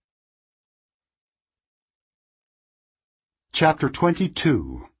Chapter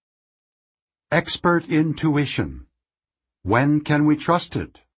 22. Expert Intuition. When can we trust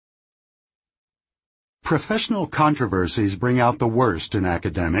it? Professional controversies bring out the worst in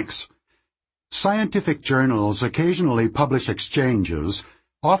academics. Scientific journals occasionally publish exchanges,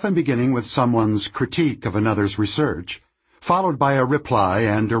 often beginning with someone's critique of another's research, followed by a reply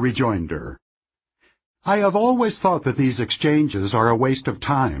and a rejoinder. I have always thought that these exchanges are a waste of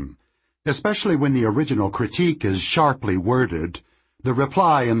time, especially when the original critique is sharply worded. The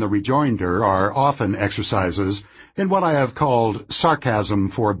reply and the rejoinder are often exercises in what I have called sarcasm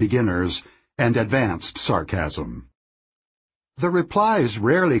for beginners and advanced sarcasm. The replies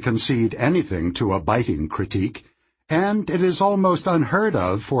rarely concede anything to a biting critique, and it is almost unheard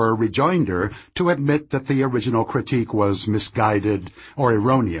of for a rejoinder to admit that the original critique was misguided or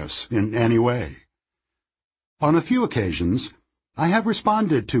erroneous in any way. On a few occasions, I have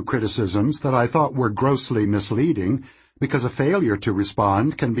responded to criticisms that I thought were grossly misleading, because a failure to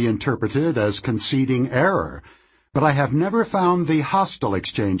respond can be interpreted as conceding error, but I have never found the hostile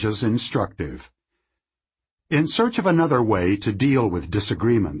exchanges instructive. In search of another way to deal with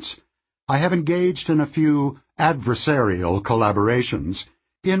disagreements, I have engaged in a few adversarial collaborations,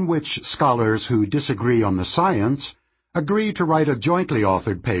 in which scholars who disagree on the science agree to write a jointly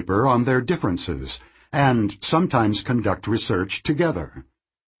authored paper on their differences, and sometimes conduct research together.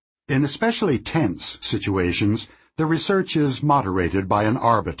 In especially tense situations, the research is moderated by an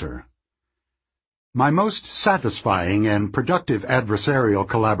arbiter. My most satisfying and productive adversarial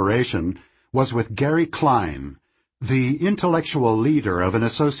collaboration was with Gary Klein, the intellectual leader of an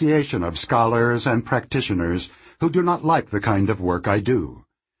association of scholars and practitioners who do not like the kind of work I do.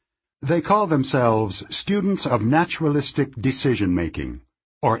 They call themselves Students of Naturalistic Decision-Making,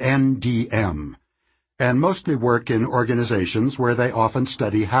 or NDM, and mostly work in organizations where they often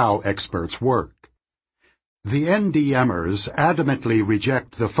study how experts work. The NDMers adamantly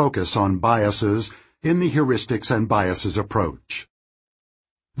reject the focus on biases in the heuristics and biases approach.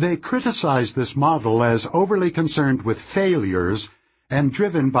 They criticize this model as overly concerned with failures and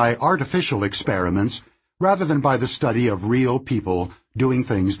driven by artificial experiments rather than by the study of real people doing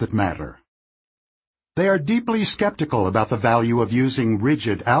things that matter. They are deeply skeptical about the value of using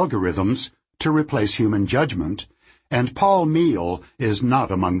rigid algorithms to replace human judgment, and Paul Meehl is not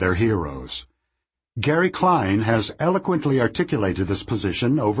among their heroes. Gary Klein has eloquently articulated this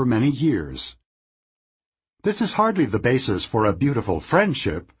position over many years. This is hardly the basis for a beautiful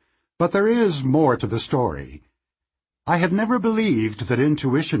friendship, but there is more to the story. I had never believed that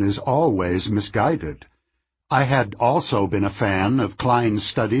intuition is always misguided. I had also been a fan of Klein's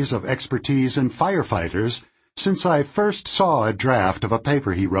studies of expertise in firefighters since I first saw a draft of a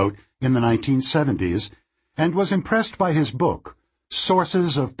paper he wrote in the 1970s, and was impressed by his book,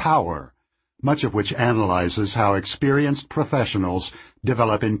 Sources of Power, much of which analyzes how experienced professionals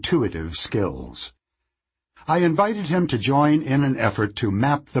develop intuitive skills. I invited him to join in an effort to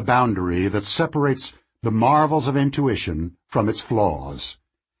map the boundary that separates the marvels of intuition from its flaws.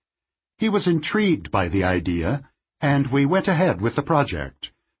 He was intrigued by the idea, and we went ahead with the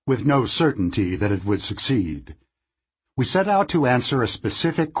project, with no certainty that it would succeed. We set out to answer a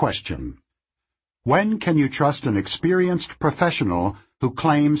specific question. When can you trust an experienced professional who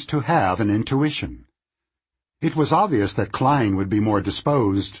claims to have an intuition? It was obvious that Klein would be more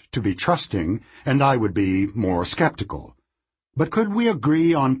disposed to be trusting, and I would be more skeptical. But could we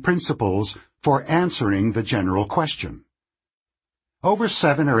agree on principles for answering the general question? Over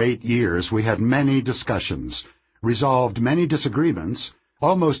 7 or 8 years we had many discussions, resolved many disagreements,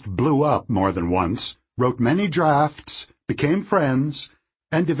 almost blew up more than once, wrote many drafts, became friends,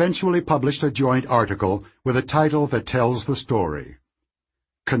 and eventually published a joint article with a title that tells the story.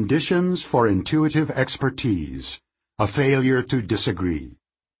 Conditions for Intuitive Expertise, A Failure to Disagree.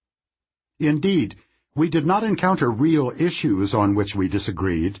 Indeed, we did not encounter real issues on which we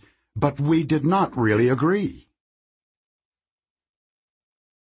disagreed, but we did not really agree.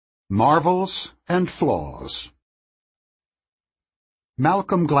 Marvels and Flaws.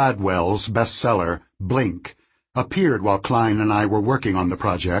 Malcolm Gladwell's bestseller, Blink, appeared while Klein and I were working on the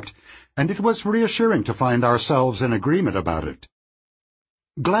project, and it was reassuring to find ourselves in agreement about it.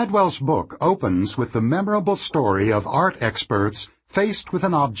 Gladwell's book opens with the memorable story of art experts faced with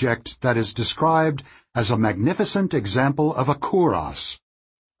an object that is described as a magnificent example of a kouros,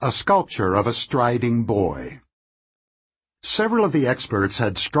 a sculpture of a striding boy. Several of the experts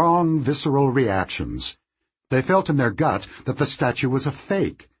had strong visceral reactions. They felt in their gut that the statue was a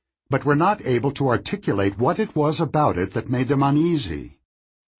fake, but were not able to articulate what it was about it that made them uneasy.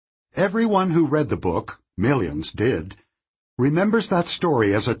 Everyone who read the book, millions did, remembers that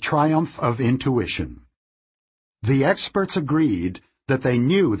story as a triumph of intuition. The experts agreed that they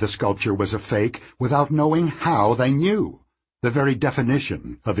knew the sculpture was a fake without knowing how they knew, the very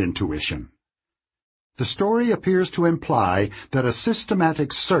definition of intuition. The story appears to imply that a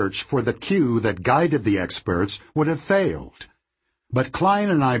systematic search for the cue that guided the experts would have failed. But Klein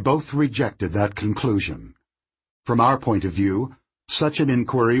and I both rejected that conclusion. From our point of view, such an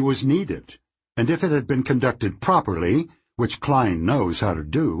inquiry was needed, and if it had been conducted properly, which Klein knows how to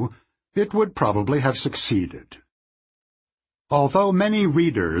do, it would probably have succeeded. Although many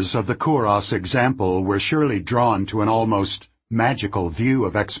readers of the Kouros example were surely drawn to an almost magical view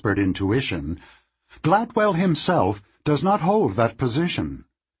of expert intuition, Gladwell himself does not hold that position.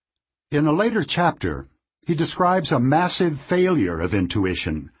 In a later chapter, he describes a massive failure of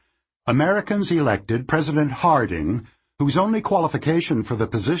intuition. Americans elected President Harding, whose only qualification for the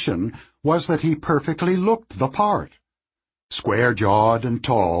position was that he perfectly looked the part. Square-jawed and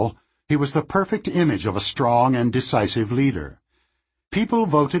tall, he was the perfect image of a strong and decisive leader. People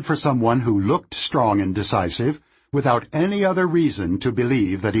voted for someone who looked strong and decisive without any other reason to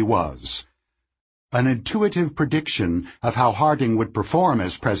believe that he was. An intuitive prediction of how Harding would perform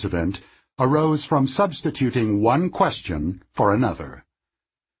as president arose from substituting one question for another.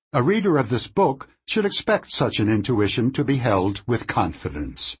 A reader of this book should expect such an intuition to be held with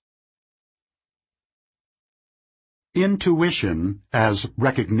confidence. Intuition as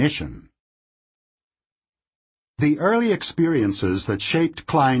recognition. The early experiences that shaped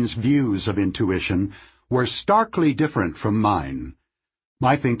Klein's views of intuition were starkly different from mine.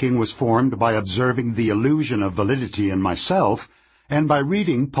 My thinking was formed by observing the illusion of validity in myself and by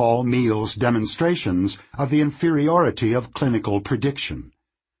reading Paul Meehl's demonstrations of the inferiority of clinical prediction.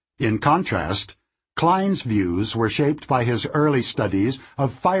 In contrast, Klein's views were shaped by his early studies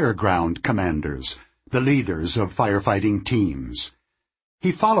of fireground commanders, the leaders of firefighting teams.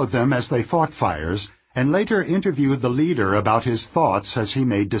 He followed them as they fought fires and later interviewed the leader about his thoughts as he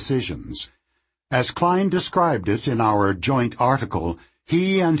made decisions. As Klein described it in our joint article,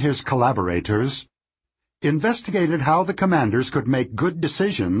 he and his collaborators investigated how the commanders could make good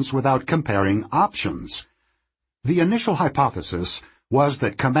decisions without comparing options. The initial hypothesis was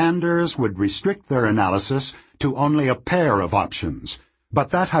that commanders would restrict their analysis to only a pair of options,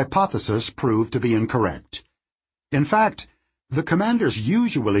 but that hypothesis proved to be incorrect. In fact, the commanders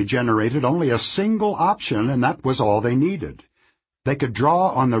usually generated only a single option, and that was all they needed. They could draw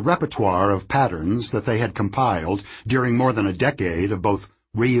on the repertoire of patterns that they had compiled during more than a decade of both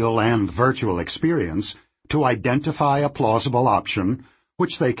real and virtual experience to identify a plausible option,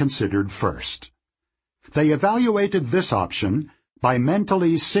 which they considered first. They evaluated this option by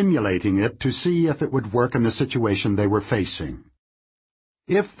mentally simulating it to see if it would work in the situation they were facing.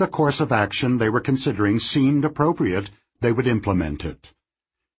 If the course of action they were considering seemed appropriate, they would implement it.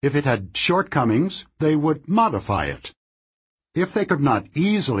 If it had shortcomings, they would modify it. If they could not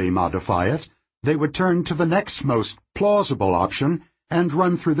easily modify it, they would turn to the next most plausible option and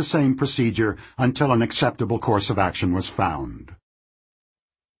run through the same procedure until an acceptable course of action was found.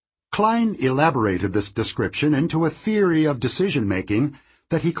 Klein elaborated this description into a theory of decision-making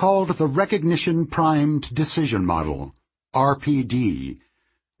that he called the recognition-primed decision model, RPD,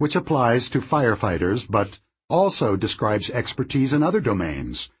 which applies to firefighters but also describes expertise in other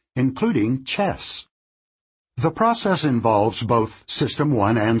domains, including chess. The process involves both System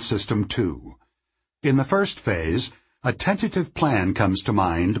 1 and System 2. In the first phase, a tentative plan comes to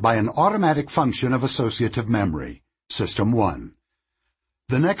mind by an automatic function of associative memory, System 1.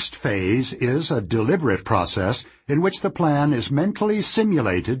 The next phase is a deliberate process in which the plan is mentally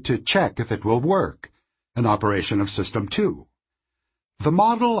simulated to check if it will work, an operation of System 2. The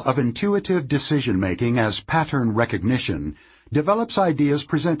model of intuitive decision-making as pattern recognition develops ideas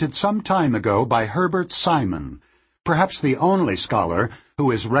presented some time ago by Herbert Simon, perhaps the only scholar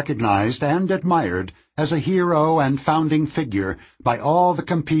who is recognized and admired as a hero and founding figure by all the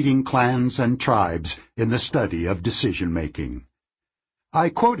competing clans and tribes in the study of decision-making. I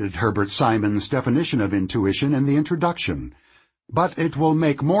quoted Herbert Simon's definition of intuition in the introduction, but it will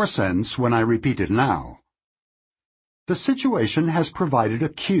make more sense when I repeat it now. The situation has provided a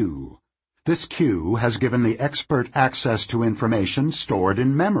cue. This cue has given the expert access to information stored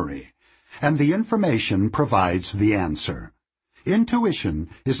in memory, and the information provides the answer. Intuition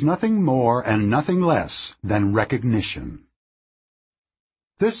is nothing more and nothing less than recognition.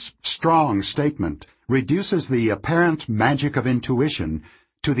 This strong statement reduces the apparent magic of intuition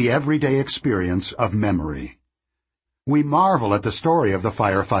to the everyday experience of memory. We marvel at the story of the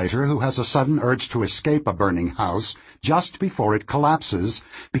firefighter who has a sudden urge to escape a burning house just before it collapses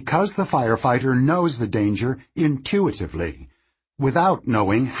because the firefighter knows the danger intuitively, without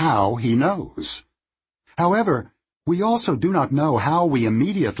knowing how he knows. However, we also do not know how we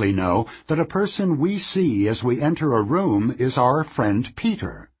immediately know that a person we see as we enter a room is our friend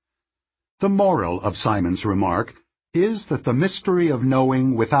Peter. The moral of Simon's remark is that the mystery of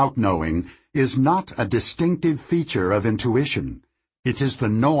knowing without knowing is not a distinctive feature of intuition. It is the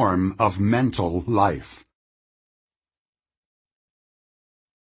norm of mental life.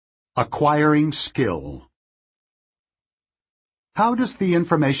 Acquiring skill. How does the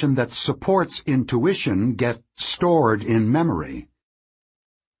information that supports intuition get stored in memory?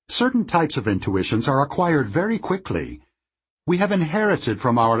 Certain types of intuitions are acquired very quickly. We have inherited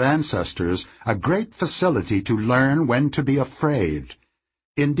from our ancestors a great facility to learn when to be afraid.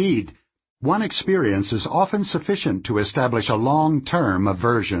 Indeed, one experience is often sufficient to establish a long-term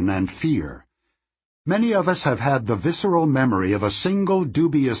aversion and fear. Many of us have had the visceral memory of a single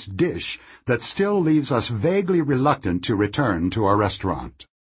dubious dish that still leaves us vaguely reluctant to return to a restaurant.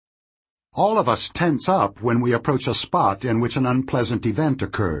 All of us tense up when we approach a spot in which an unpleasant event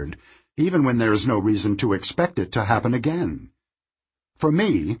occurred, even when there is no reason to expect it to happen again. For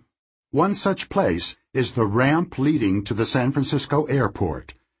me, one such place is the ramp leading to the San Francisco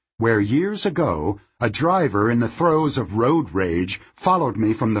airport, where years ago a driver in the throes of road rage followed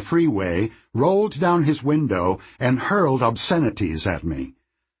me from the freeway, rolled down his window, and hurled obscenities at me.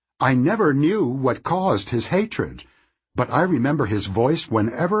 I never knew what caused his hatred, but I remember his voice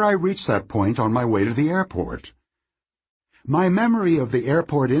whenever I reached that point on my way to the airport. My memory of the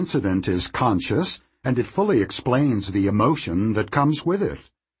airport incident is conscious, and it fully explains the emotion that comes with it.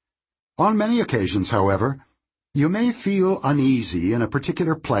 On many occasions, however, you may feel uneasy in a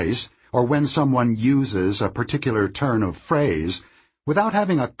particular place or when someone uses a particular turn of phrase without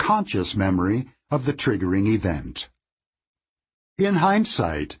having a conscious memory of the triggering event. In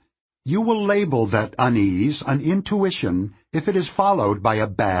hindsight, you will label that unease an intuition if it is followed by a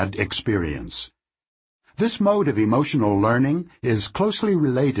bad experience. This mode of emotional learning is closely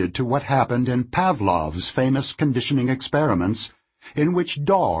related to what happened in Pavlov's famous conditioning experiments, in which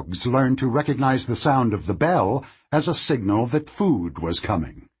dogs learned to recognize the sound of the bell as a signal that food was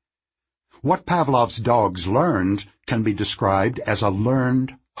coming. What Pavlov's dogs learned can be described as a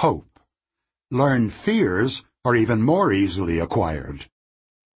learned hope. Learned fears are even more easily acquired.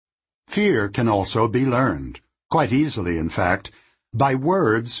 Fear can also be learned, quite easily in fact, by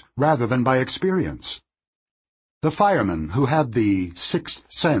words rather than by experience. The fireman who had the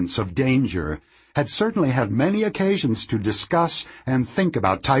sixth sense of danger had certainly had many occasions to discuss and think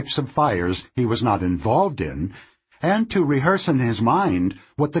about types of fires he was not involved in, and to rehearse in his mind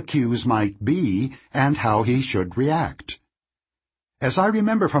what the cues might be and how he should react. As I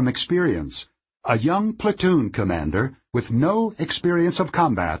remember from experience, a young platoon commander with no experience of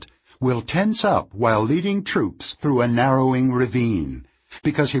combat will tense up while leading troops through a narrowing ravine,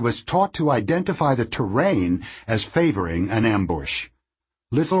 because he was taught to identify the terrain as favoring an ambush.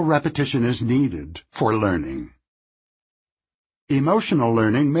 Little repetition is needed for learning. Emotional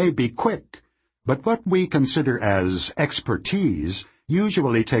learning may be quick, but what we consider as expertise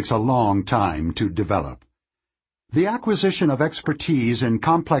usually takes a long time to develop. The acquisition of expertise in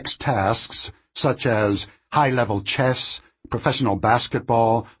complex tasks such as high-level chess, professional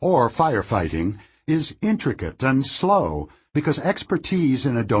basketball, or firefighting is intricate and slow because expertise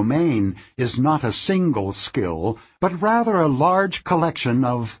in a domain is not a single skill, but rather a large collection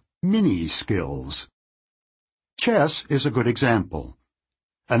of mini-skills. Chess is a good example.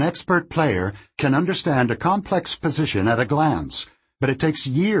 An expert player can understand a complex position at a glance, but it takes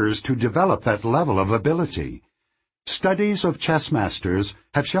years to develop that level of ability. Studies of chess masters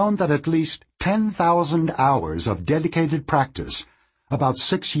have shown that at least 10,000 hours of dedicated practice, about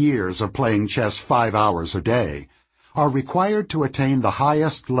 6 years of playing chess 5 hours a day, are required to attain the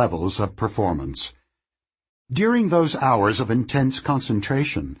highest levels of performance. During those hours of intense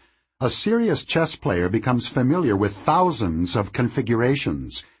concentration, a serious chess player becomes familiar with thousands of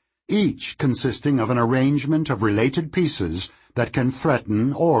configurations, each consisting of an arrangement of related pieces that can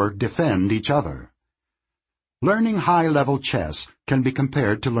threaten or defend each other. Learning high-level chess can be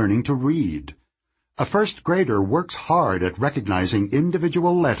compared to learning to read. A first grader works hard at recognizing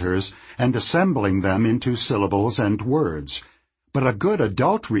individual letters and assembling them into syllables and words, but a good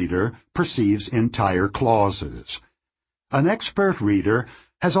adult reader perceives entire clauses. An expert reader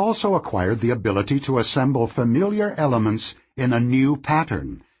has also acquired the ability to assemble familiar elements in a new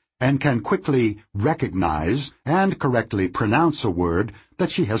pattern, and can quickly recognize and correctly pronounce a word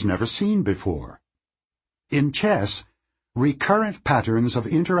that she has never seen before. In chess, recurrent patterns of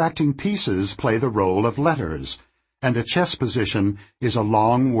interacting pieces play the role of letters, and a chess position is a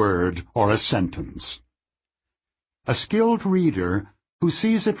long word or a sentence. A skilled reader who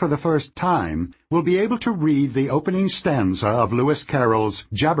sees it for the first time will be able to read the opening stanza of Lewis Carroll's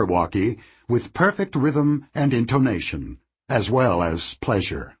Jabberwocky with perfect rhythm and intonation, as well as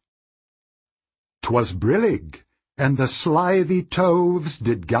pleasure. "'Twas brillig, and the slithy toves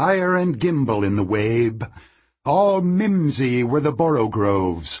did gyre and gimble in the wabe. All mimsy were the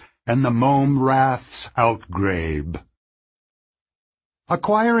borogroves, and the mome raths outgrabe."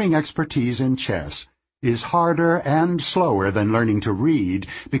 Acquiring expertise in chess is harder and slower than learning to read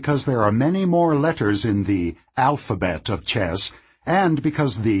because there are many more letters in the alphabet of chess and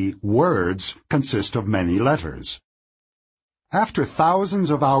because the words consist of many letters. After thousands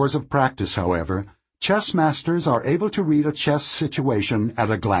of hours of practice, however, chess masters are able to read a chess situation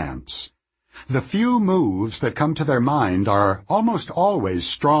at a glance. The few moves that come to their mind are almost always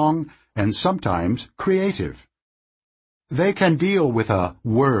strong and sometimes creative. They can deal with a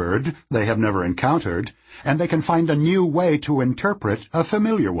word they have never encountered, and they can find a new way to interpret a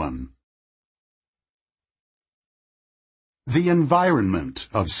familiar one. The environment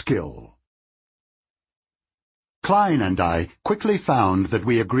of skill. Klein and I quickly found that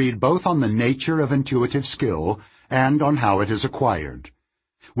we agreed both on the nature of intuitive skill and on how it is acquired.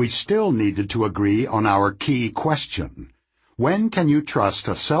 We still needed to agree on our key question. When can you trust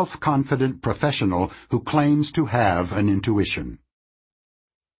a self-confident professional who claims to have an intuition?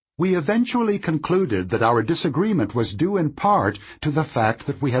 We eventually concluded that our disagreement was due in part to the fact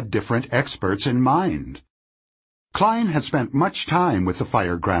that we had different experts in mind. Klein had spent much time with the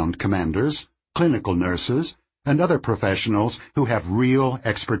fireground commanders, clinical nurses, and other professionals who have real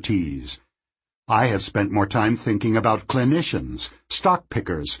expertise. I had spent more time thinking about clinicians, stock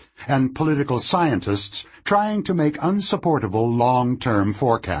pickers, and political scientists trying to make unsupportable long-term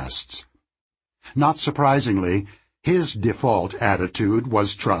forecasts. Not surprisingly, his default attitude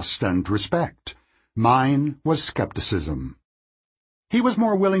was trust and respect. Mine was skepticism. He was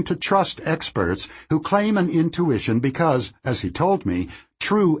more willing to trust experts who claim an intuition because, as he told me,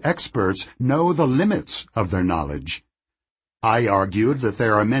 true experts know the limits of their knowledge. I argued that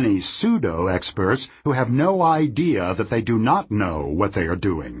there are many pseudo-experts who have no idea that they do not know what they are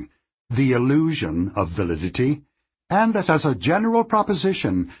doing, the illusion of validity, and that as a general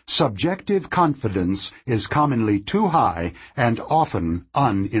proposition, subjective confidence is commonly too high and often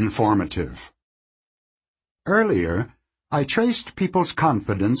uninformative. Earlier, I traced people's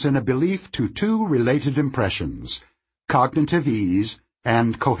confidence in a belief to two related impressions, cognitive ease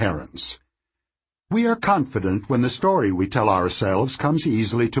and coherence. We are confident when the story we tell ourselves comes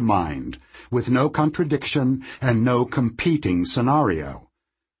easily to mind, with no contradiction and no competing scenario.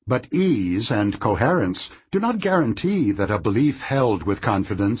 But ease and coherence do not guarantee that a belief held with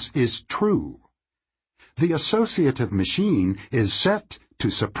confidence is true. The associative machine is set to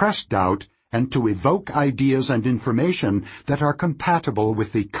suppress doubt and to evoke ideas and information that are compatible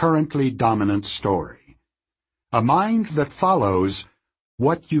with the currently dominant story. A mind that follows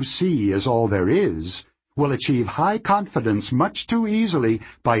 "what you see is all there is" will achieve high confidence much too easily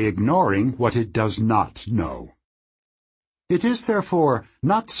by ignoring what it does not know. It is therefore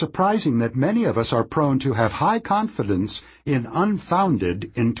not surprising that many of us are prone to have high confidence in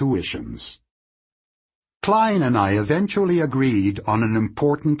unfounded intuitions. Klein and I eventually agreed on an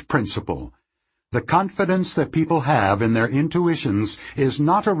important principle. The confidence that people have in their intuitions is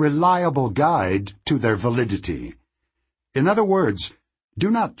not a reliable guide to their validity. In other words, do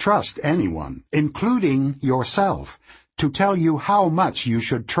not trust anyone, including yourself, to tell you how much you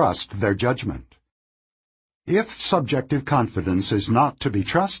should trust their judgment. If subjective confidence is not to be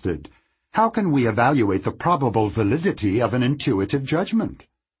trusted, how can we evaluate the probable validity of an intuitive judgment?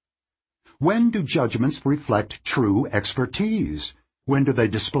 When do judgments reflect true expertise? When do they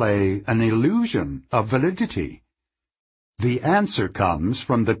display an illusion of validity? The answer comes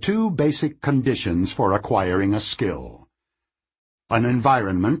from the two basic conditions for acquiring a skill. An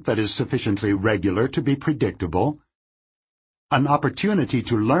environment that is sufficiently regular to be predictable, an opportunity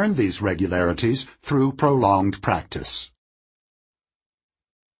to learn these regularities through prolonged practice.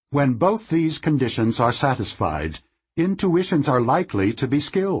 When both these conditions are satisfied, intuitions are likely to be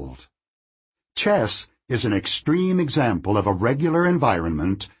skilled. Chess is an extreme example of a regular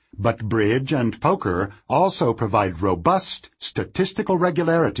environment, but bridge and poker also provide robust statistical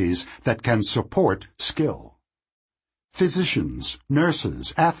regularities that can support skill. Physicians,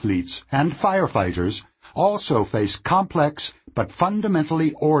 nurses, athletes, and firefighters also face complex but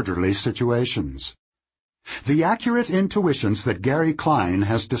fundamentally orderly situations. The accurate intuitions that Gary Klein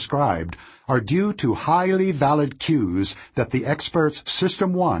has described are due to highly valid cues that the expert's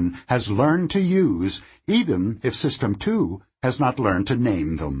System 1 has learned to use, even if System 2 has not learned to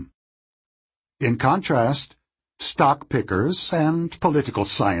name them. In contrast, Stock pickers and political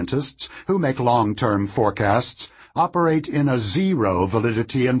scientists who make long-term forecasts operate in a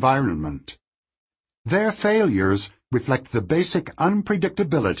zero-validity environment. Their failures reflect the basic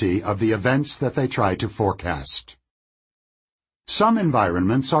unpredictability of the events that they try to forecast. Some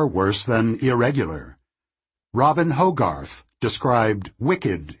environments are worse than irregular. Robin Hogarth described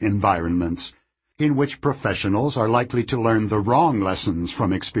wicked environments, in which professionals are likely to learn the wrong lessons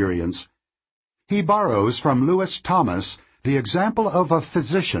from experience. He borrows from Lewis Thomas the example of a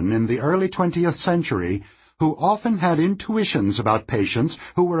physician in the early 20th century who often had intuitions about patients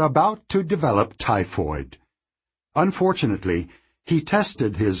who were about to develop typhoid. Unfortunately, he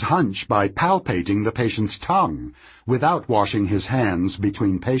tested his hunch by palpating the patient's tongue without washing his hands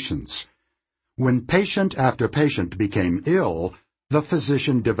between patients. When patient after patient became ill, the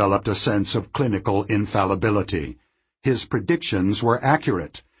physician developed a sense of clinical infallibility. His predictions were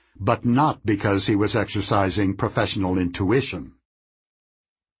accurate, but not because he was exercising professional intuition.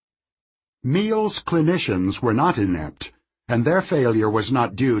 Meal's clinicians were not inept, and their failure was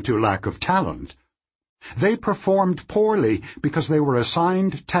not due to lack of talent. They performed poorly because they were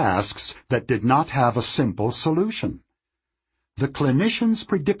assigned tasks that did not have a simple solution. The clinician's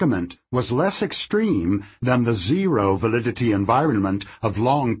predicament was less extreme than the zero-validity environment of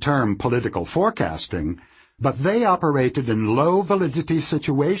long-term political forecasting, but they operated in low-validity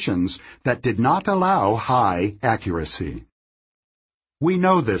situations that did not allow high accuracy. We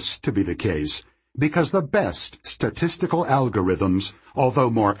know this to be the case because the best statistical algorithms, although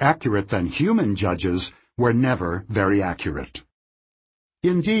more accurate than human judges, were never very accurate.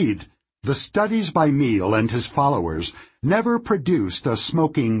 Indeed, the studies by Meal and his followers never produced a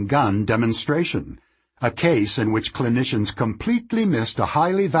smoking gun demonstration, a case in which clinicians completely missed a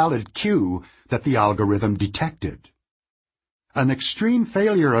highly valid cue that the algorithm detected. An extreme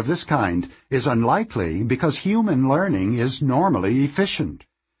failure of this kind is unlikely because human learning is normally efficient.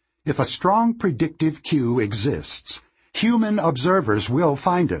 If a strong predictive cue exists, human observers will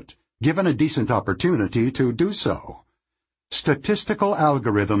find it, given a decent opportunity to do so. Statistical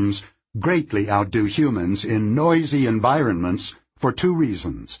algorithms greatly outdo humans in noisy environments for two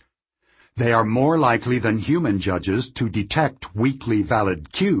reasons. They are more likely than human judges to detect weakly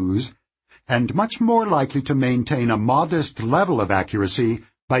valid cues, and much more likely to maintain a modest level of accuracy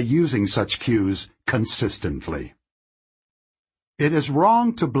by using such cues consistently. It is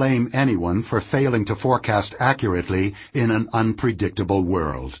wrong to blame anyone for failing to forecast accurately in an unpredictable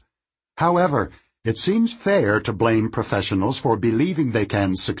world. However, it seems fair to blame professionals for believing they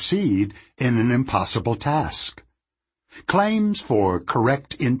can succeed in an impossible task. Claims for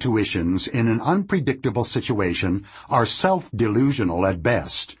correct intuitions in an unpredictable situation are self-delusional at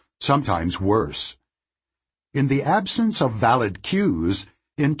best, sometimes worse. In the absence of valid cues,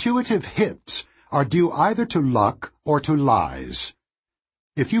 intuitive hits are due either to luck or to lies.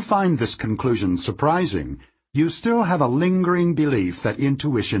 If you find this conclusion surprising, you still have a lingering belief that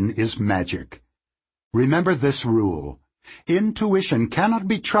intuition is magic. Remember this rule: intuition cannot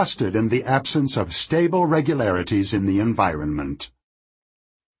be trusted in the absence of stable regularities in the environment.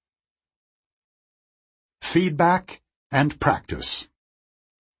 Feedback and practice.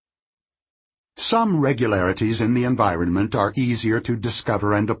 Some regularities in the environment are easier to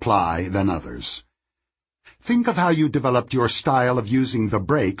discover and apply than others. Think of how you developed your style of using the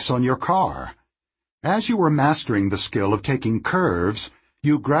brakes on your car. As you were mastering the skill of taking curves,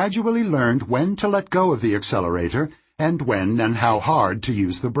 you gradually learned when to let go of the accelerator and when and how hard to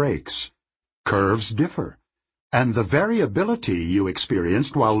use the brakes. Curves differ, and the variability you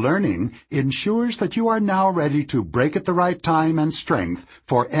experienced while learning ensures that you are now ready to brake at the right time and strength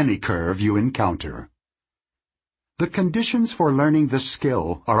for any curve you encounter. The conditions for learning this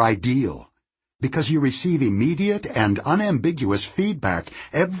skill are ideal, because you receive immediate and unambiguous feedback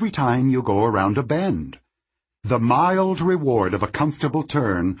every time you go around a bend. The mild reward of a comfortable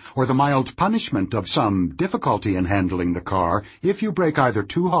turn, or the mild punishment of some difficulty in handling the car if you brake either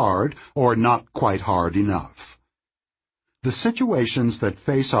too hard or not quite hard enough. The situations that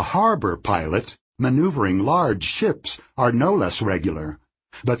face a harbor pilot maneuvering large ships are no less regular,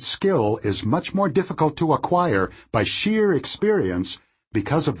 but skill is much more difficult to acquire by sheer experience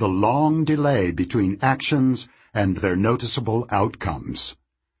because of the long delay between actions and their noticeable outcomes.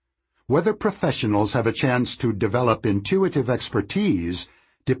 Whether professionals have a chance to develop intuitive expertise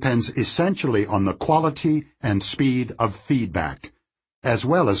depends essentially on the quality and speed of feedback, as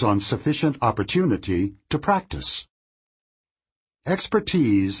well as on sufficient opportunity to practice.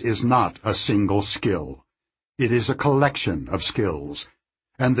 Expertise is not a single skill. It is a collection of skills,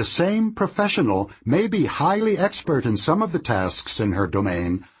 and the same professional may be highly expert in some of the tasks in her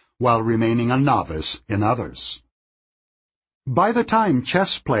domain while remaining a novice in others. By the time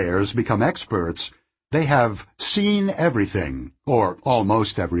chess players become experts, they have seen everything, or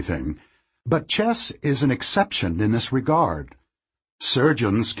almost everything. But chess is an exception in this regard.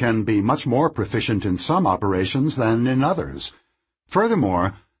 Surgeons can be much more proficient in some operations than in others.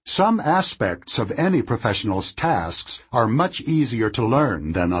 Furthermore, some aspects of any professional's tasks are much easier to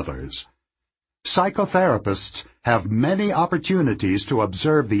learn than others. Psychotherapists have many opportunities to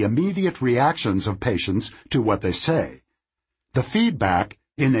observe the immediate reactions of patients to what they say. The feedback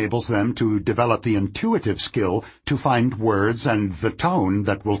enables them to develop the intuitive skill to find words and the tone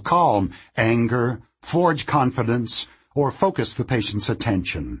that will calm anger, forge confidence, or focus the patient's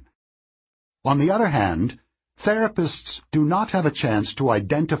attention. On the other hand, therapists do not have a chance to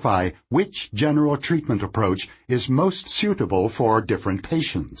identify which general treatment approach is most suitable for different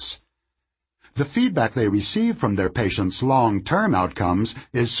patients. The feedback they receive from their patients' long-term outcomes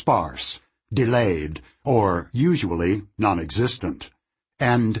is sparse, delayed, or usually non-existent,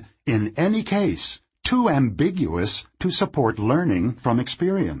 and, in any case, too ambiguous to support learning from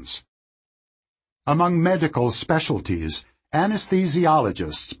experience. Among medical specialties,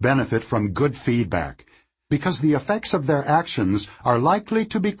 anesthesiologists benefit from good feedback because the effects of their actions are likely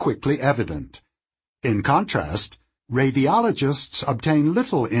to be quickly evident. In contrast, radiologists obtain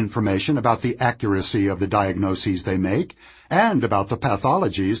little information about the accuracy of the diagnoses they make and about the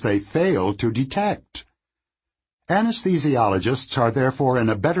pathologies they fail to detect. Anesthesiologists are therefore in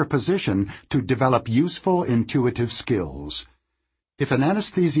a better position to develop useful intuitive skills. If an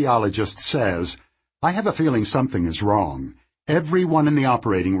anesthesiologist says, "I have a feeling something is wrong," everyone in the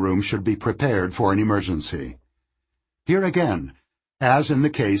operating room should be prepared for an emergency. Here again, as in the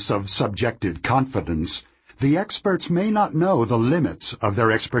case of subjective confidence, the experts may not know the limits of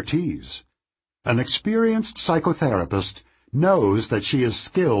their expertise. An experienced psychotherapist knows that she is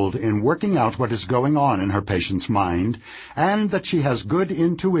skilled in working out what is going on in her patient's mind and that she has good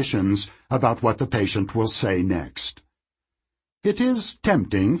intuitions about what the patient will say next. It is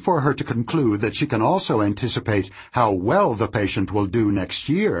tempting for her to conclude that she can also anticipate how well the patient will do next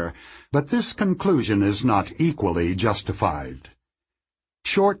year, but this conclusion is not equally justified.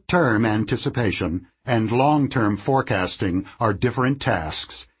 Short-term anticipation and long-term forecasting are different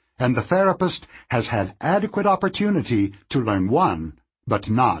tasks, and the therapist has had adequate opportunity to learn one, but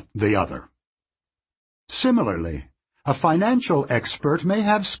not the other. Similarly, a financial expert may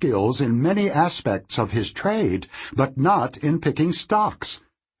have skills in many aspects of his trade, but not in picking stocks,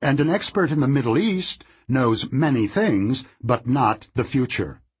 and an expert in the Middle East knows many things, but not the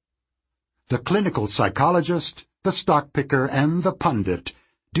future. The clinical psychologist, the stock picker, and the pundit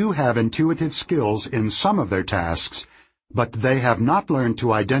do have intuitive skills in some of their tasks, but they have not learned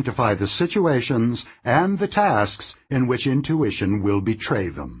to identify the situations and the tasks in which intuition will betray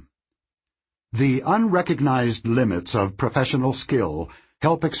them. The unrecognized limits of professional skill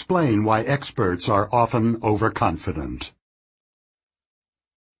help explain why experts are often overconfident.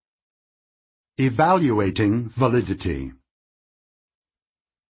 Evaluating validity.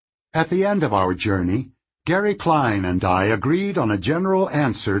 At the end of our journey, Gary Klein and I agreed on a general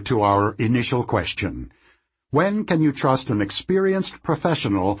answer to our initial question: when can you trust an experienced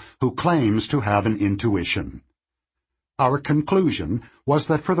professional who claims to have an intuition? Our conclusion was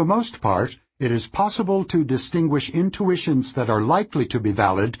that for the most part, it is possible to distinguish intuitions that are likely to be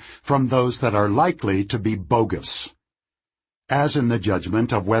valid from those that are likely to be bogus. As in the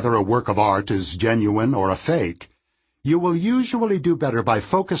judgment of whether a work of art is genuine or a fake, you will usually do better by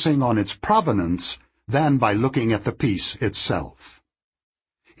focusing on its provenance than by looking at the piece itself.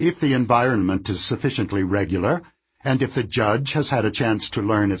 If the environment is sufficiently regular, and if the judge has had a chance to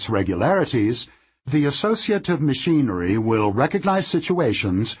learn its regularities, the associative machinery will recognize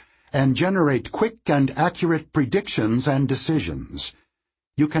situations and generate quick and accurate predictions and decisions.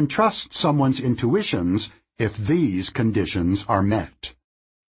 You can trust someone's intuitions if these conditions are met.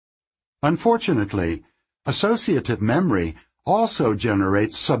 Unfortunately, associative memory also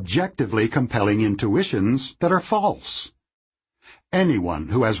generates subjectively compelling intuitions that are false. Anyone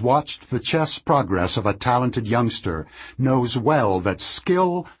who has watched the chess progress of a talented youngster knows well that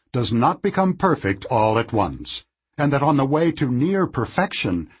skill does not become perfect all at once, and that on the way to near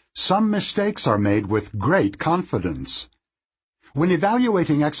perfection, some mistakes are made with great confidence. When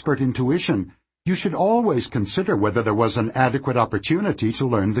evaluating expert intuition, you should always consider whether there was an adequate opportunity to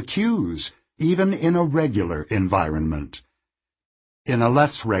learn the cues, even in a regular environment. In a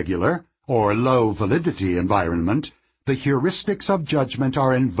less regular, or low-validity environment, the heuristics of judgment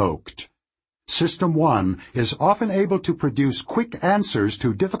are invoked. System 1 is often able to produce quick answers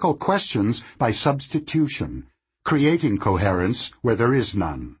to difficult questions by substitution, creating coherence where there is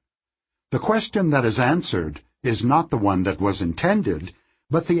none. The question that is answered is not the one that was intended,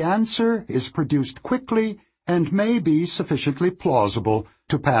 but the answer is produced quickly and may be sufficiently plausible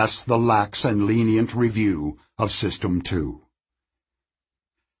to pass the lax and lenient review of System 2.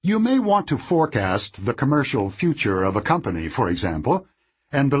 You may want to forecast the commercial future of a company, for example,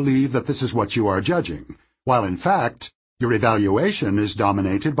 and believe that this is what you are judging, while in fact, your evaluation is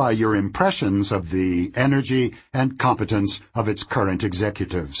dominated by your impressions of the energy and competence of its current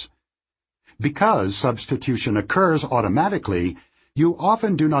executives. Because substitution occurs automatically, you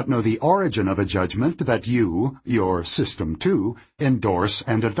often do not know the origin of a judgment that you, your System 2, endorse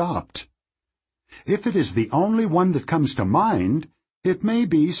and adopt. If it is the only one that comes to mind, it may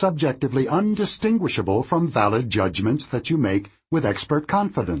be subjectively undistinguishable from valid judgments that you make with expert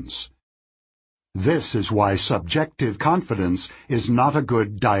confidence. This is why subjective confidence is not a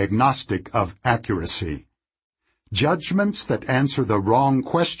good diagnostic of accuracy. Judgments that answer the wrong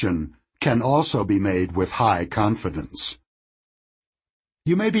question can also be made with high confidence.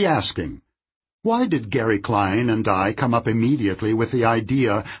 You may be asking, why did Gary Klein and I come up immediately with the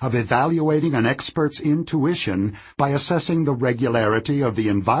idea of evaluating an expert's intuition by assessing the regularity of the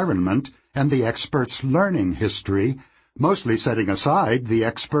environment and the expert's learning history, mostly setting aside the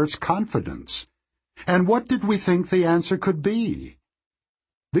expert's confidence? And what did we think the answer could be?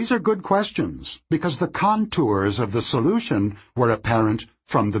 These are good questions because the contours of the solution were apparent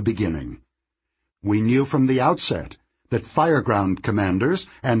from the beginning. We knew from the outset that fireground commanders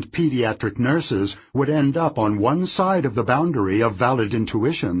and pediatric nurses would end up on one side of the boundary of valid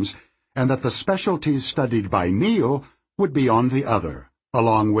intuitions, and that the specialties studied by Neil would be on the other,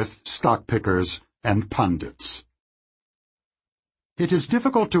 along with stock pickers and pundits. It is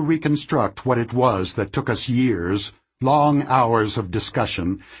difficult to reconstruct what it was that took us years, long hours of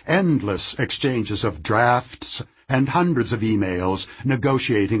discussion, endless exchanges of drafts, and hundreds of emails,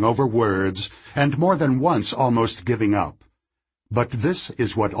 negotiating over words, and more than once almost giving up. But this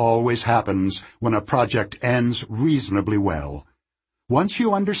is what always happens when a project ends reasonably well. Once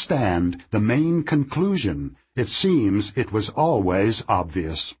you understand the main conclusion, it seems it was always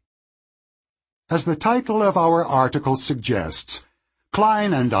obvious. As the title of our article suggests,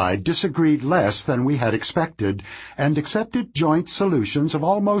 Klein and I disagreed less than we had expected and accepted joint solutions of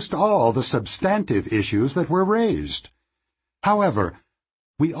almost all the substantive issues that were raised. However,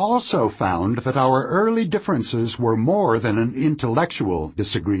 we also found that our early differences were more than an intellectual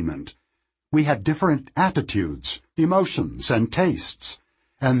disagreement. We had different attitudes, emotions, and tastes,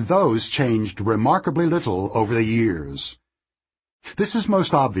 and those changed remarkably little over the years. This is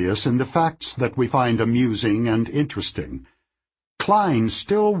most obvious in the facts that we find amusing and interesting. Klein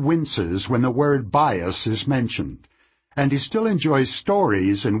still winces when the word bias is mentioned, and he still enjoys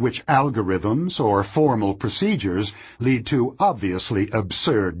stories in which algorithms or formal procedures lead to obviously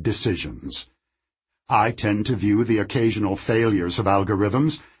absurd decisions. I tend to view the occasional failures of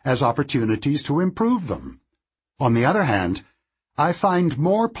algorithms as opportunities to improve them. On the other hand, I find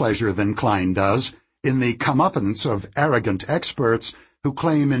more pleasure than Klein does in the comeuppance of arrogant experts who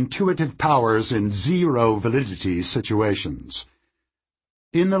claim intuitive powers in zero-validity situations.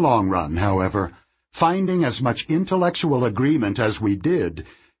 In the long run, however, finding as much intellectual agreement as we did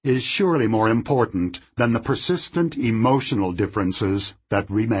is surely more important than the persistent emotional differences that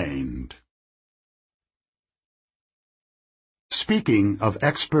remained. Speaking of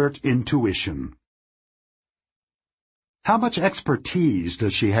expert intuition. How much expertise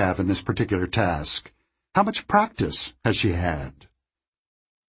does she have in this particular task? How much practice has she had?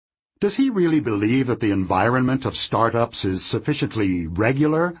 Does he really believe that the environment of startups is sufficiently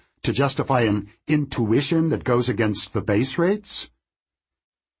regular to justify an intuition that goes against the base rates?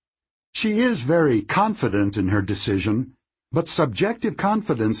 She is very confident in her decision, but subjective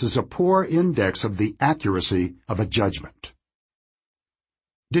confidence is a poor index of the accuracy of a judgment.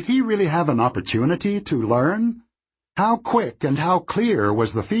 Did he really have an opportunity to learn? How quick and how clear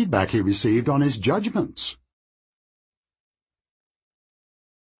was the feedback he received on his judgments?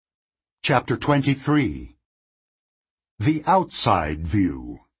 Chapter 23. The Outside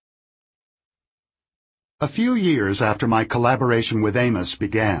View. A few years after my collaboration with Amos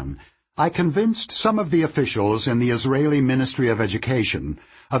began, I convinced some of the officials in the Israeli Ministry of Education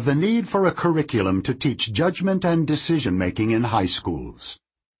of the need for a curriculum to teach judgment and decision-making in high schools.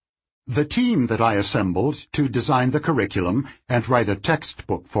 The team that I assembled to design the curriculum and write a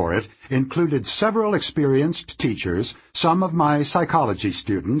textbook for it included several experienced teachers, some of my psychology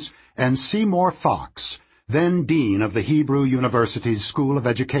students, and Seymour Fox, then Dean of the Hebrew University's School of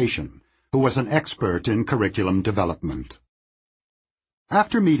Education, who was an expert in curriculum development.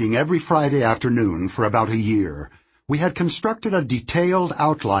 After meeting every Friday afternoon for about a year, we had constructed a detailed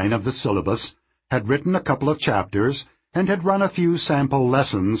outline of the syllabus, had written a couple of chapters, and had run a few sample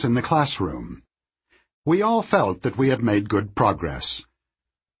lessons in the classroom. We all felt that we had made good progress.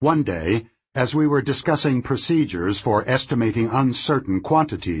 One day, as we were discussing procedures for estimating uncertain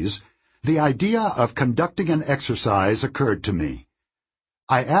quantities, the idea of conducting an exercise occurred to me.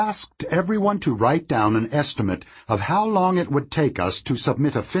 I asked everyone to write down an estimate of how long it would take us to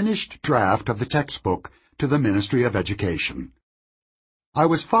submit a finished draft of the textbook to the Ministry of Education. I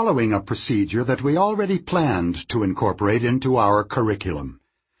was following a procedure that we already planned to incorporate into our curriculum.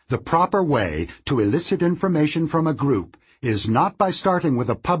 The proper way to elicit information from a group is not by starting with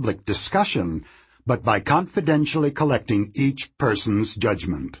a public discussion, but by confidentially collecting each person's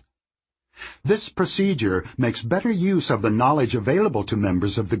judgment. This procedure makes better use of the knowledge available to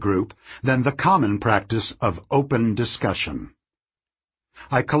members of the group than the common practice of open discussion.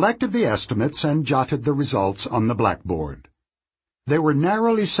 I collected the estimates and jotted the results on the blackboard. They were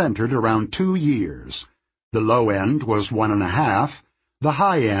narrowly centered around 2 years. The low end was 1.5, the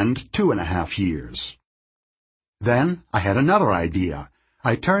high end 2.5 years. Then I had another idea.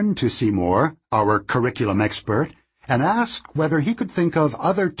 I turned to Seymour, our curriculum expert, and asked whether he could think of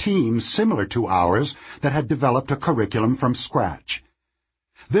other teams similar to ours that had developed a curriculum from scratch.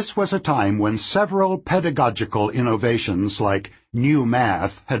 This was a time when several pedagogical innovations like new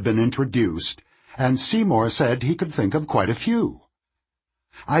math had been introduced, and Seymour said he could think of quite a few.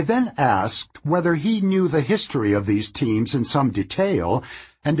 I then asked whether he knew the history of these teams in some detail,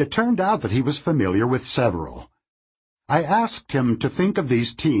 and it turned out that he was familiar with several. I asked him to think of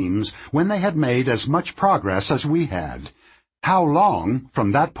these teams when they had made as much progress as we had. How long,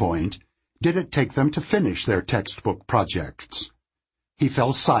 from that point, did it take them to finish their textbook projects? He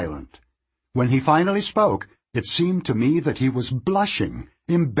fell silent. When he finally spoke, it seemed to me that he was blushing,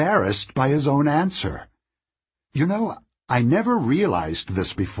 embarrassed by his own answer. You know, I never realized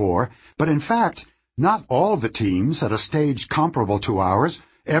this before, but in fact, not all the teams at a stage comparable to ours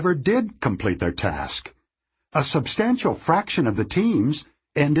ever did complete their task. A substantial fraction of the teams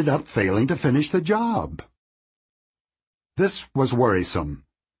ended up failing to finish the job. This was worrisome.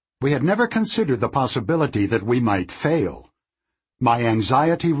 We had never considered the possibility that we might fail. My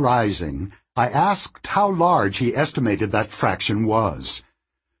anxiety rising, I asked how large he estimated that fraction was.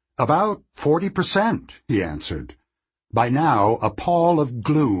 About 40%, he answered. By now, a pall of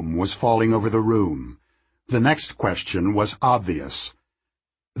gloom was falling over the room. The next question was obvious.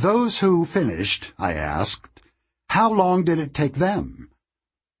 Those who finished, I asked, how long did it take them?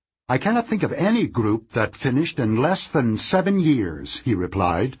 I cannot think of any group that finished in less than 7 years, he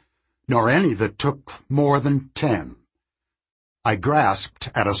replied, nor any that took more than 10. I grasped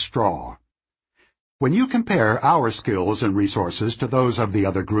at a straw. When you compare our skills and resources to those of the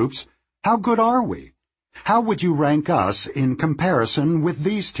other groups, how good are we? How would you rank us in comparison with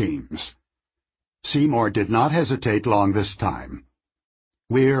these teams? Seymour did not hesitate long this time.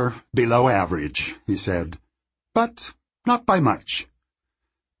 We're below average, he said. But not by much.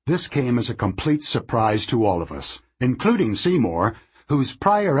 This came as a complete surprise to all of us, including Seymour, whose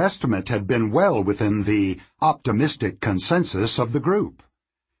prior estimate had been well within the optimistic consensus of the group.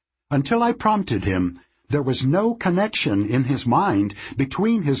 Until I prompted him, there was no connection in his mind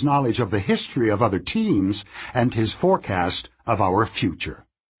between his knowledge of the history of other teams and his forecast of our future.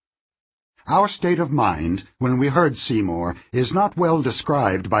 Our state of mind, when we heard Seymour, is not well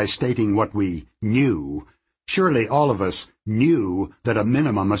described by stating what we knew. Surely all of us knew that a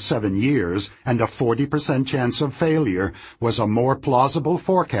minimum of 7 years and a 40% chance of failure was a more plausible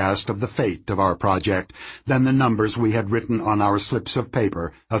forecast of the fate of our project than the numbers we had written on our slips of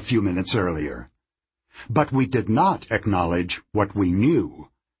paper a few minutes earlier. But we did not acknowledge what we knew.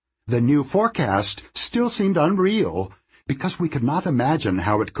 The new forecast still seemed unreal because we could not imagine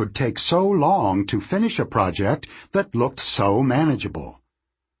how it could take so long to finish a project that looked so manageable.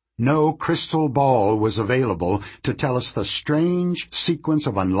 No crystal ball was available to tell us the strange sequence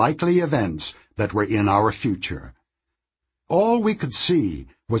of unlikely events that were in our future. All we could see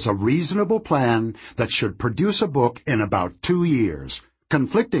was a reasonable plan that should produce a book in about 2 years,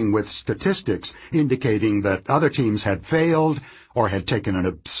 conflicting with statistics indicating that other teams had failed or had taken an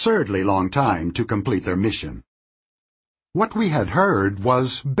absurdly long time to complete their mission. What we had heard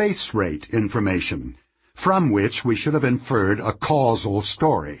was base rate information, from which we should have inferred a causal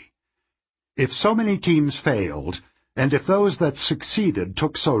story. If so many teams failed, and if those that succeeded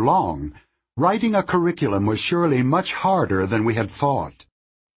took so long, writing a curriculum was surely much harder than we had thought.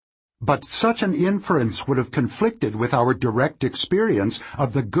 But such an inference would have conflicted with our direct experience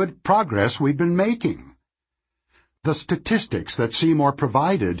of the good progress we'd been making. The statistics that Seymour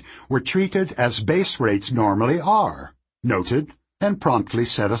provided were treated as base rates normally are, noted and promptly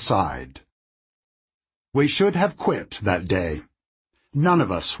set aside. We should have quit that day. None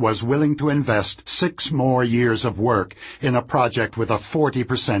of us was willing to invest 6 more years of work in a project with a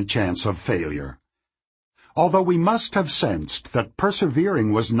 40% chance of failure. Although we must have sensed that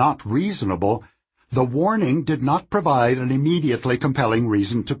persevering was not reasonable, the warning did not provide an immediately compelling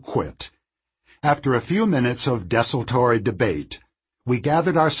reason to quit. After a few minutes of desultory debate, we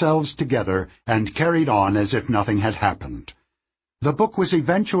gathered ourselves together and carried on as if nothing had happened. The book was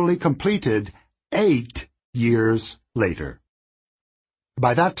eventually completed 8 years later.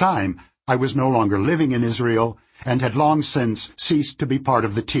 By that time, I was no longer living in Israel and had long since ceased to be part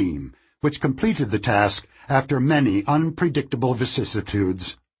of the team, which completed the task after many unpredictable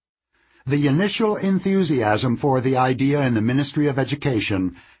vicissitudes. The initial enthusiasm for the idea in the Ministry of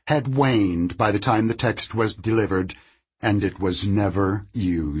Education had waned by the time the text was delivered, and it was never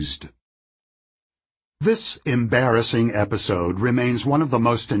used. This embarrassing episode remains one of the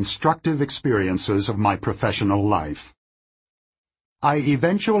most instructive experiences of my professional life. I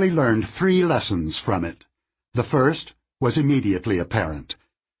eventually learned 3 lessons from it. The first was immediately apparent.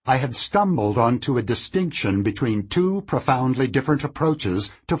 I had stumbled onto a distinction between 2 profoundly different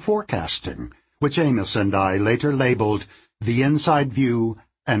approaches to forecasting, which Amos and I later labeled the inside view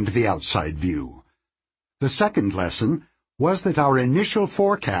and the outside view. The second lesson was that our initial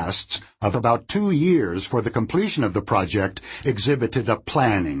forecasts of about 2 years for the completion of the project exhibited a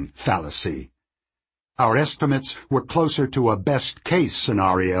planning fallacy. Our estimates were closer to a best-case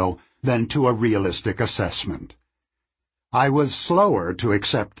scenario than to a realistic assessment. I was slower to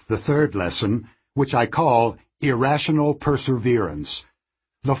accept the third lesson, which I call irrational perseverance,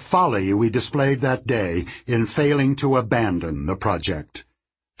 the folly we displayed that day in failing to abandon the project.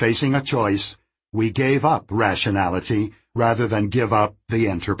 Facing a choice, we gave up rationality rather than give up the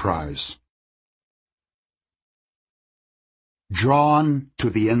enterprise. Drawn to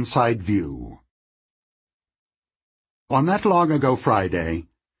the inside view. On that long-ago Friday,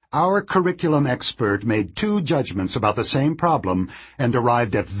 our curriculum expert made 2 judgments about the same problem and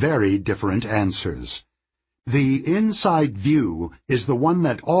arrived at very different answers. The inside view is the one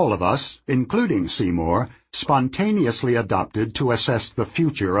that all of us, including Seymour, spontaneously adopted to assess the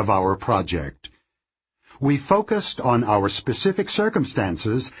future of our project. We focused on our specific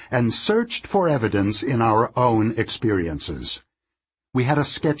circumstances and searched for evidence in our own experiences. We had a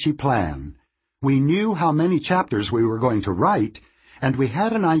sketchy plan. We knew how many chapters we were going to write, and we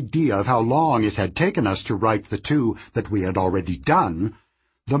had an idea of how long it had taken us to write the 2 that we had already done.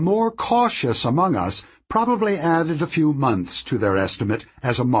 The more cautious among us probably added a few months to their estimate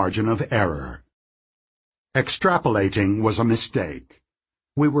as a margin of error. Extrapolating was a mistake.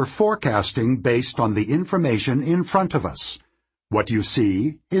 We were forecasting based on the information in front of us. What you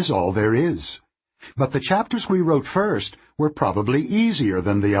see is all there is. But the chapters we wrote first were probably easier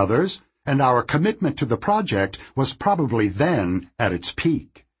than the others, and our commitment to the project was probably then at its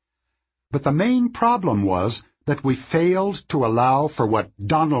peak. But the main problem was that we failed to allow for what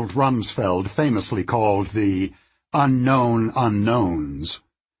Donald Rumsfeld famously called the unknown unknowns.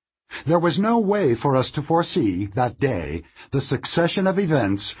 There was no way for us to foresee, that day, the succession of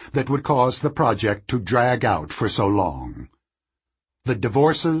events that would cause the project to drag out for so long. The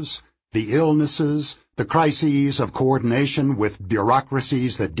divorces, the illnesses, the crises of coordination with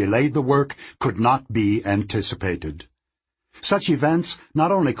bureaucracies that delayed the work could not be anticipated. Such events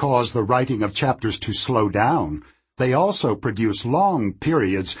not only cause the writing of chapters to slow down, they also produce long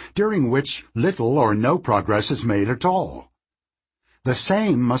periods during which little or no progress is made at all. The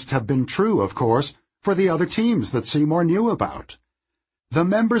same must have been true, of course, for the other teams that Seymour knew about. The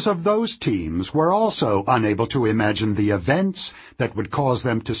members of those teams were also unable to imagine the events that would cause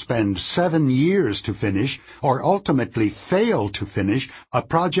them to spend 7 years to finish, or ultimately fail to finish, a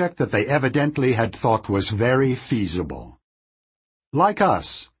project that they evidently had thought was very feasible. Like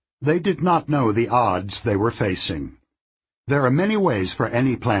us, they did not know the odds they were facing. There are many ways for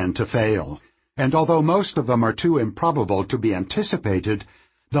any plan to fail, and although most of them are too improbable to be anticipated,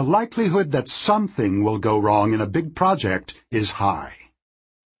 the likelihood that something will go wrong in a big project is high.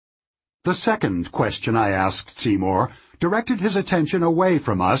 The second question I asked Seymour directed his attention away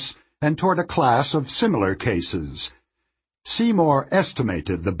from us and toward a class of similar cases. Seymour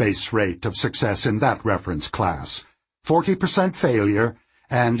estimated the base rate of success in that reference class, 40% failure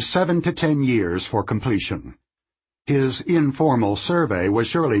and 7 to 10 years for completion. His informal survey was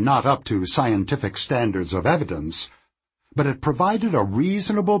surely not up to scientific standards of evidence, but it provided a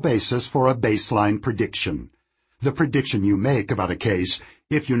reasonable basis for a baseline prediction, the prediction you make about a case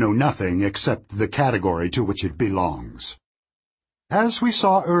if you know nothing except the category to which it belongs. As we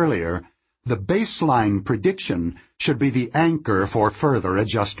saw earlier, the baseline prediction should be the anchor for further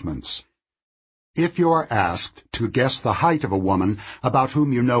adjustments. If you're asked to guess the height of a woman about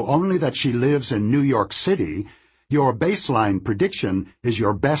whom you know only that she lives in New York City, your baseline prediction is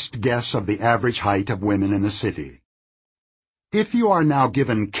your best guess of the average height of women in the city. If you are now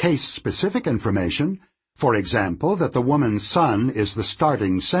given case-specific information, for example, that the woman's son is the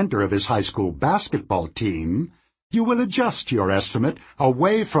starting center of his high school basketball team, you will adjust your estimate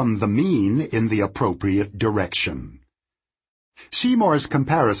away from the mean in the appropriate direction. Seymour's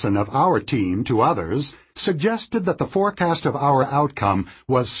comparison of our team to others suggested that the forecast of our outcome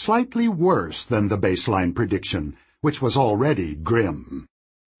was slightly worse than the baseline prediction, which was already grim.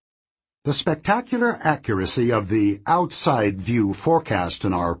 The spectacular accuracy of the outside view forecast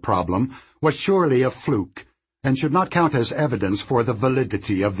in our problem was surely a fluke, and should not count as evidence for the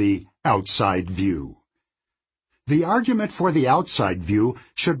validity of the outside view. The argument for the outside view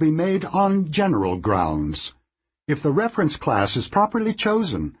should be made on general grounds. If the reference class is properly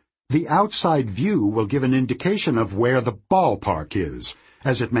chosen, the outside view will give an indication of where the ballpark is,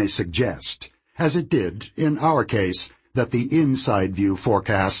 as it may suggest, as it did, in our case, that the inside view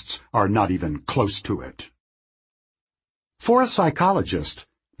forecasts are not even close to it. For a psychologist,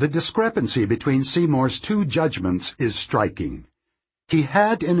 the discrepancy between Seymour's two judgments is striking. He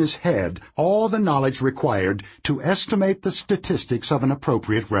had in his head all the knowledge required to estimate the statistics of an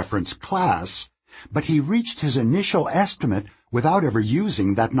appropriate reference class, but he reached his initial estimate without ever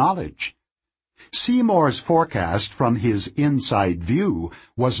using that knowledge. Seymour's forecast from his inside view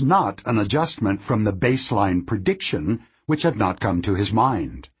was not an adjustment from the baseline prediction, which had not come to his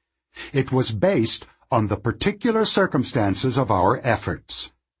mind. It was based on the particular circumstances of our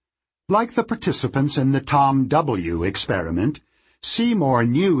efforts. Like the participants in the Tom W. experiment, Seymour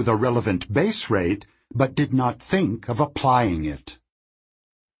knew the relevant base rate, but did not think of applying it.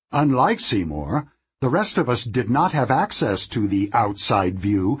 Unlike Seymour, the rest of us did not have access to the outside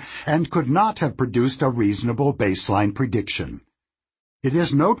view and could not have produced a reasonable baseline prediction. It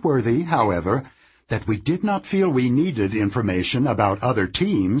is noteworthy, however, that we did not feel we needed information about other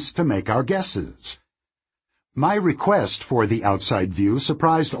teams to make our guesses. My request for the outside view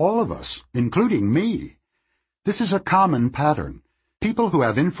surprised all of us, including me. This is a common pattern. People who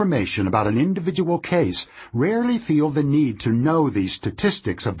have information about an individual case rarely feel the need to know the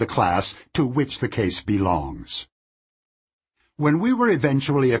statistics of the class to which the case belongs. When we were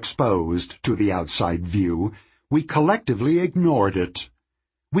eventually exposed to the outside view, we collectively ignored it.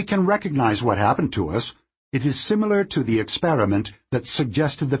 We can recognize what happened to us. It is similar to the experiment that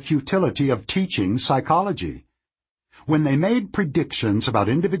suggested the futility of teaching psychology. When they made predictions about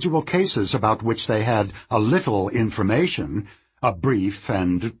individual cases about which they had a little information, a brief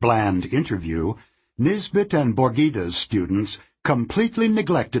and bland interview, Nisbet and Borghida's students completely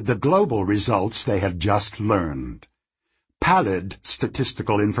neglected the global results they had just learned. Pallid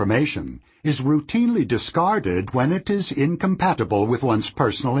statistical information is routinely discarded when it is incompatible with one's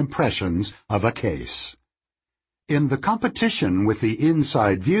personal impressions of a case. In the competition with the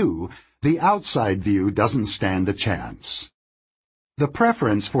inside view, the outside view doesn't stand a chance. The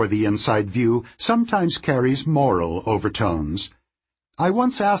preference for the inside view sometimes carries moral overtones. I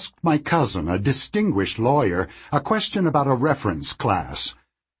once asked my cousin, a distinguished lawyer, a question about a reference class.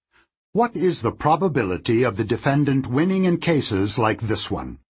 What is the probability of the defendant winning in cases like this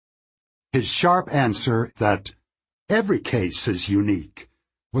one? His sharp answer that every case is unique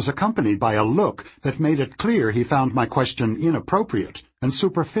was accompanied by a look that made it clear he found my question inappropriate and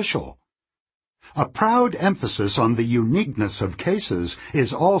superficial. A proud emphasis on the uniqueness of cases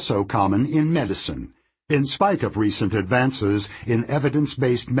is also common in medicine, in spite of recent advances in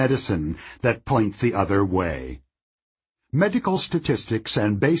evidence-based medicine that point the other way. Medical statistics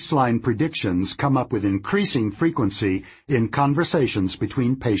and baseline predictions come up with increasing frequency in conversations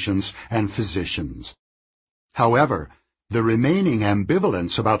between patients and physicians. However, the remaining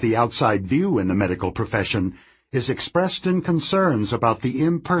ambivalence about the outside view in the medical profession is expressed in concerns about the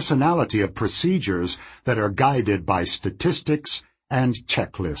impersonality of procedures that are guided by statistics and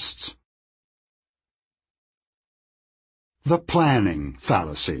checklists. The planning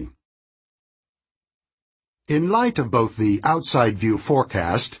fallacy. In light of both the outside view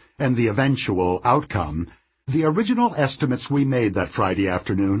forecast and the eventual outcome, the original estimates we made that Friday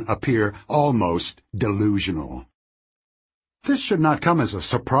afternoon appear almost delusional. This should not come as a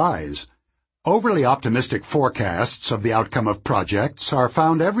surprise. Overly optimistic forecasts of the outcome of projects are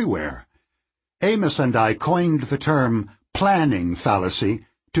found everywhere. Amos and I coined the term planning fallacy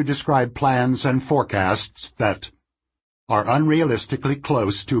to describe plans and forecasts that are unrealistically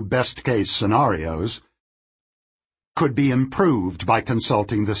close to best-case scenarios, could be improved by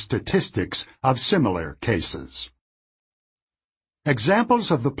consulting the statistics of similar cases.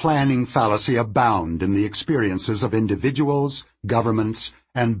 Examples of the planning fallacy abound in the experiences of individuals, governments,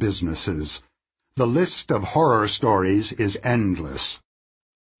 and businesses. The list of horror stories is endless.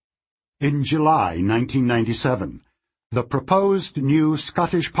 In July 1997, the proposed new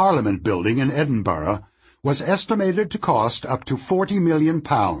Scottish Parliament building in Edinburgh was estimated to cost up to £40 million.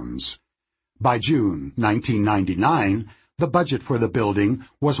 By June 1999, the budget for the building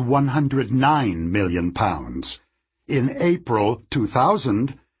was £109 million. In April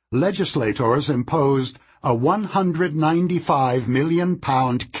 2000, legislators imposed a £195 million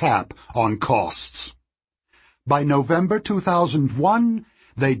cap on costs. By November 2001,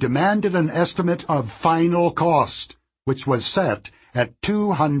 they demanded an estimate of final cost, which was set at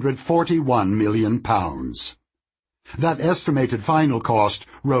 £241 million. That estimated final cost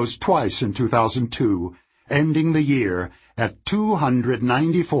rose twice in 2002, ending the year at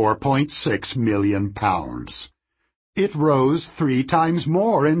 £294.6 million. It rose 3 times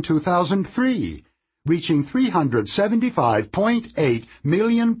more in 2003, reaching £375.8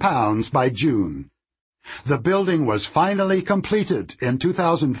 million by June. The building was finally completed in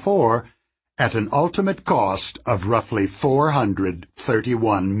 2004 at an ultimate cost of roughly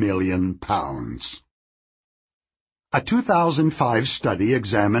 £431 million. A 2005 study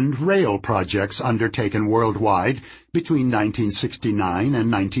examined rail projects undertaken worldwide between 1969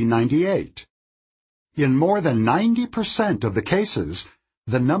 and 1998. In more than 90% of the cases,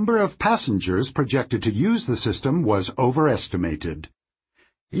 the number of passengers projected to use the system was overestimated.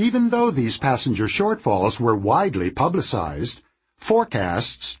 Even though these passenger shortfalls were widely publicized,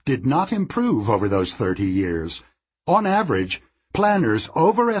 forecasts did not improve over those 30 years. On average, planners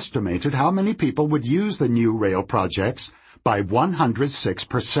overestimated how many people would use the new rail projects by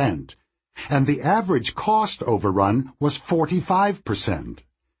 106%, and the average cost overrun was 45%.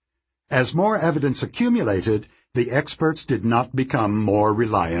 As more evidence accumulated, the experts did not become more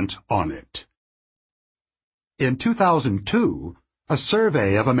reliant on it. In 2002, a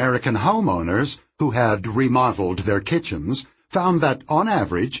survey of American homeowners who had remodeled their kitchens found that, on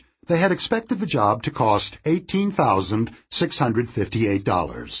average, they had expected the job to cost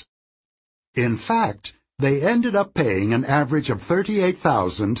 $18,658. In fact, they ended up paying an average of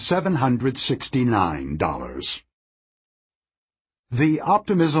 $38,769. The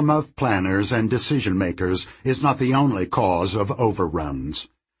optimism of planners and decision-makers is not the only cause of overruns.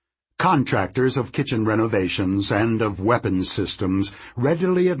 Contractors of kitchen renovations and of weapons systems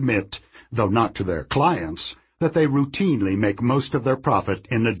readily admit, though not to their clients, that they routinely make most of their profit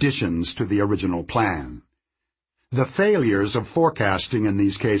in additions to the original plan. The failures of forecasting in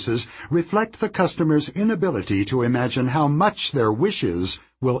these cases reflect the customer's inability to imagine how much their wishes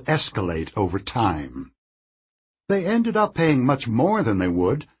will escalate over time. They ended up paying much more than they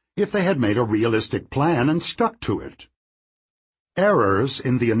would if they had made a realistic plan and stuck to it. Errors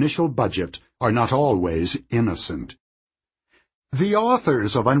in the initial budget are not always innocent. The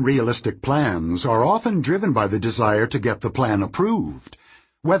authors of unrealistic plans are often driven by the desire to get the plan approved,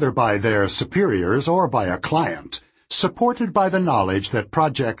 whether by their superiors or by a client, supported by the knowledge that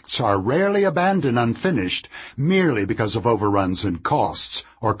projects are rarely abandoned unfinished merely because of overruns in costs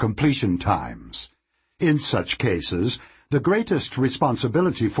or completion times. In such cases, the greatest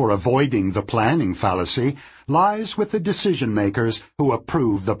responsibility for avoiding the planning fallacy lies with the decision-makers who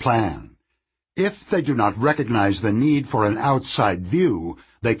approve the plan. If they do not recognize the need for an outside view,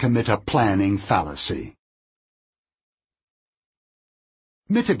 they commit a planning fallacy.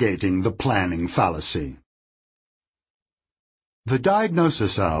 Mitigating the planning fallacy. The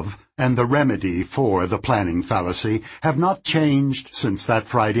diagnosis of and the remedy for the planning fallacy have not changed since that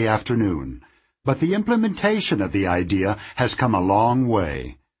Friday afternoon, but the implementation of the idea has come a long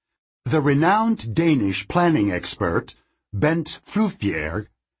way. The renowned Danish planning expert, Bent Fluffbjerg,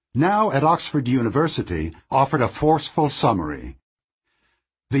 now at Oxford University, offered a forceful summary.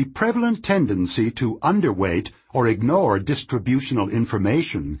 The prevalent tendency to underweight or ignore distributional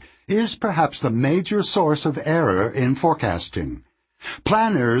information is perhaps the major source of error in forecasting.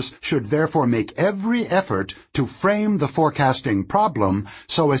 Planners should therefore make every effort to frame the forecasting problem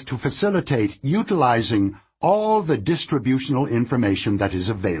so as to facilitate utilizing all the distributional information that is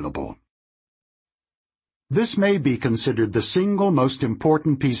available. This may be considered the single most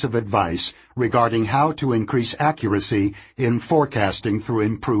important piece of advice regarding how to increase accuracy in forecasting through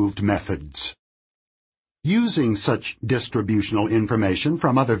improved methods. Using such distributional information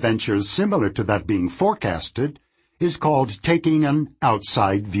from other ventures similar to that being forecasted is called taking an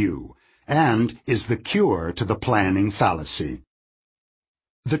outside view, and is the cure to the planning fallacy.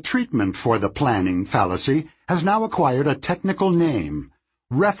 The treatment for the planning fallacy has now acquired a technical name,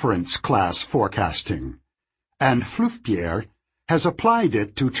 reference class forecasting, and Fluffbjerg has applied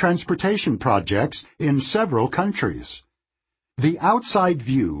it to transportation projects in several countries. The outside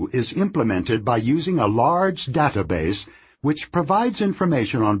view is implemented by using a large database which provides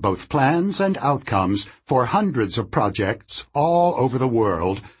information on both plans and outcomes for hundreds of projects all over the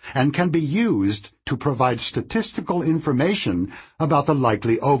world and can be used to provide statistical information about the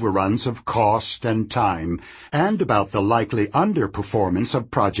likely overruns of cost and time and about the likely underperformance of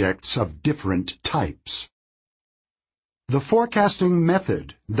projects of different types. The forecasting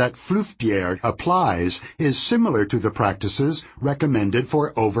method that Flouffier applies is similar to the practices recommended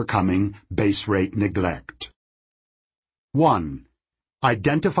for overcoming base rate neglect. 1.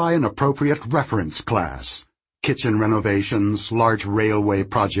 Identify an appropriate reference class, kitchen renovations, large railway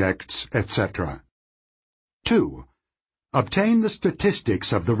projects, etc. 2. Obtain the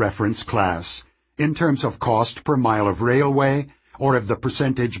statistics of the reference class in terms of cost per mile of railway or of the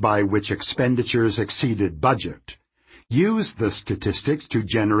percentage by which expenditures exceeded budget. Use the statistics to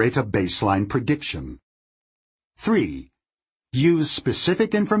generate a baseline prediction. 3. Use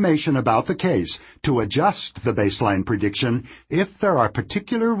specific information about the case to adjust the baseline prediction if there are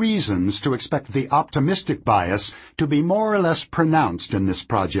particular reasons to expect the optimistic bias to be more or less pronounced in this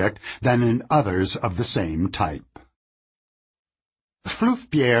project than in others of the same type.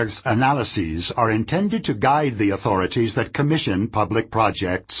 Floufier's analyses are intended to guide the authorities that commission public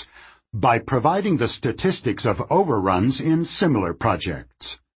projects by providing the statistics of overruns in similar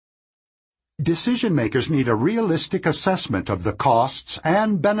projects. Decision-makers need a realistic assessment of the costs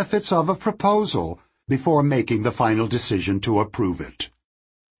and benefits of a proposal before making the final decision to approve it.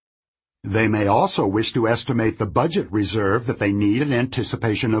 They may also wish to estimate the budget reserve that they need in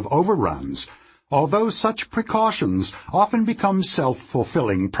anticipation of overruns, although such precautions often become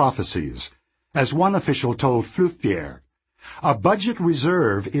self-fulfilling prophecies. As one official told Flouffier, "A budget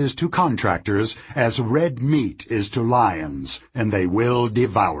reserve is to contractors as red meat is to lions, and they will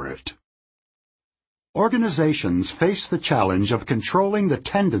devour it." Organizations face the challenge of controlling the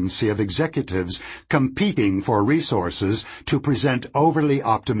tendency of executives competing for resources to present overly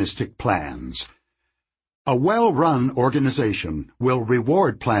optimistic plans. A well-run organization will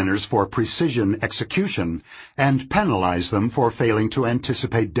reward planners for precision execution and penalize them for failing to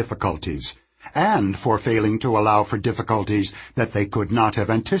anticipate difficulties, and for failing to allow for difficulties that they could not have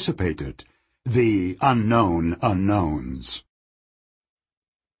anticipated, the unknown unknowns.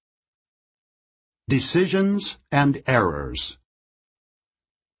 Decisions and errors.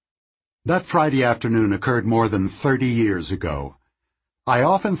 That Friday afternoon occurred more than 30 years ago. I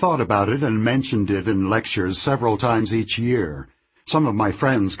often thought about it and mentioned it in lectures several times each year. Some of my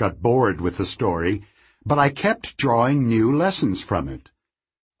friends got bored with the story, but I kept drawing new lessons from it.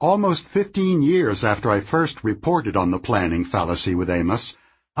 Almost 15 years after I first reported on the planning fallacy with Amos,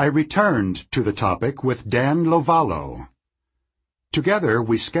 I returned to the topic with Dan Lovallo. Together,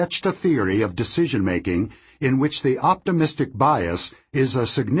 we sketched a theory of decision-making in which the optimistic bias is a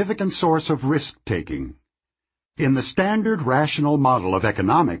significant source of risk-taking. In the standard rational model of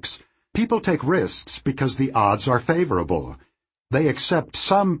economics, people take risks because the odds are favorable. They accept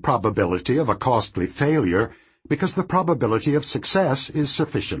some probability of a costly failure because the probability of success is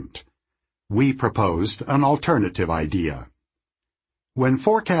sufficient. We proposed an alternative idea. When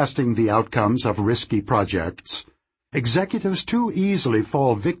forecasting the outcomes of risky projects, executives too easily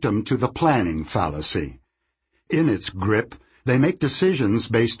fall victim to the planning fallacy. In its grip, they make decisions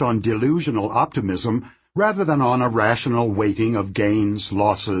based on delusional optimism rather than on a rational weighting of gains,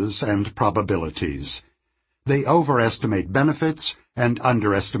 losses, and probabilities. They overestimate benefits and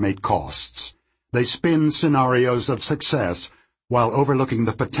underestimate costs. They spin scenarios of success while overlooking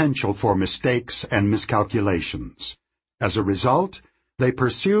the potential for mistakes and miscalculations. As a result, they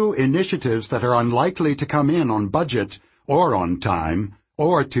pursue initiatives that are unlikely to come in on budget or on time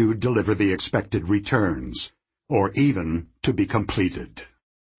or to deliver the expected returns, or even to be completed.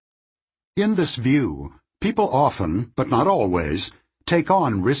 In this view, people often, but not always, take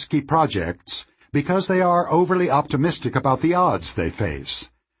on risky projects because they are overly optimistic about the odds they face.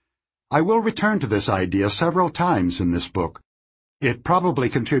 I will return to this idea several times in this book. It probably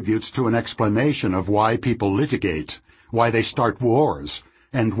contributes to an explanation of why people litigate, why they start wars,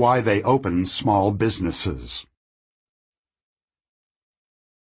 and why they open small businesses.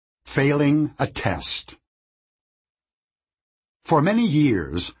 Failing a test. For many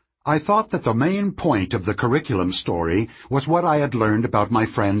years, I thought that the main point of the curriculum story was what I had learned about my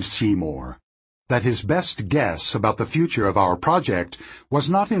friend Seymour, that his best guess about the future of our project was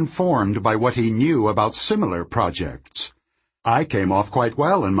not informed by what he knew about similar projects. I came off quite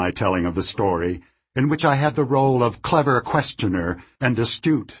well in my telling of the story, in which I had the role of clever questioner and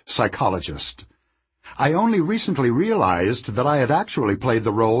astute psychologist. I only recently realized that I had actually played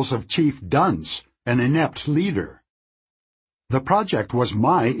the roles of chief dunce, an inept leader. The project was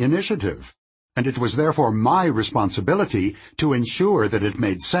my initiative, and it was therefore my responsibility to ensure that it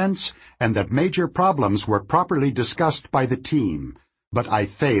made sense and that major problems were properly discussed by the team, but I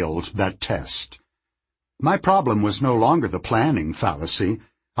failed that test. My problem was no longer the planning fallacy.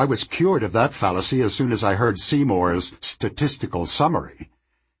 I was cured of that fallacy as soon as I heard Seymour's statistical summary.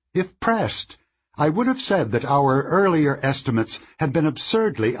 If pressed, I would have said that our earlier estimates had been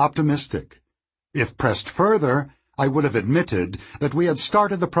absurdly optimistic. If pressed further, I would have admitted that we had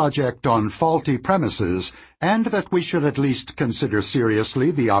started the project on faulty premises and that we should at least consider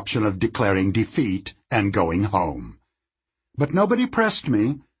seriously the option of declaring defeat and going home. But nobody pressed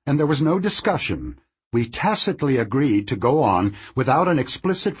me, and there was no discussion. We tacitly agreed to go on without an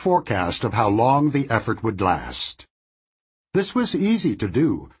explicit forecast of how long the effort would last. This was easy to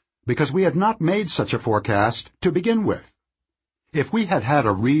do, because we had not made such a forecast to begin with. If we had had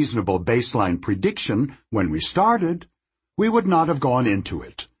a reasonable baseline prediction when we started, we would not have gone into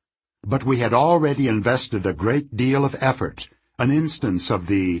it. But we had already invested a great deal of effort, an instance of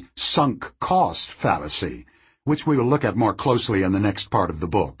the sunk cost fallacy, which we will look at more closely in the next part of the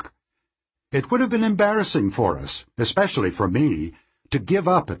book. It would have been embarrassing for us, especially for me, to give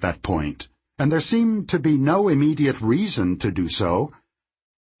up at that point, and there seemed to be no immediate reason to do so.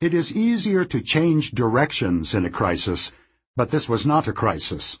 It is easier to change directions in a crisis, but this was not a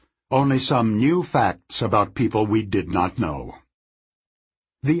crisis, only some new facts about people we did not know.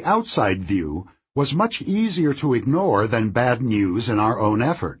 The outside view was much easier to ignore than bad news in our own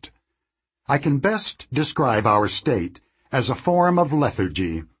effort. I can best describe our state as a form of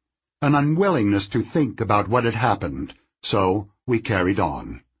lethargy, an unwillingness to think about what had happened, so we carried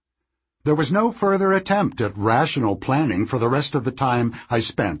on. There was no further attempt at rational planning for the rest of the time I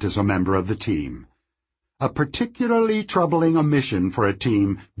spent as a member of the team. A particularly troubling omission for a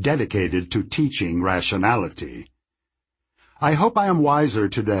team dedicated to teaching rationality. I hope I am wiser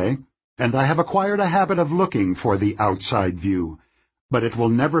today, and I have acquired a habit of looking for the outside view, but it will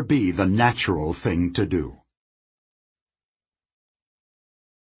never be the natural thing to do.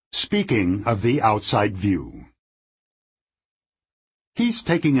 Speaking of the outside view. He's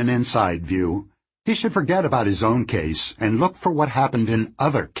taking an inside view. He should forget about his own case and look for what happened in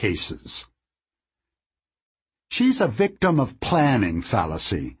other cases. She's a victim of planning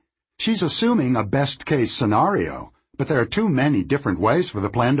fallacy. She's assuming a best-case scenario, but there are too many different ways for the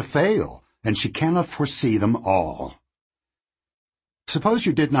plan to fail, and she cannot foresee them all. Suppose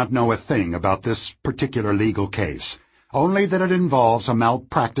you did not know a thing about this particular legal case, only that it involves a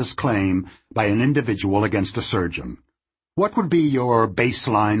malpractice claim by an individual against a surgeon. What would be your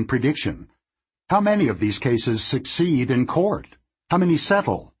baseline prediction? How many of these cases succeed in court? How many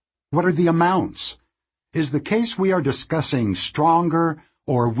settle? What are the amounts? Is the case we are discussing stronger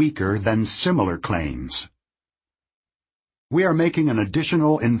or weaker than similar claims? We are making an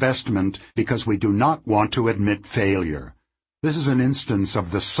additional investment because we do not want to admit failure. This is an instance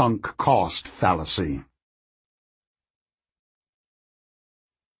of the sunk cost fallacy.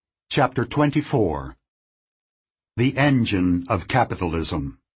 Chapter 24. The Engine of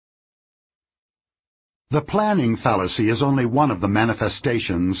Capitalism. The planning fallacy is only one of the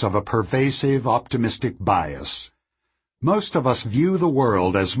manifestations of a pervasive optimistic bias. Most of us view the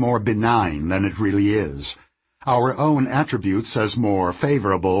world as more benign than it really is, our own attributes as more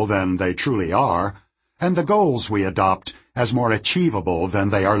favorable than they truly are, and the goals we adopt as more achievable than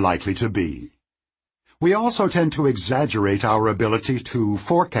they are likely to be. We also tend to exaggerate our ability to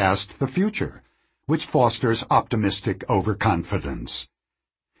forecast the future, which fosters optimistic overconfidence.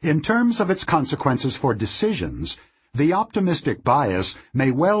 In terms of its consequences for decisions, the optimistic bias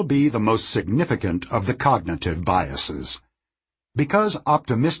may well be the most significant of the cognitive biases. Because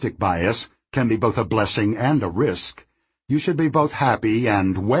optimistic bias can be both a blessing and a risk, you should be both happy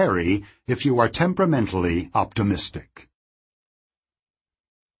and wary if you are temperamentally optimistic.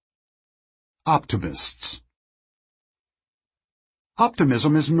 Optimists.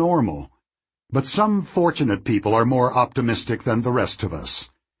 Optimism is normal, but some fortunate people are more optimistic than the rest of us.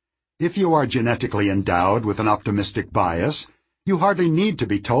 If you are genetically endowed with an optimistic bias, you hardly need to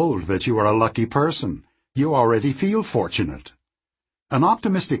be told that you are a lucky person. You already feel fortunate. An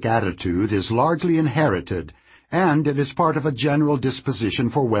optimistic attitude is largely inherited, and it is part of a general disposition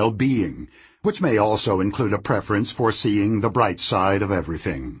for well-being, which may also include a preference for seeing the bright side of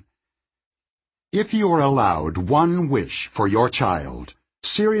everything. If you are allowed one wish for your child,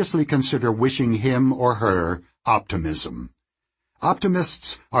 seriously consider wishing him or her optimism.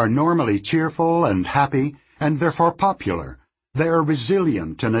 Optimists are normally cheerful and happy, and therefore popular, They are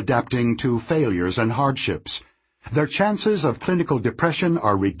resilient in adapting to failures and hardships. Their chances of clinical depression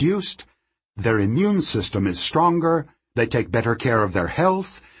are reduced. Their immune system is stronger. They take better care of their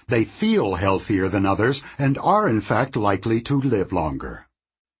health. They feel healthier than others and are in fact likely to live longer.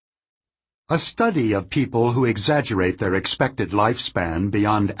 A study of people who exaggerate their expected lifespan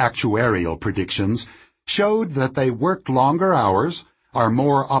beyond actuarial predictions showed that they work longer hours, are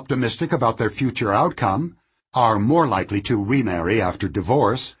more optimistic about their future outcome, are more likely to remarry after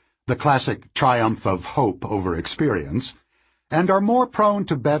divorce, the classic triumph of hope over experience, and are more prone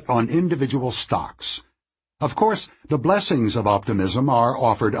to bet on individual stocks. Of course, the blessings of optimism are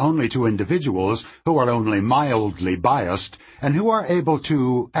offered only to individuals who are only mildly biased and who are able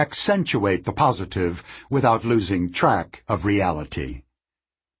to accentuate the positive without losing track of reality.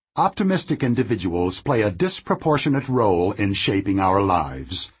 Optimistic individuals play a disproportionate role in shaping our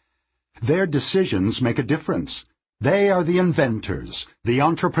lives. Their decisions make a difference. They are the inventors, the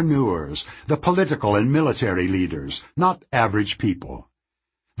entrepreneurs, the political and military leaders, not average people.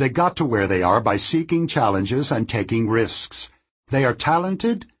 They got to where they are by seeking challenges and taking risks. They are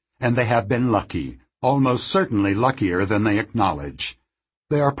talented, and they have been lucky, almost certainly luckier than they acknowledge.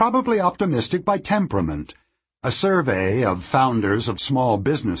 They are probably optimistic by temperament. A survey of founders of small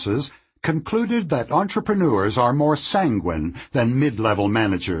businesses concluded that entrepreneurs are more sanguine than mid-level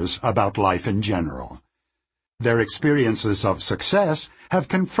managers about life in general. Their experiences of success have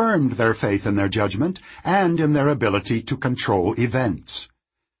confirmed their faith in their judgment and in their ability to control events.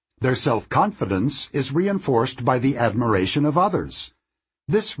 Their self-confidence is reinforced by the admiration of others.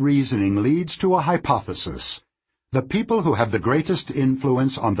 This reasoning leads to a hypothesis. The people who have the greatest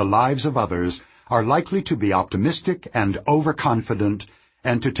influence on the lives of others are likely to be optimistic and overconfident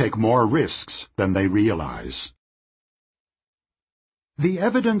and to take more risks than they realize. The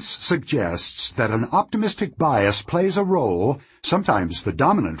evidence suggests that an optimistic bias plays a role, sometimes the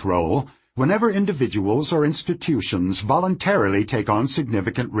dominant role, whenever individuals or institutions voluntarily take on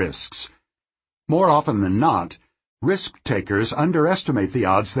significant risks. More often than not, risk-takers underestimate the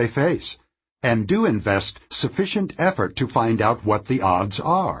odds they face, and do invest sufficient effort to find out what the odds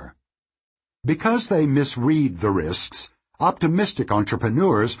are. Because they misread the risks, optimistic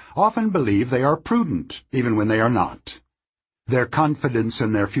entrepreneurs often believe they are prudent, even when they are not. Their confidence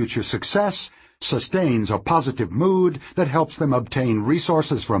in their future success sustains a positive mood that helps them obtain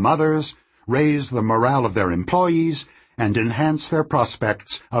resources from others, raise the morale of their employees, and enhance their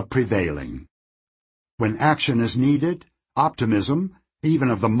prospects of prevailing. When action is needed, optimism, even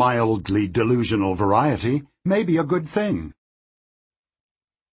of the mildly delusional variety, may be a good thing.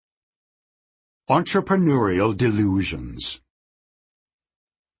 Entrepreneurial delusions.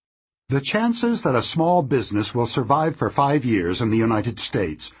 The chances that a small business will survive for 5 years in the United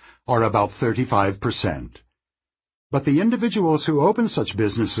States are about 35%. But the individuals who open such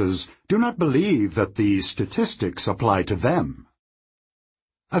businesses do not believe that these statistics apply to them.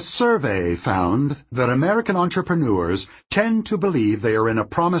 A survey found that American entrepreneurs tend to believe they are in a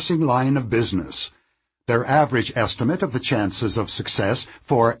promising line of business. Their average estimate of the chances of success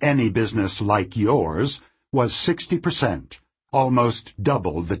for any business like yours was 60%, almost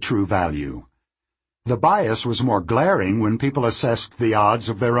double the true value. The bias was more glaring when people assessed the odds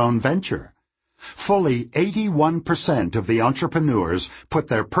of their own venture. Fully 81% of the entrepreneurs put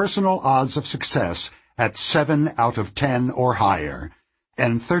their personal odds of success at 7 out of 10 or higher,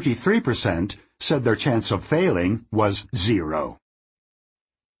 and 33% said their chance of failing was 0.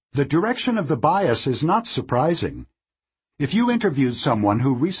 The direction of the bias is not surprising. If you interviewed someone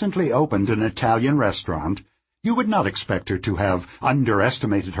who recently opened an Italian restaurant, you would not expect her to have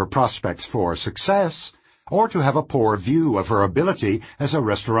underestimated her prospects for success, or to have a poor view of her ability as a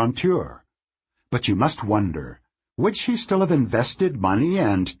restaurateur. But you must wonder, would she still have invested money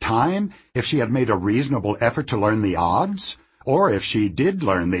and time if she had made a reasonable effort to learn the odds? Or if she did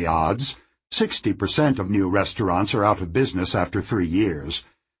learn the odds, 60% of new restaurants are out of business after 3 years,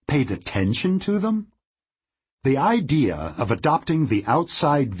 paid attention to them? The idea of adopting the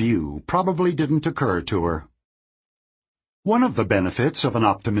outside view probably didn't occur to her. One of the benefits of an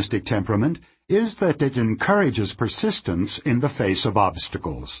optimistic temperament is that it encourages persistence in the face of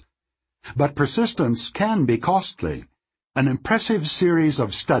obstacles. But persistence can be costly. An impressive series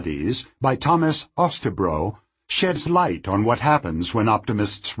of studies by Thomas Ostebro sheds light on what happens when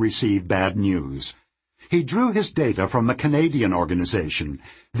optimists receive bad news. He drew his data from the Canadian organization,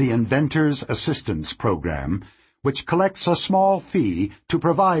 the Inventors Assistance Program, which collects a small fee to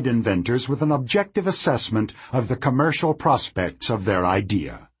provide inventors with an objective assessment of the commercial prospects of their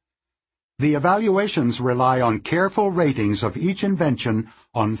idea. The evaluations rely on careful ratings of each invention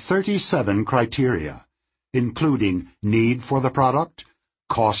on 37 criteria. including need for the product,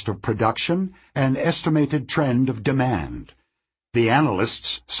 cost of production, and estimated trend of demand. The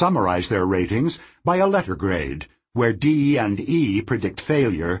analysts summarize their ratings by a letter grade, where D and E predict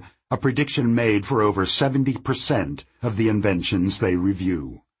failure, a prediction made for over 70% of the inventions they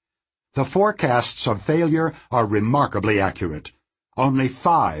review. The forecasts of failure are remarkably accurate. Only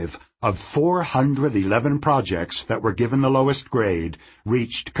 5 of 411 projects that were given the lowest grade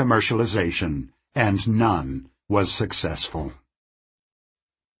reached commercialization, and none was successful.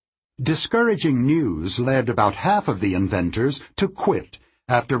 Discouraging news led about half of the inventors to quit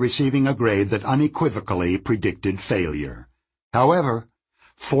after receiving a grade that unequivocally predicted failure. However,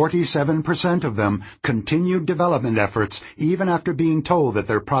 47% of them continued development efforts even after being told that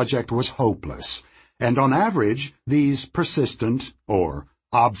their project was hopeless, and on average, these persistent, or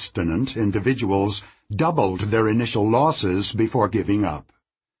obstinate individuals doubled their initial losses before giving up.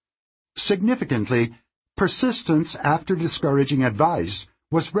 Significantly, persistence after discouraging advice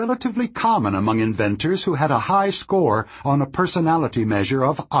was relatively common among inventors who had a high score on a personality measure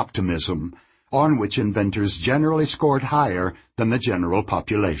of optimism, on which inventors generally scored higher than the general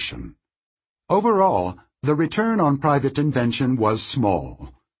population. Overall, the return on private invention was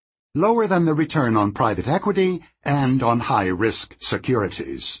small, lower than the return on private equity and on high-risk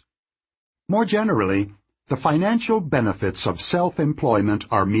securities. More generally, the financial benefits of self-employment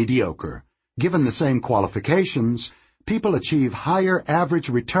are mediocre. Given the same qualifications, people achieve higher average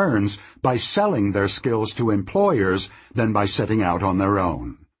returns by selling their skills to employers than by setting out on their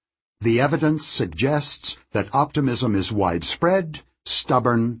own. The evidence suggests that optimism is widespread,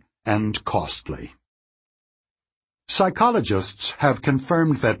 stubborn, and costly. Psychologists have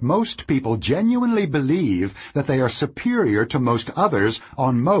confirmed that most people genuinely believe that they are superior to most others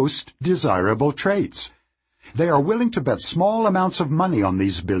on most desirable traits. They are willing to bet small amounts of money on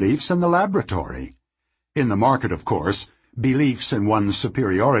these beliefs in the laboratory. In the market, of course, beliefs in one's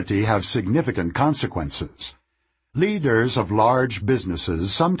superiority have significant consequences. Leaders of large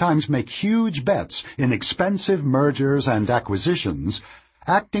businesses sometimes make huge bets in expensive mergers and acquisitions,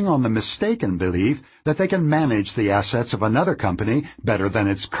 acting on the mistaken belief that they can manage the assets of another company better than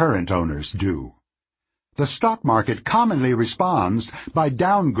its current owners do. The stock market commonly responds by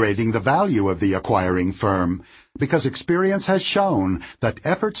downgrading the value of the acquiring firm, because experience has shown that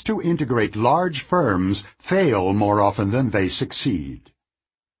efforts to integrate large firms fail more often than they succeed.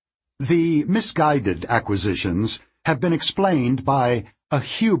 The misguided acquisitions have been explained by a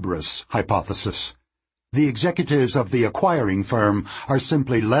hubris hypothesis. The executives of the acquiring firm are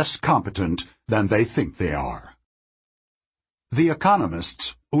simply less competent than they think they are. The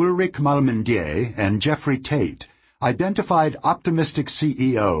economists Ulrich Malmendier and Jeffrey Tate identified optimistic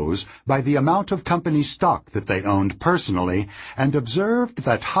CEOs by the amount of company stock that they owned personally and observed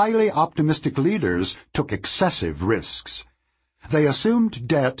that highly optimistic leaders took excessive risks. They assumed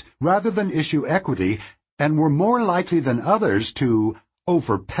debt rather than issue equity and were more likely than others to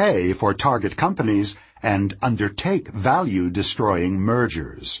overpay for target companies and undertake value-destroying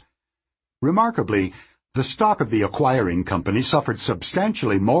mergers. Remarkably, the stock of the acquiring company suffered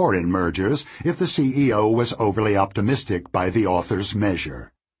substantially more in mergers if the CEO was overly optimistic by the author's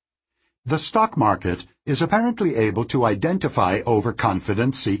measure. The stock market is apparently able to identify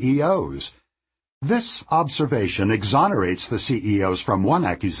overconfident CEOs. This observation exonerates the CEOs from one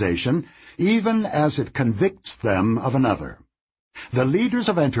accusation, even as it convicts them of another. The leaders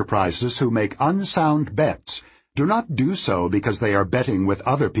of enterprises who make unsound bets do not do so because they are betting with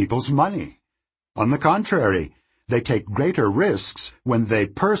other people's money. On the contrary, they take greater risks when they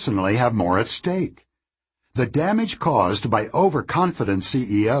personally have more at stake. The damage caused by overconfident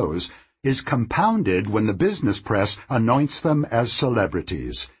CEOs is compounded when the business press anoints them as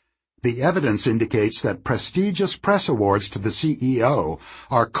celebrities. The evidence indicates that prestigious press awards to the CEO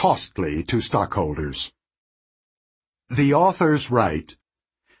are costly to stockholders. The authors write,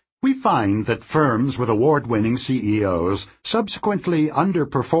 "We find that firms with award-winning CEOs subsequently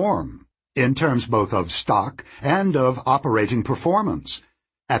underperform, in terms both of stock and of operating performance.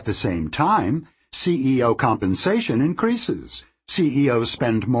 At the same time, CEO compensation increases. CEOs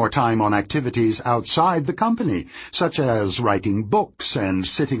spend more time on activities outside the company, such as writing books and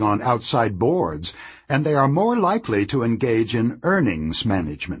sitting on outside boards, and they are more likely to engage in earnings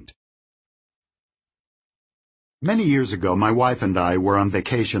management." Many years ago, my wife and I were on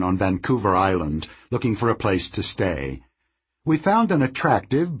vacation on Vancouver Island, looking for a place to stay. We found an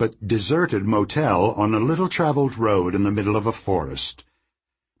attractive but deserted motel on a little-traveled road in the middle of a forest.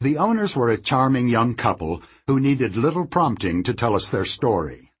 The owners were a charming young couple who needed little prompting to tell us their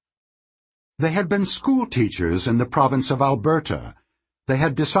story. They had been school teachers in the province of Alberta. They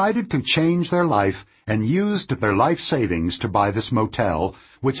had decided to change their life and used their life savings to buy this motel,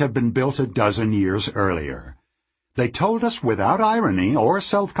 which had been built a dozen years earlier. They told us without irony or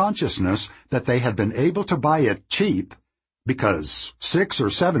self-consciousness that they had been able to buy it cheap because 6 or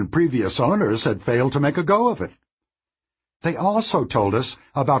 7 previous owners had failed to make a go of it. They also told us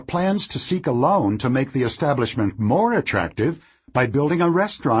about plans to seek a loan to make the establishment more attractive by building a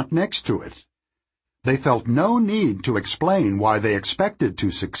restaurant next to it. They felt no need to explain why they expected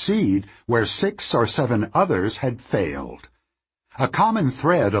to succeed where 6 or 7 others had failed. A common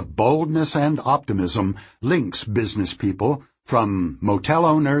thread of boldness and optimism links business people, from motel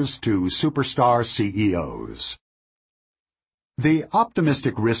owners to superstar CEOs. The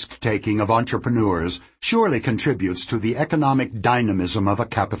optimistic risk-taking of entrepreneurs surely contributes to the economic dynamism of a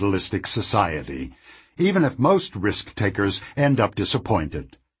capitalistic society, even if most risk-takers end up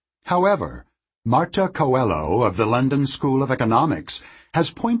disappointed. However, Marta Coelho of the London School of Economics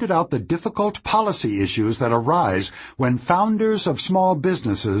has pointed out the difficult policy issues that arise when founders of small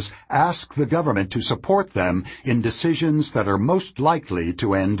businesses ask the government to support them in decisions that are most likely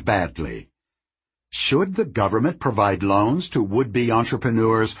to end badly. Should the government provide loans to would-be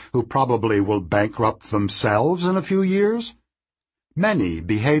entrepreneurs who probably will bankrupt themselves in a few years? Many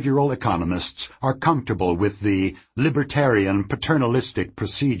behavioral economists are comfortable with the libertarian paternalistic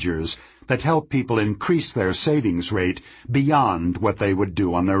procedures that help people increase their savings rate beyond what they would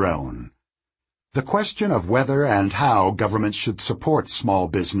do on their own. The question of whether and how governments should support small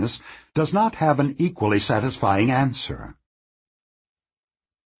business does not have an equally satisfying answer.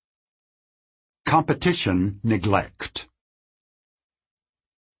 Competition neglect.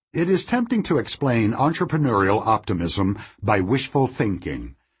 It is tempting to explain entrepreneurial optimism by wishful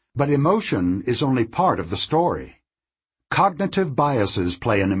thinking, but emotion is only part of the story. Cognitive biases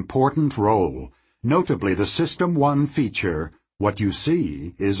play an important role, notably the System 1 feature, "What you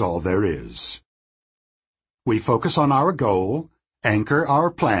see is all there is." We focus on our goal, anchor our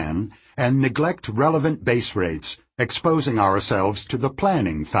plan, and neglect relevant base rates, exposing ourselves to the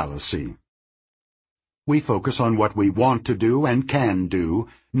planning fallacy. We focus on what we want to do and can do,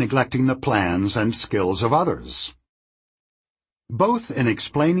 neglecting the plans and skills of others. Both in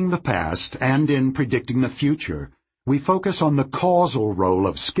explaining the past and in predicting the future, we focus on the causal role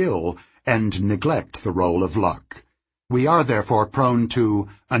of skill and neglect the role of luck. We are therefore prone to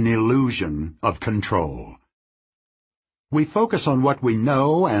an illusion of control. We focus on what we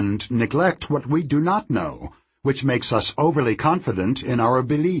know and neglect what we do not know, which makes us overly confident in our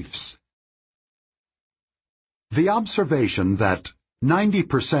beliefs. The observation that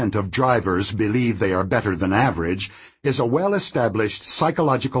 90% of drivers believe they are better than average is a well-established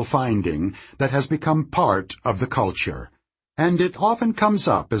psychological finding that has become part of the culture, and it often comes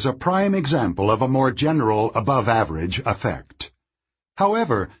up as a prime example of a more general above-average effect.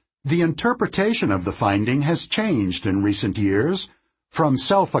 However, the interpretation of the finding has changed in recent years, from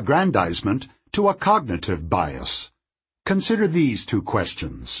self-aggrandizement to a cognitive bias. Consider these 2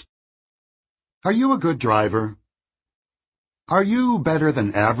 questions. Are you a good driver? Are you better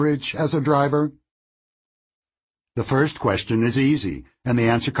than average as a driver? The first question is easy, and the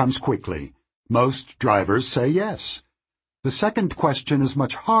answer comes quickly. Most drivers say yes. The second question is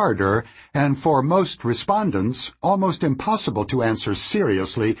much harder, and for most respondents, almost impossible to answer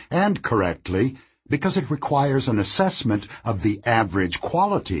seriously and correctly, because it requires an assessment of the average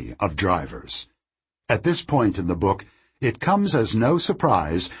quality of drivers. At this point in the book, it comes as no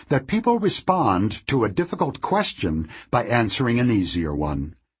surprise that people respond to a difficult question by answering an easier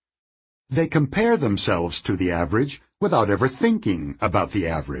one. They compare themselves to the average without ever thinking about the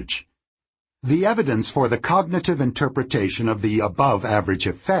average. The evidence for the cognitive interpretation of the above-average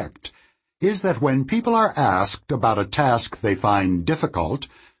effect is that when people are asked about a task they find difficult,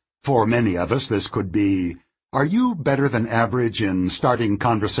 for many of us this could be, "Are you better than average in starting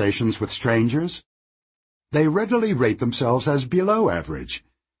conversations with strangers?" they readily rate themselves as below average.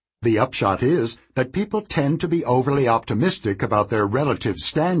 The upshot is that people tend to be overly optimistic about their relative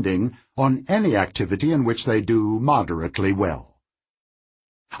standing on any activity in which they do moderately well.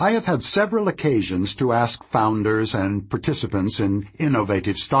 I have had several occasions to ask founders and participants in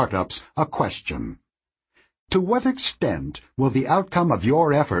innovative startups a question. To what extent will the outcome of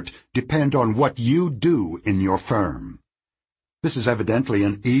your effort depend on what you do in your firm? This is evidently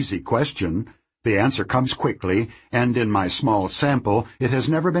an easy question. The answer comes quickly, and in my small sample, it has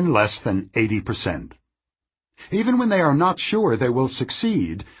never been less than 80%. Even when they are not sure they will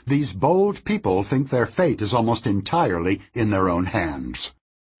succeed, these bold people think their fate is almost entirely in their own hands.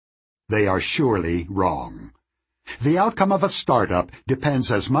 They are surely wrong. The outcome of a startup depends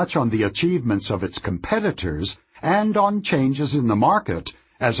as much on the achievements of its competitors and on changes in the market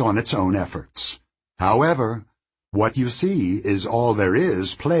as on its own efforts. However, what you see is all there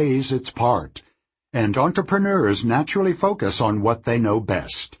is plays its part, and entrepreneurs naturally focus on what they know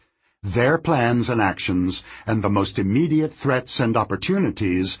best, their plans and actions, and the most immediate threats and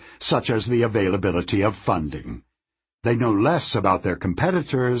opportunities, such as the availability of funding. They know less about their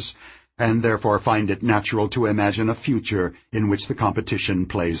competitors, and therefore find it natural to imagine a future in which the competition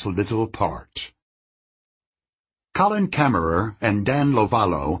plays little part. Colin Camerer and Dan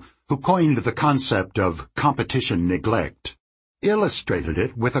Lovallo, who coined the concept of competition neglect, illustrated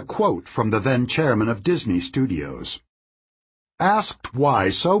it with a quote from the then chairman of Disney Studios. Asked why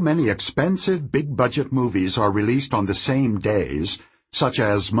so many expensive big-budget movies are released on the same days, such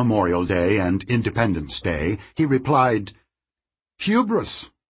as Memorial Day and Independence Day, he replied, "Hubris.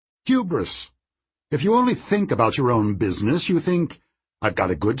 Hubris. If you only think about your own business, you think, I've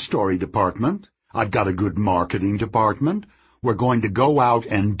got a good story department, I've got a good marketing department, we're going to go out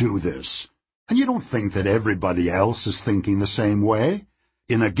and do this. And you don't think that everybody else is thinking the same way.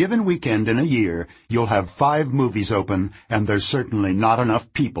 In a given weekend in a year, you'll have 5 movies open, and there's certainly not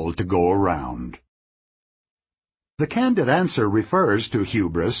enough people to go around." The candid answer refers to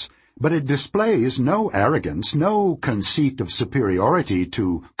hubris, but it displays no arrogance, no conceit of superiority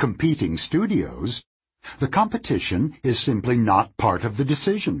to competing studios. The competition is simply not part of the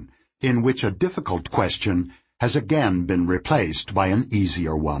decision, in which a difficult question has again been replaced by an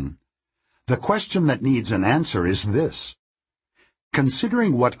easier one. The question that needs an answer is this: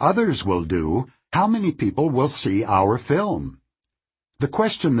 considering what others will do, how many people will see our film? The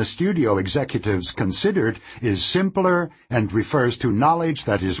question the studio executives considered is simpler and refers to knowledge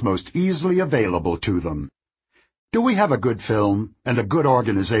that is most easily available to them. Do we have a good film and a good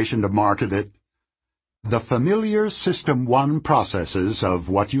organization to market it? The familiar System 1 processes of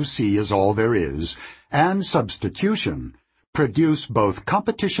what you see is all there is and substitution produce both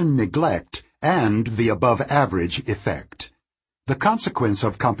competition neglect and the above-average effect. The consequence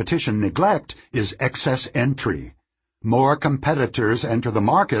of competition neglect is excess entry. More competitors enter the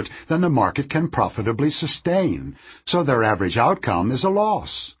market than the market can profitably sustain, so their average outcome is a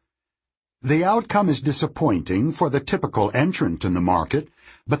loss. The outcome is disappointing for the typical entrant in the market,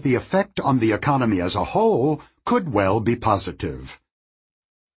 but the effect on the economy as a whole could well be positive.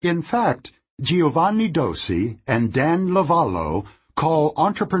 In fact, Giovanni Dossi and Dan Lovallo call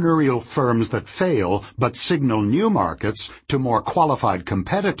entrepreneurial firms that fail but signal new markets to more qualified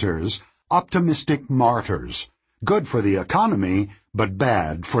competitors optimistic martyrs. Good for the economy, but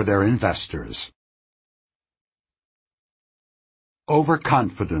bad for their investors.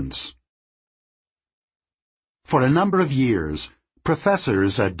 Overconfidence. For a number of years,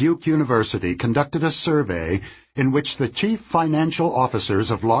 professors at Duke University conducted a survey in which the chief financial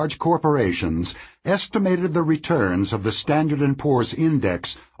officers of large corporations estimated the returns of the Standard & Poor's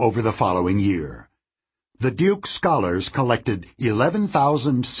Index over the following year. The Duke scholars collected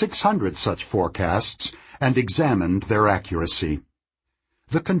 11,600 such forecasts and examined their accuracy.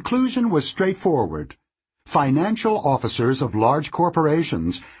 The conclusion was straightforward. Financial officers of large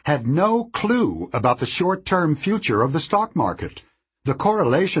corporations had no clue about the short-term future of the stock market. The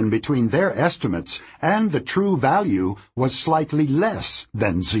correlation between their estimates and the true value was slightly less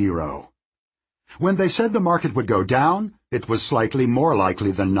than 0. When they said the market would go down, it was slightly more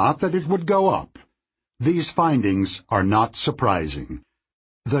likely than not that it would go up. These findings are not surprising.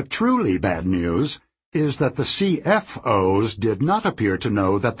 The truly bad news is that the CFOs did not appear to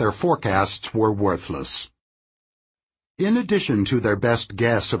know that their forecasts were worthless. In addition to their best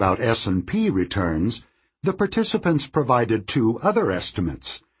guess about S&P returns, the participants provided 2 other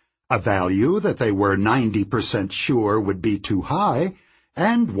estimates, a value that they were 90% sure would be too high,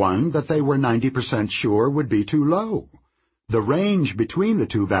 and one that they were 90% sure would be too low. The range between the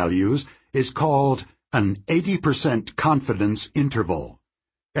 2 values is called an 80% confidence interval,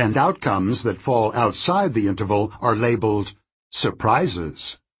 and outcomes that fall outside the interval are labeled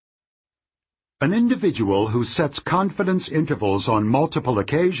surprises. An individual who sets confidence intervals on multiple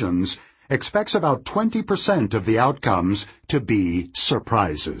occasions expects about 20% of the outcomes to be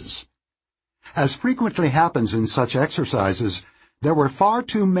surprises. As frequently happens in such exercises, there were far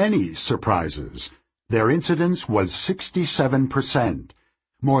too many surprises. Their incidence was 67%,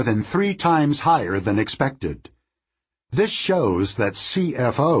 more than 3 times higher than expected. This shows that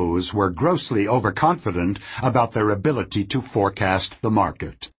CFOs were grossly overconfident about their ability to forecast the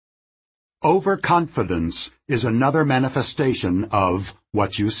market. Overconfidence is another manifestation of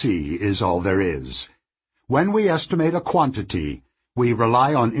what you see is all there is. When we estimate a quantity, we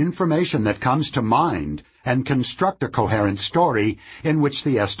rely on information that comes to mind and construct a coherent story in which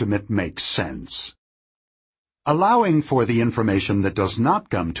the estimate makes sense. Allowing for the information that does not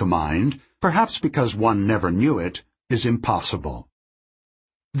come to mind, perhaps because one never knew it, is impossible.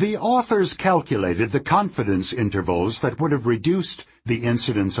 The authors calculated the confidence intervals that would have reduced the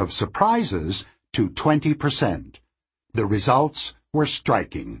incidence of surprises to 20%. The results were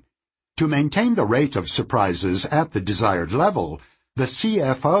striking. To maintain the rate of surprises at the desired level, the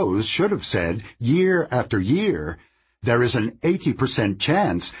CFOs should have said, year after year, there is an 80%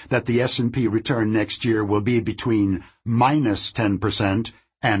 chance that the S&P return next year will be between minus 10%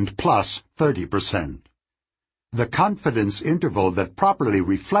 and plus 30%. The confidence interval that properly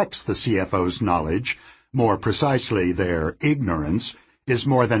reflects the CFO's knowledge, more precisely their ignorance, is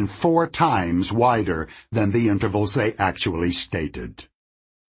more than 4 times wider than the intervals they actually stated.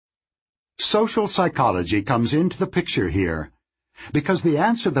 Social psychology comes into the picture here, because the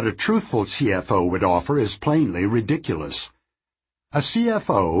answer that a truthful CFO would offer is plainly ridiculous. A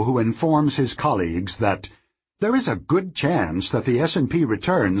CFO who informs his colleagues that there is a good chance that the S&P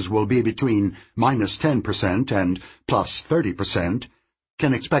returns will be between minus 10% and plus 30%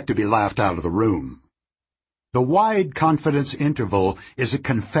 can expect to be laughed out of the room. The wide confidence interval is a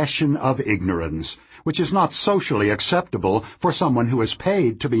confession of ignorance, which is not socially acceptable for someone who is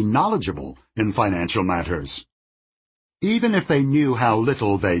paid to be knowledgeable in financial matters. Even if they knew how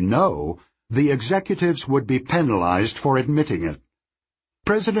little they know, the executives would be penalized for admitting it.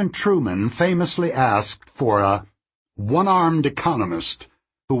 President Truman famously asked for a one-armed economist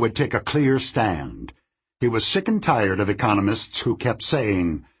who would take a clear stand. He was sick and tired of economists who kept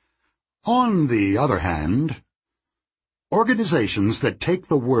saying, "On the other hand," organizations that take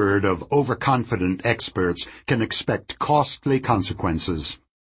the word of overconfident experts can expect costly consequences.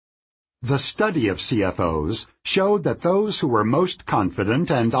 The study of CFOs showed that those who were most confident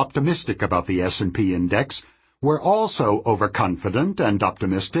and optimistic about the S&P index were also overconfident and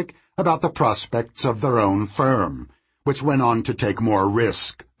optimistic about the prospects of their own firm, which went on to take more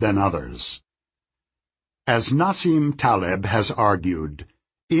risk than others. As Nassim Taleb has argued,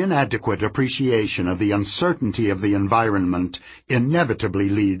 inadequate appreciation of the uncertainty of the environment inevitably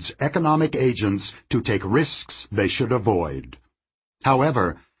leads economic agents to take risks they should avoid.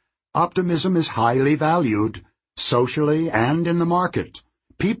 However, optimism is highly valued, socially and in the market.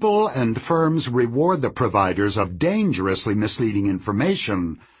 People and firms reward the providers of dangerously misleading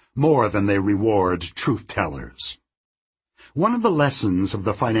information more than they reward truth-tellers. One of the lessons of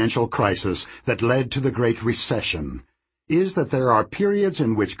the financial crisis that led to the Great Recession is that there are periods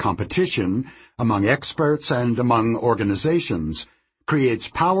in which competition among experts and among organizations creates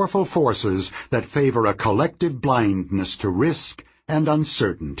powerful forces that favor a collective blindness to risk and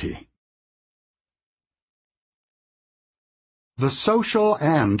uncertainty. The social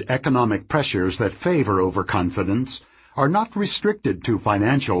and economic pressures that favor overconfidence are not restricted to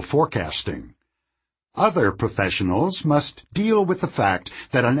financial forecasting. Other professionals must deal with the fact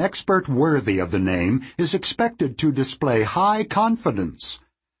that an expert worthy of the name is expected to display high confidence.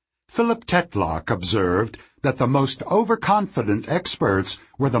 Philip Tetlock observed that the most overconfident experts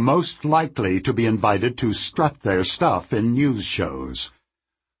were the most likely to be invited to strut their stuff in news shows.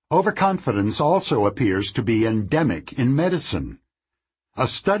 Overconfidence also appears to be endemic in medicine. A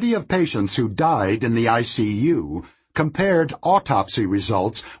study of patients who died in the ICU compared autopsy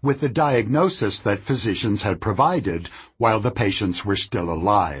results with the diagnosis that physicians had provided while the patients were still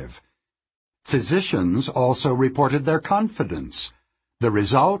alive. Physicians also reported their confidence. The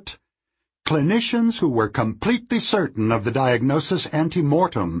result? Clinicians who were completely certain of the diagnosis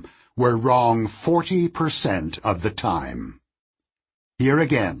ante-mortem were wrong 40% of the time. Here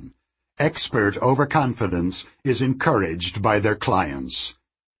again, expert overconfidence is encouraged by their clients.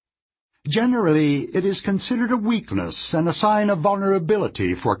 Generally, it is considered a weakness and a sign of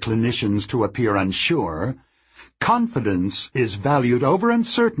vulnerability for clinicians to appear unsure. Confidence is valued over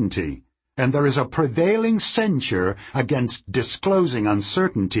uncertainty, and there is a prevailing censure against disclosing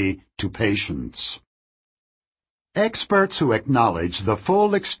uncertainty to patients. Experts who acknowledge the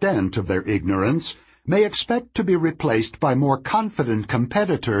full extent of their ignorance may expect to be replaced by more confident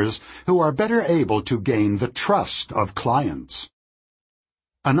competitors who are better able to gain the trust of clients.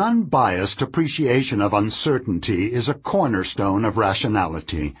 An unbiased appreciation of uncertainty is a cornerstone of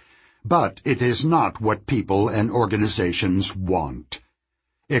rationality, but it is not what people and organizations want.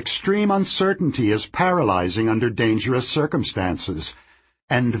 Extreme uncertainty is paralyzing under dangerous circumstances,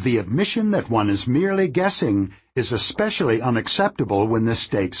 and the admission that one is merely guessing is especially unacceptable when the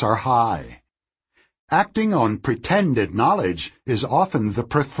stakes are high. Acting on pretended knowledge is often the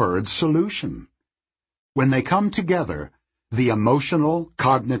preferred solution. When they come together, the emotional,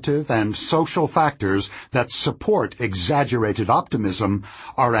 cognitive, and social factors that support exaggerated optimism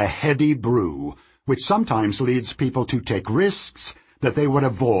are a heady brew, which sometimes leads people to take risks that they would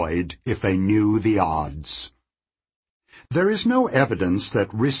avoid if they knew the odds. There is no evidence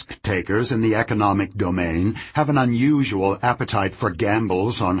that risk-takers in the economic domain have an unusual appetite for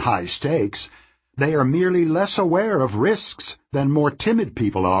gambles on high stakes. They are merely less aware of risks than more timid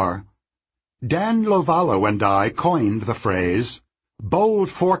people are. Dan Lovallo and I coined the phrase, bold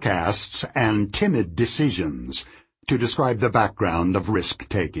forecasts and timid decisions, to describe the background of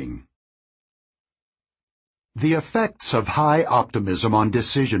risk-taking. The effects of high optimism on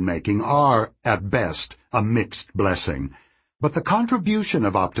decision-making are, at best, a mixed blessing, but the contribution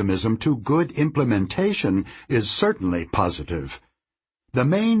of optimism to good implementation is certainly positive. The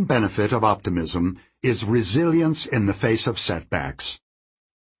main benefit of optimism is resilience in the face of setbacks.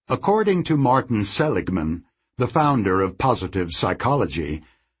 According to Martin Seligman, the founder of positive psychology,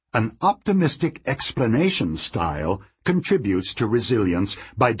 an optimistic explanation style contributes to resilience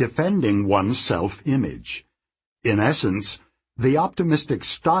by defending one's self-image. In essence, the optimistic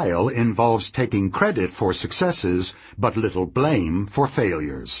style involves taking credit for successes, but little blame for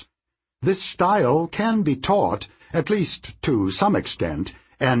failures. This style can be taught, at least to some extent,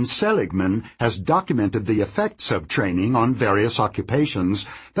 and Seligman has documented the effects of training on various occupations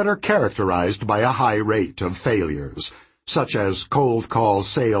that are characterized by a high rate of failures, such as cold call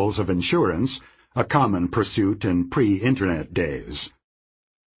sales of insurance, a common pursuit in pre-internet days.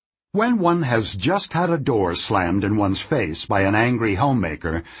 When one has just had a door slammed in one's face by an angry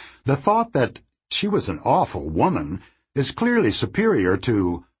homemaker, the thought that she was an awful woman is clearly superior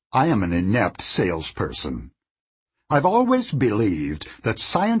to, I am an inept salesperson. I've always believed that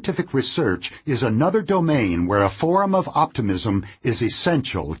scientific research is another domain where a forum of optimism is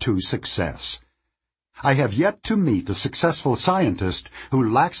essential to success. I have yet to meet a successful scientist who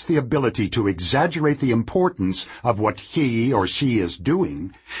lacks the ability to exaggerate the importance of what he or she is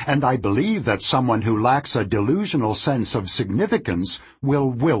doing, and I believe that someone who lacks a delusional sense of significance will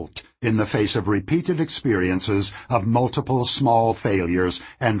wilt in the face of repeated experiences of multiple small failures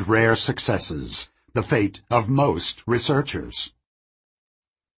and rare successes, the fate of most researchers.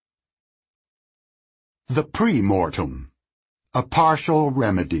 The pre-mortem, a partial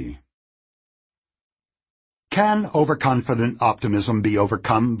remedy. Can overconfident optimism be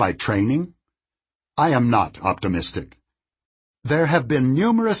overcome by training? I am not optimistic. There have been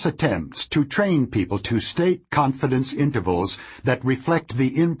numerous attempts to train people to state confidence intervals that reflect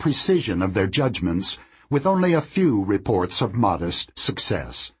the imprecision of their judgments, with only a few reports of modest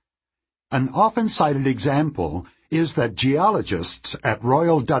success. An often cited example is that geologists at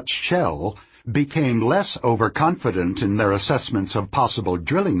Royal Dutch Shell became less overconfident in their assessments of possible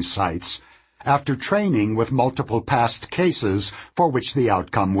drilling sites after training with multiple past cases for which the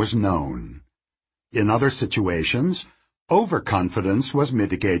outcome was known. In other situations, overconfidence was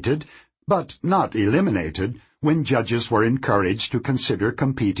mitigated, but not eliminated, when judges were encouraged to consider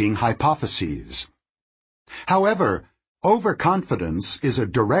competing hypotheses. However, overconfidence is a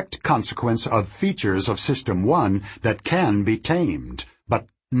direct consequence of features of System 1 that can be tamed, but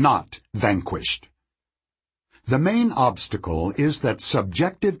not vanquished. The main obstacle is that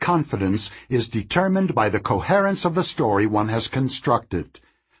subjective confidence is determined by the coherence of the story one has constructed,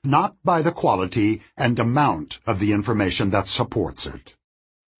 not by the quality and amount of the information that supports it.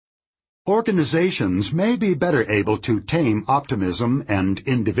 Organizations may be better able to tame optimism and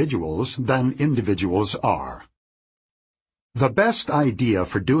individuals than individuals are. The best idea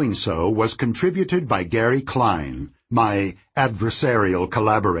for doing so was contributed by Gary Klein, my adversarial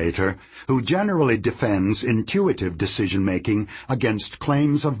collaborator, who generally defends intuitive decision-making against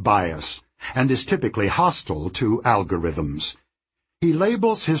claims of bias and is typically hostile to algorithms. He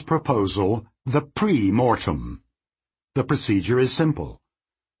labels his proposal the pre-mortem. The procedure is simple.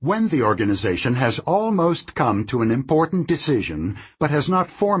 When the organization has almost come to an important decision but has not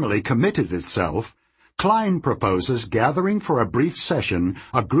formally committed itself, Klein proposes gathering for a brief session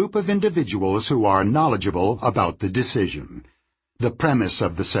a group of individuals who are knowledgeable about the decision. The premise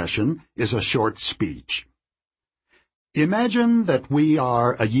of the session is a short speech. Imagine that we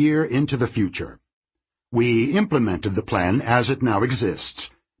are a year into the future. We implemented the plan as it now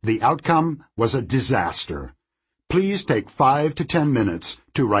exists. The outcome was a disaster. Please take 5 to 10 minutes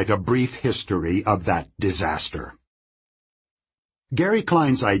to write a brief history of that disaster. Gary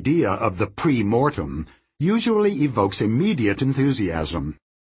Klein's idea of the pre-mortem usually evokes immediate enthusiasm.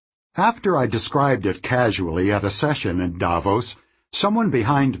 After I described it casually at a session in Davos, someone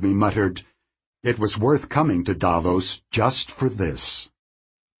behind me muttered, "It was worth coming to Davos just for this."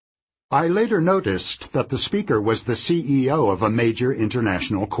 I later noticed that the speaker was the CEO of a major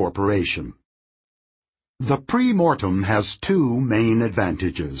international corporation. The pre-mortem has two main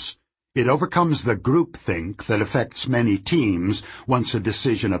advantages. It overcomes the groupthink that affects many teams once a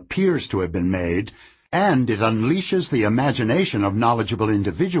decision appears to have been made, and it unleashes the imagination of knowledgeable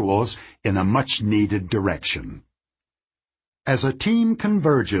individuals in a much-needed direction. As a team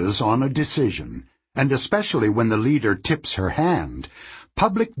converges on a decision, and especially when the leader tips her hand,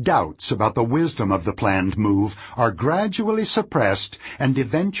 public doubts about the wisdom of the planned move are gradually suppressed and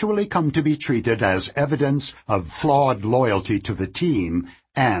eventually come to be treated as evidence of flawed loyalty to the team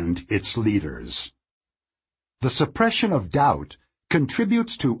and its leaders. The suppression of doubt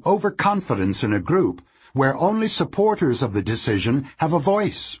contributes to overconfidence in a group where only supporters of the decision have a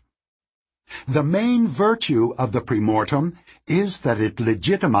voice. The main virtue of the premortem is that it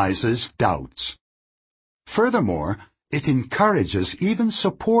legitimizes doubts. Furthermore, it encourages even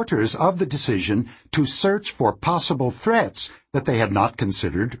supporters of the decision to search for possible threats that they had not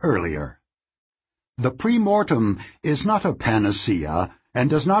considered earlier. The premortem is not a panacea and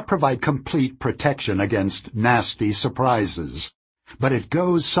does not provide complete protection against nasty surprises, but it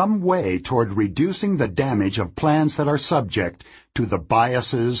goes some way toward reducing the damage of plans that are subject to the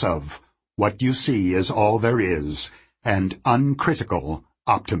biases of what you see is all there is and uncritical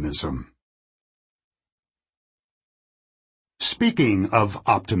optimism. Speaking of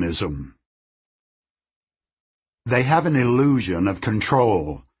optimism, they have an illusion of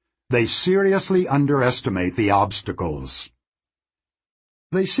control. They seriously underestimate the obstacles.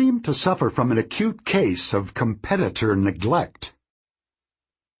 They seem to suffer from an acute case of competitor neglect.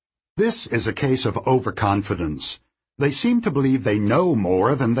 This is a case of overconfidence. They seem to believe they know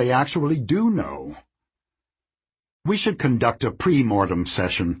more than they actually do know. We should conduct a pre-mortem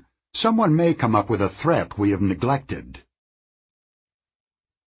session. Someone may come up with a threat we have neglected.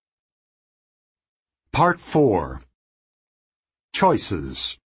 Part 4.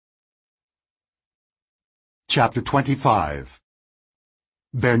 Choices. Chapter 25.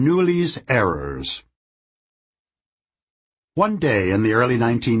 Bernoulli's Errors. One day in the early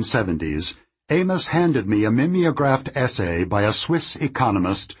 1970s, Amos handed me a mimeographed essay by a Swiss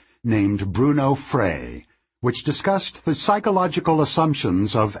economist named Bruno Frey, which discussed the psychological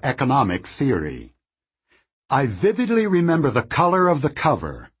assumptions of economic theory. I vividly remember the color of the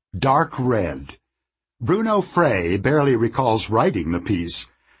cover, dark red. Bruno Frey barely recalls writing the piece,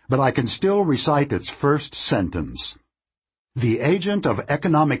 but I can still recite its first sentence. The agent of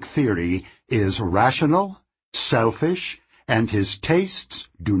economic theory is rational, selfish, and his tastes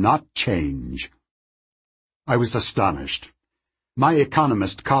do not change. I was astonished. My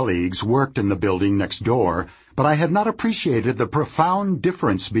economist colleagues worked in the building next door, but I had not appreciated the profound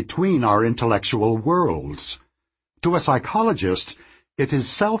difference between our intellectual worlds. To a psychologist, it is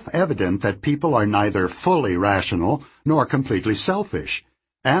self-evident that people are neither fully rational nor completely selfish,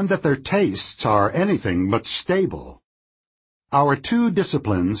 and that their tastes are anything but stable. Our two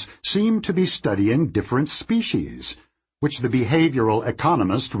disciplines seem to be studying different species, which the behavioral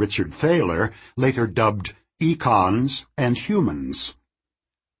economist Richard Thaler later dubbed econs and humans.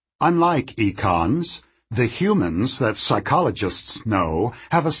 Unlike econs, the humans that psychologists know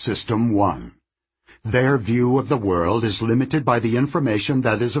have a system 1. Their view of the world is limited by the information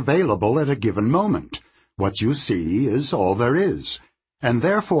that is available at a given moment. What you see is all there is, and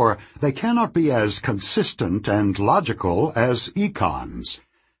therefore they cannot be as consistent and logical as econs.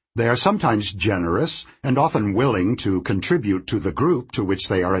 They are sometimes generous and often willing to contribute to the group to which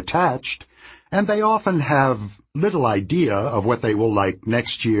they are attached, and they often have little idea of what they will like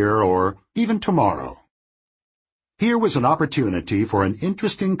next year or even tomorrow. Here was an opportunity for an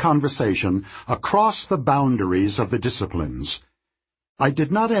interesting conversation across the boundaries of the disciplines. I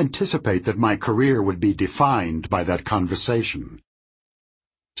did not anticipate that my career would be defined by that conversation.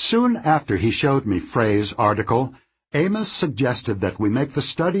 Soon after he showed me Frey's article, Amos suggested that we make the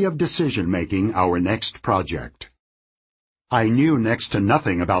study of decision-making our next project. I knew next to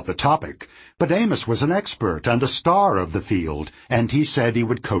nothing about the topic, but Amos was an expert and a star of the field, and he said he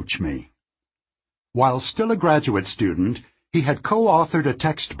would coach me. While still a graduate student, he had co-authored a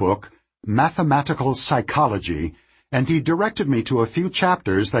textbook, Mathematical Psychology, and he directed me to a few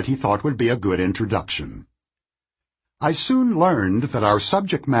chapters that he thought would be a good introduction. I soon learned that our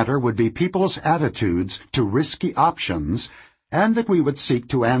subject matter would be people's attitudes to risky options, and that we would seek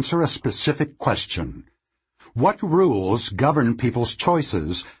to answer a specific question. What rules govern people's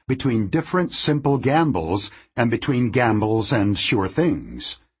choices between different simple gambles and between gambles and sure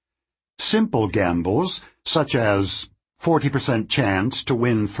things? Simple gambles, such as 40% chance to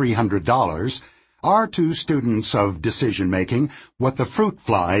win $300, are to students of decision-making what the fruit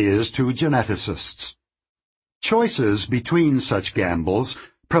fly is to geneticists. Choices between such gambles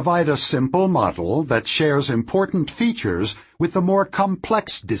provide a simple model that shares important features with the more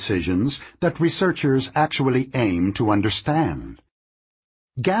complex decisions that researchers actually aim to understand.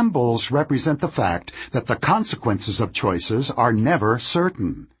 Gambles represent the fact that the consequences of choices are never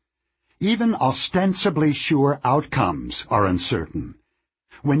certain. Even ostensibly sure outcomes are uncertain.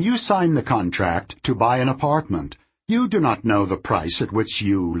 When you sign the contract to buy an apartment, you do not know the price at which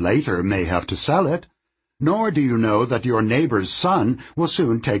you later may have to sell it, nor do you know that your neighbor's son will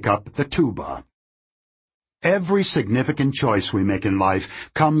soon take up the tuba. Every significant choice we make in life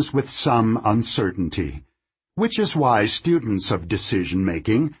comes with some uncertainty, which is why students of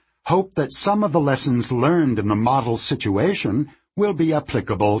decision-making hope that some of the lessons learned in the model situation will be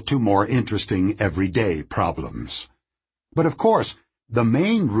applicable to more interesting everyday problems. But of course, the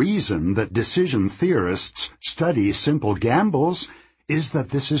main reason that decision theorists study simple gambles is that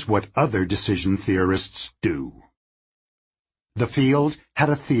this is what other decision theorists do. The field had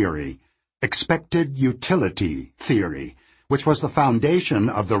a theory, expected utility theory, which was the foundation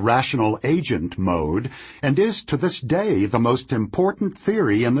of the rational agent mode and is to this day the most important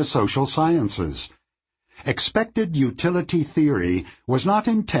theory in the social sciences. Expected utility theory was not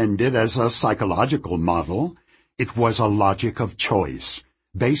intended as a psychological model. It was a logic of choice,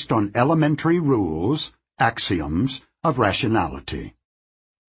 based on elementary rules, axioms, of rationality.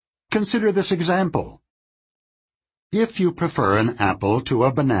 Consider this example. If you prefer an apple to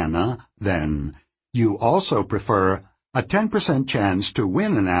a banana, then you also prefer a 10% chance to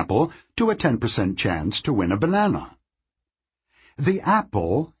win an apple to a 10% chance to win a banana. The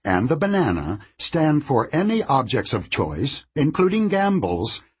apple and the banana stand for any objects of choice, including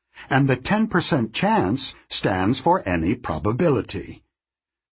gambles, and the 10% chance stands for any probability.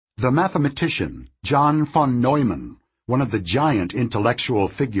 The mathematician John von Neumann, one of the giant intellectual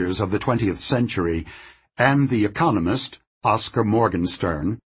figures of the 20th century, and the economist Oscar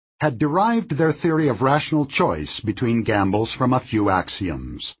Morgenstern, had derived their theory of rational choice between gambles from a few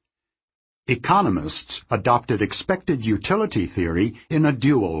axioms. Economists adopted expected utility theory in a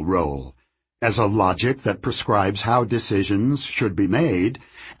dual role, as a logic that prescribes how decisions should be made,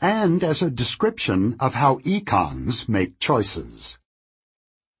 and as a description of how econs make choices.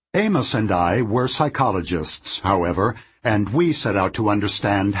 Amos and I were psychologists, however, and we set out to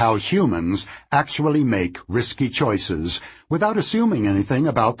understand how humans actually make risky choices without assuming anything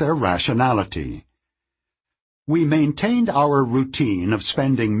about their rationality. We maintained our routine of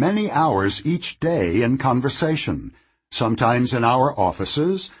spending many hours each day in conversation, sometimes in our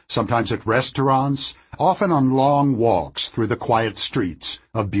offices, sometimes at restaurants, often on long walks through the quiet streets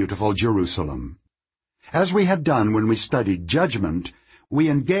of beautiful Jerusalem. As we had done when we studied judgment, we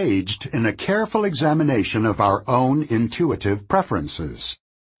engaged in a careful examination of our own intuitive preferences.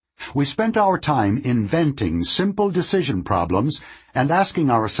 We spent our time inventing simple decision problems and asking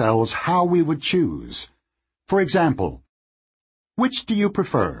ourselves how we would choose. For example, which do you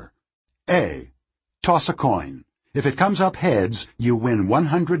prefer? A. Toss a coin. If it comes up heads, you win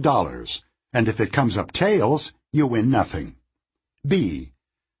 $100, and if it comes up tails, you win nothing. B.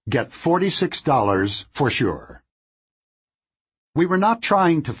 Get $46 for sure. We were not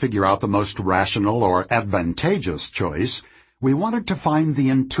trying to figure out the most rational or advantageous choice. We wanted to find the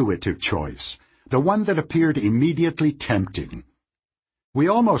intuitive choice, the one that appeared immediately tempting. We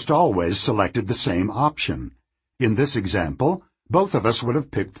almost always selected the same option. In this example, both of us would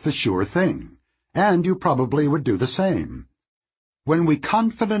have picked the sure thing, and you probably would do the same. When we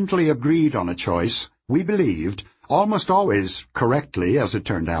confidently agreed on a choice, we believed, almost always correctly as it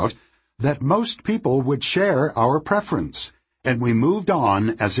turned out, that most people would share our preference, and we moved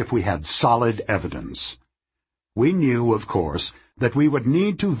on as if we had solid evidence. We knew, of course, that we would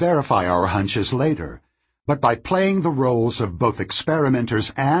need to verify our hunches later, but by playing the roles of both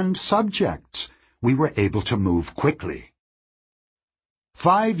experimenters and subjects, we were able to move quickly.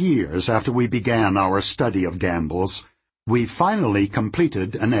 5 years after we began our study of gambles, we finally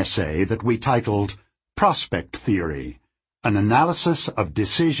completed an essay that we titled Prospect Theory, an Analysis of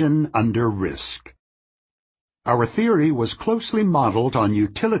Decision Under Risk. Our theory was closely modeled on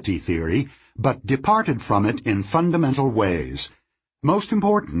utility theory, but departed from it in fundamental ways. Most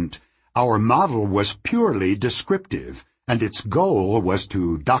important, our model was purely descriptive, and its goal was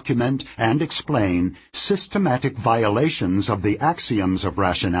to document and explain systematic violations of the axioms of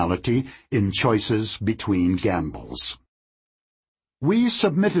rationality in choices between gambles. We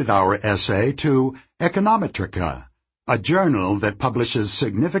submitted our essay to Econometrica, a journal that publishes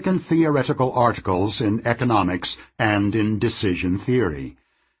significant theoretical articles in economics and in decision theory.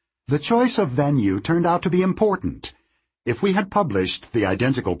 The choice of venue turned out to be important. If we had published the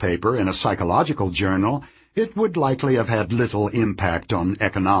identical paper in a psychological journal, it would likely have had little impact on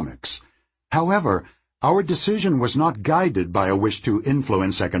economics. However, our decision was not guided by a wish to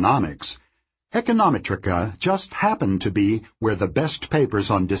influence economics. Econometrica just happened to be where the best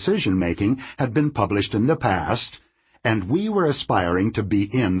papers on decision-making had been published in the past, and we were aspiring to be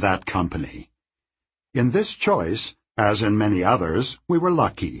in that company. In this choice, as in many others, we were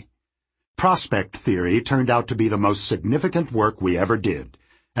lucky. Prospect theory turned out to be the most significant work we ever did,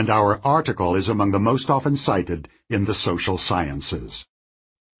 and our article is among the most often cited in the social sciences.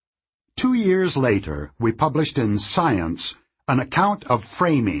 2 years later, we published in Science an account of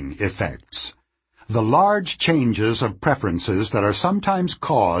framing effects, the large changes of preferences that are sometimes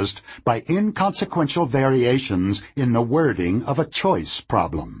caused by inconsequential variations in the wording of a choice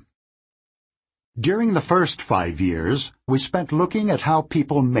problem. During the first 5 years, we spent looking at how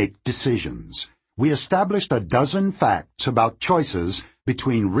people make decisions. We established a dozen facts about choices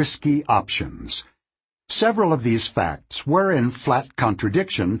between risky options. Several of these facts were in flat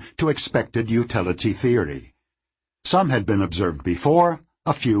contradiction to expected utility theory. Some had been observed before,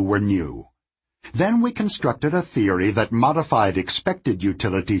 a few were new. Then we constructed a theory that modified expected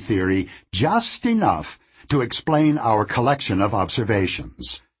utility theory just enough to explain our collection of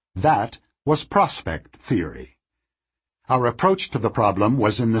observations. That was prospect theory. Our approach to the problem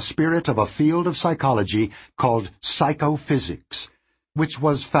was in the spirit of a field of psychology called psychophysics, which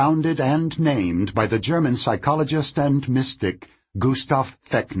was founded and named by the German psychologist and mystic Gustav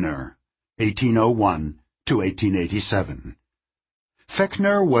Fechner, 1801 to 1887.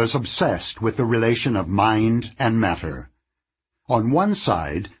 Fechner was obsessed with the relation of mind and matter. On one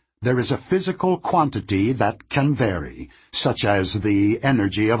side, there is a physical quantity that can vary, such as the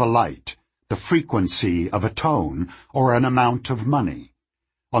energy of a light, the frequency of a tone, or an amount of money.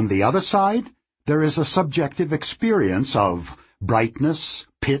 On the other side, there is a subjective experience of brightness,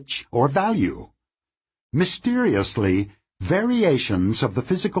 pitch, or value. Mysteriously, variations of the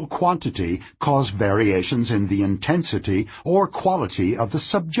physical quantity cause variations in the intensity or quality of the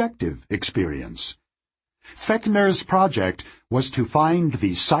subjective experience. Fechner's project was to find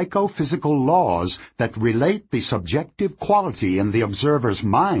the psychophysical laws that relate the subjective quality in the observer's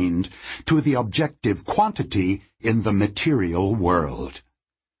mind to the objective quantity in the material world.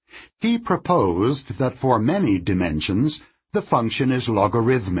 He proposed that for many dimensions, the function is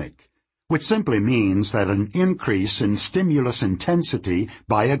logarithmic, which simply means that an increase in stimulus intensity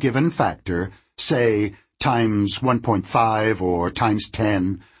by a given factor, say times 1.5 or times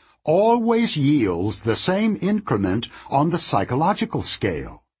 10, always yields the same increment on the psychological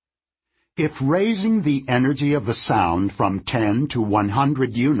scale. If raising the energy of the sound from 10 to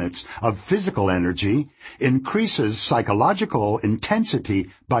 100 units of physical energy increases psychological intensity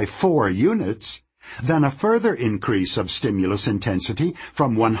by 4 units, then a further increase of stimulus intensity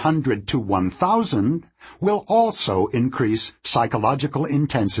from 100 to 1000 will also increase psychological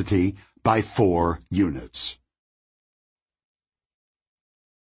intensity by 4 units.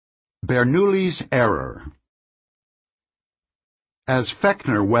 Bernoulli's error. As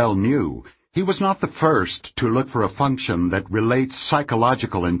Fechner well knew, he was not the first to look for a function that relates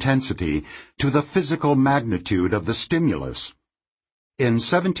psychological intensity to the physical magnitude of the stimulus. In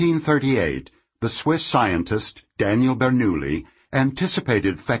 1738, the Swiss scientist Daniel Bernoulli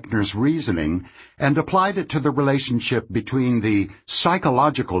anticipated Fechner's reasoning and applied it to the relationship between the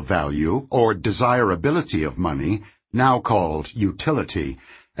psychological value or desirability of money, now called utility,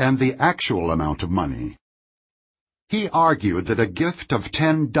 and the actual amount of money. He argued that a gift of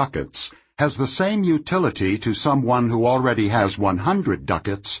 10 ducats has the same utility to someone who already has 100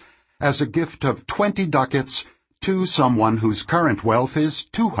 ducats as a gift of 20 ducats to someone whose current wealth is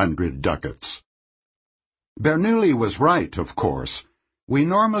 200 ducats. Bernoulli was right, of course. We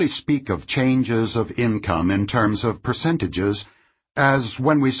normally speak of changes of income in terms of percentages, as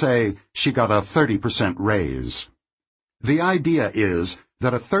when we say she got a 30% raise. The idea is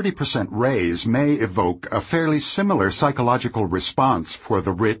that a 30% raise may evoke a fairly similar psychological response for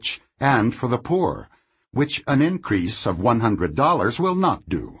the rich and for the poor, which an increase of $100 will not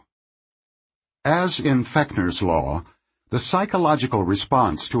do. As in Fechner's law, the psychological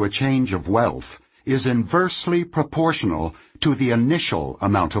response to a change of wealth is inversely proportional to the initial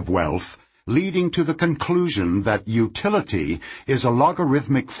amount of wealth, leading to the conclusion that utility is a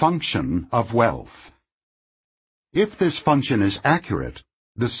logarithmic function of wealth. If this function is accurate,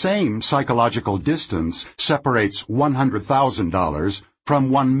 the same psychological distance separates $100,000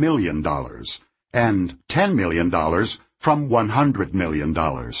 from $1 million, and $10 million from $100 million.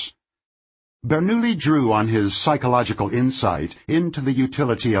 Bernoulli drew on his psychological insight into the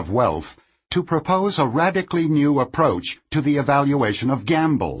utility of wealth to propose a radically new approach to the evaluation of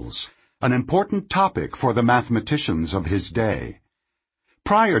gambles, an important topic for the mathematicians of his day.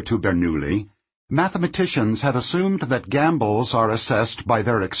 Prior to Bernoulli, mathematicians had assumed that gambles are assessed by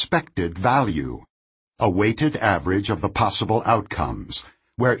their expected value, a weighted average of the possible outcomes,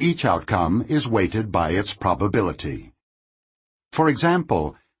 where each outcome is weighted by its probability. For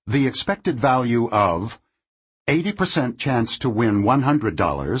example, the expected value of 80% chance to win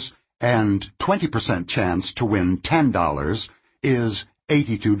 $100 and 20% chance to win $10 is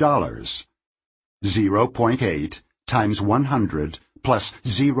 $82. 0.8 times 100 plus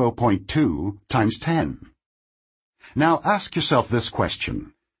 0.2 times 10. Now ask yourself this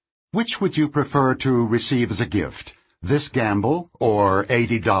question. Which would you prefer to receive as a gift, this gamble or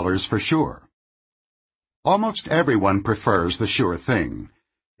 $80 for sure? Almost everyone prefers the sure thing.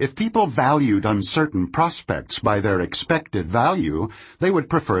 If people valued uncertain prospects by their expected value, they would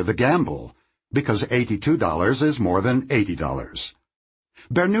prefer the gamble, because $82 is more than $80.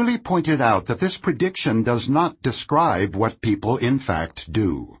 Bernoulli pointed out that this prediction does not describe what people in fact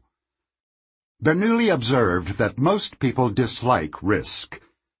do. Bernoulli observed that most people dislike risk,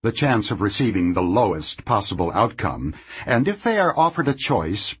 the chance of receiving the lowest possible outcome, and if they are offered a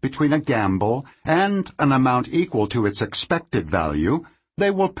choice between a gamble and an amount equal to its expected value, they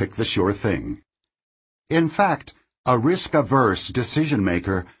will pick the sure thing. In fact, a risk-averse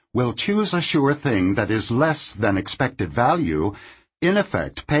decision-maker will choose a sure thing that is less than expected value, in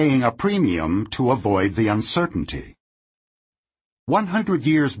effect paying a premium to avoid the uncertainty. 100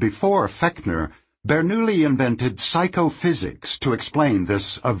 years before Fechner, Bernoulli invented psychophysics to explain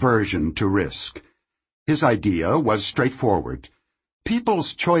this aversion to risk. His idea was straightforward.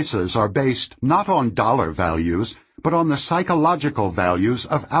 People's choices are based not on dollar values, but on the psychological values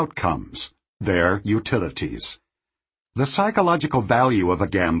of outcomes, their utilities. The psychological value of a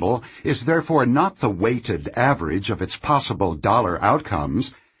gamble is therefore not the weighted average of its possible dollar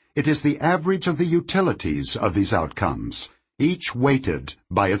outcomes, it is the average of the utilities of these outcomes, each weighted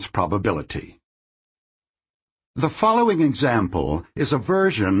by its probability. The following example is a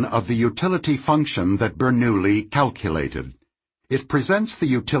version of the utility function that Bernoulli calculated. It presents the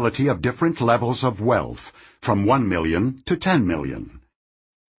utility of different levels of wealth, from 1 million to 10 million.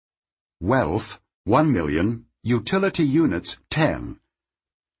 Wealth, 1 million, utility units 10.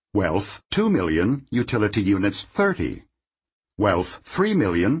 Wealth, 2 million, utility units 30. Wealth, 3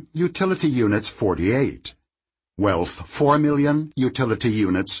 million, utility units 48. Wealth, 4 million, utility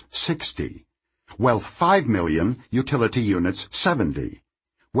units 60. Wealth 5 million, utility units 70.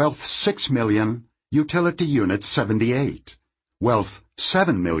 Wealth 6 million, utility units 78. Wealth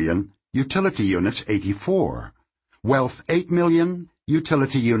 7 million, utility units 84. Wealth 8 million,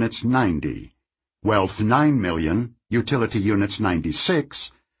 utility units 90. Wealth 9 million, utility units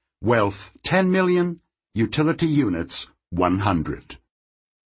 96. Wealth 10 million, utility units 100.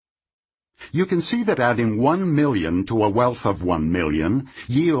 You can see that adding 1 million to a wealth of 1 million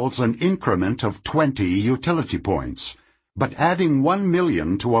yields an increment of 20 utility points, but adding 1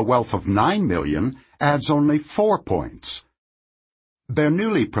 million to a wealth of 9 million adds only 4 points.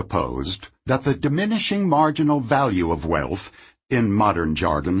 Bernoulli proposed that the diminishing marginal value of wealth, in modern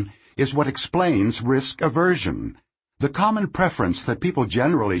jargon, is what explains risk aversion, the common preference that people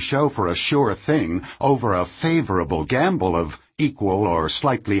generally show for a sure thing over a favorable gamble of equal or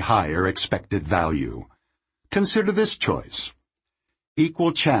slightly higher expected value. Consider this choice.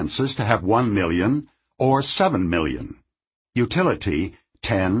 Equal chances to have 1 million or 7 million. Utility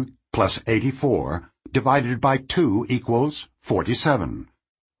 10 plus 84 divided by 2 equals 47.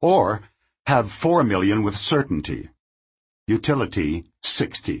 Or have 4 million with certainty. Utility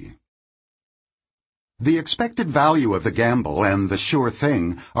 60. The expected value of the gamble and the sure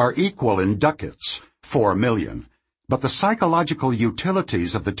thing are equal in ducats, 4 million, but the psychological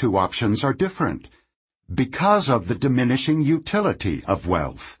utilities of the two options are different because of the diminishing utility of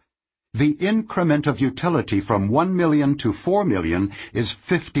wealth. The increment of utility from 1 million to 4 million is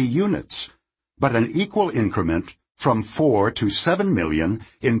 50 units, but an equal increment from 4 to 7 million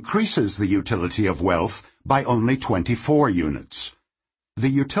increases the utility of wealth by only 24 units. The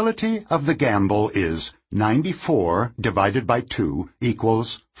utility of the gamble is 94 divided by 2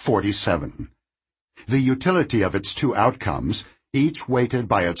 equals 47. The utility of its two outcomes, each weighted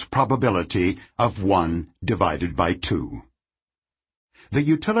by its probability of 1 divided by 2. The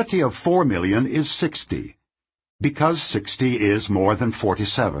utility of 4 million is 60. Because 60 is more than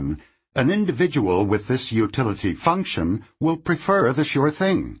 47, an individual with this utility function will prefer the sure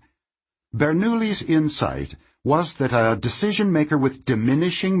thing. Bernoulli's insight was that a decision-maker with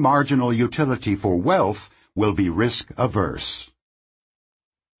diminishing marginal utility for wealth will be risk-averse.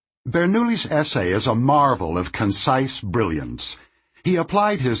 Bernoulli's essay is a marvel of concise brilliance. He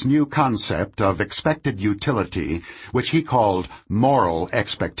applied his new concept of expected utility, which he called moral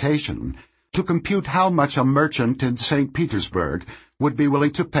expectation, to compute how much a merchant in St. Petersburg would be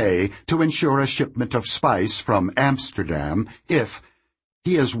willing to pay to ensure a shipment of spice from Amsterdam if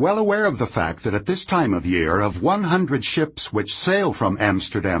he is well aware of the fact that at this time of year, of 100 ships which sail from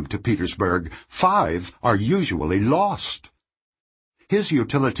Amsterdam to Petersburg, 5 are usually lost. His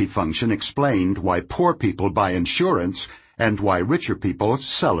utility function explained why poor people buy insurance and why richer people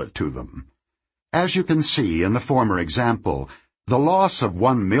sell it to them. As you can see in the former example, the loss of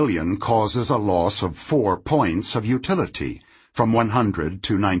 1 million causes a loss of 4 points of utility, from 100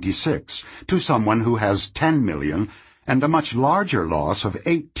 to 96, to someone who has 10 million, and a much larger loss of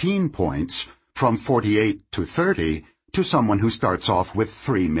 18 points, from 48 to 30, to someone who starts off with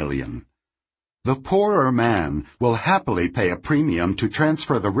 3 million. The poorer man will happily pay a premium to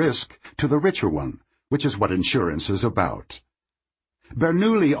transfer the risk to the richer one, which is what insurance is about.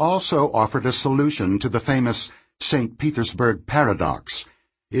 Bernoulli also offered a solution to the famous St. Petersburg paradox,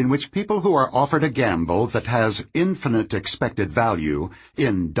 in which people who are offered a gamble that has infinite expected value,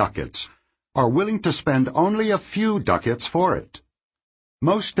 in ducats, are willing to spend only a few ducats for it.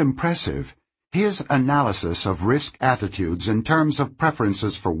 Most impressive, his analysis of risk attitudes in terms of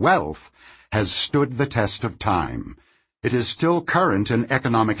preferences for wealth has stood the test of time. It is still current in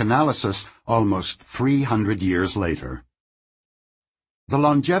economic analysis almost 300 years later. The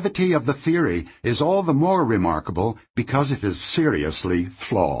longevity of the theory is all the more remarkable because it is seriously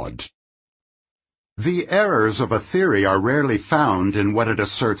flawed. The errors of a theory are rarely found in what it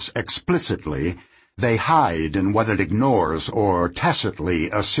asserts explicitly. They hide in what it ignores or tacitly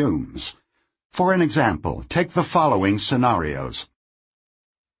assumes. For an example, take the following scenarios.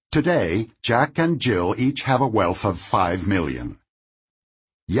 Today, Jack and Jill each have a wealth of 5 million.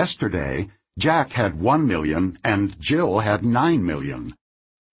 Yesterday, Jack had 1 million and Jill had 9 million.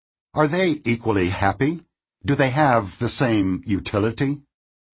 Are they equally happy? Do they have the same utility?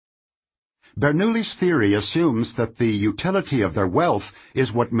 Bernoulli's theory assumes that the utility of their wealth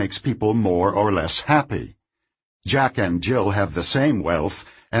is what makes people more or less happy. Jack and Jill have the same wealth,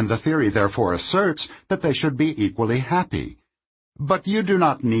 and the theory therefore asserts that they should be equally happy. But you do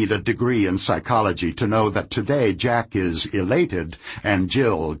not need a degree in psychology to know that today Jack is elated and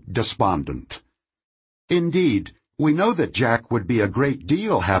Jill despondent. Indeed, we know that Jack would be a great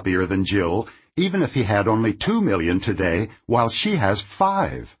deal happier than Jill, even if he had only 2 million today, while she has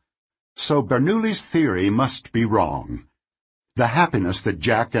 5. So Bernoulli's theory must be wrong. The happiness that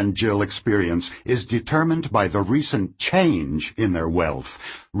Jack and Jill experience is determined by the recent change in their wealth,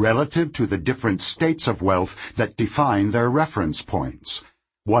 relative to the different states of wealth that define their reference points.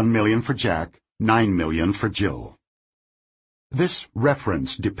 1 million for Jack, 9 million for Jill. This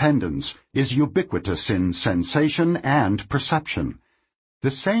reference dependence is ubiquitous in sensation and perception.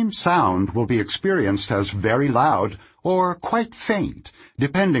 The same sound will be experienced as very loud or quite faint,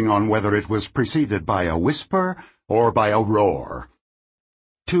 depending on whether it was preceded by a whisper or by a roar.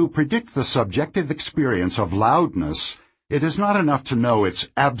 To predict the subjective experience of loudness, it is not enough to know its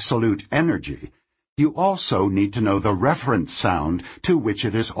absolute energy. You also need to know the reference sound to which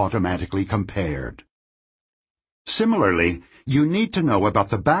it is automatically compared. Similarly, you need to know about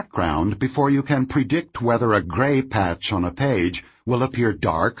the background before you can predict whether a gray patch on a page will appear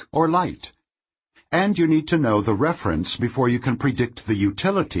dark or light. And you need to know the reference before you can predict the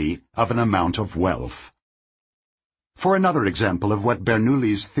utility of an amount of wealth. For another example of what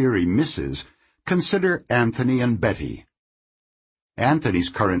Bernoulli's theory misses, consider Anthony and Betty. Anthony's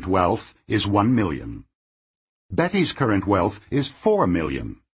current wealth is 1 million. Betty's current wealth is 4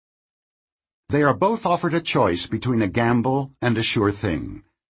 million. They are both offered a choice between a gamble and a sure thing.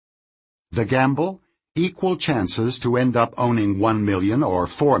 The gamble, equal chances to end up owning 1 million or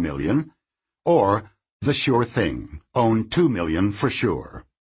 4 million, or the sure thing, own 2 million for sure.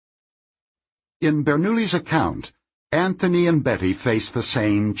 In Bernoulli's account, Anthony and Betty face the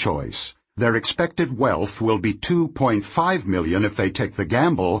same choice. Their expected wealth will be 2.5 million if they take the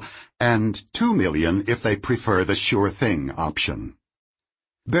gamble, and 2 million if they prefer the sure thing option.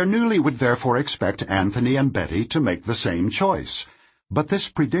 Bernoulli would therefore expect Anthony and Betty to make the same choice, but this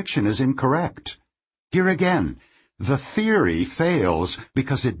prediction is incorrect. Here again, the theory fails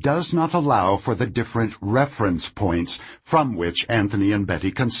because it does not allow for the different reference points from which Anthony and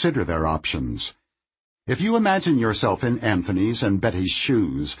Betty consider their options. If you imagine yourself in Anthony's and Betty's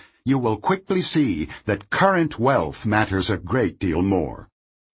shoes, you will quickly see that current wealth matters a great deal more.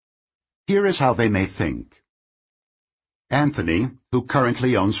 Here is how they may think. Anthony, who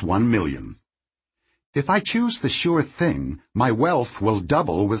currently owns 1 million. If I choose the sure thing, my wealth will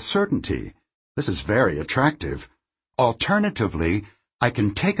double with certainty. This is very attractive. Alternatively, I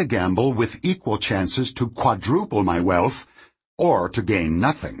can take a gamble with equal chances to quadruple my wealth or to gain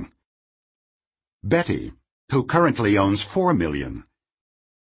nothing. Betty, who currently owns $4 million.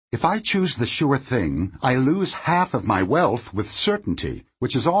 If I choose the sure thing, I lose half of my wealth with certainty,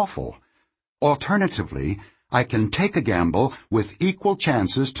 which is awful. Alternatively, I can take a gamble with equal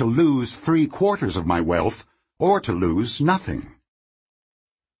chances to lose 3/4 of my wealth or to lose nothing.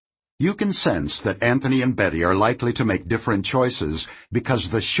 You can sense that Anthony and Betty are likely to make different choices because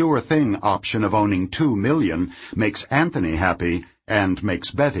the sure thing option of owning $2 million makes Anthony happy and makes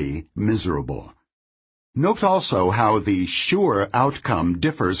Betty miserable. Note also how the sure outcome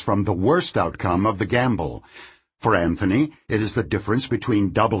differs from the worst outcome of the gamble. For Anthony, it is the difference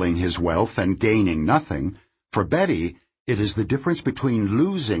between doubling his wealth and gaining nothing. For Betty, it is the difference between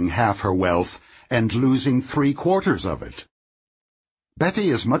losing half her wealth and losing 3/4 of it. Betty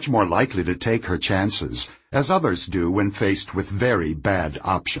is much more likely to take her chances, as others do when faced with very bad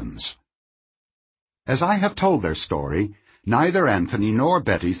options. As I have told their story, neither Anthony nor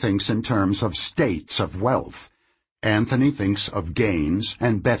Betty thinks in terms of states of wealth. Anthony thinks of gains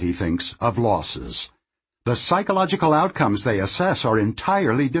and Betty thinks of losses. The psychological outcomes they assess are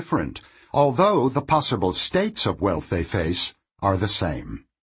entirely different, although the possible states of wealth they face are the same.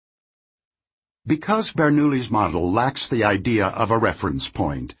 Because Bernoulli's model lacks the idea of a reference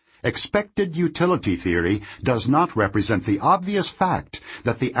point, expected utility theory does not represent the obvious fact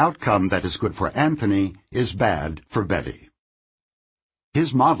that the outcome that is good for Anthony is bad for Betty.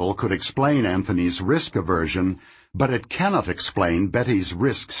 His model could explain Anthony's risk aversion, but it cannot explain Betty's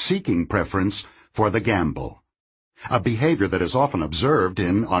risk-seeking preference for the gamble, a behavior that is often observed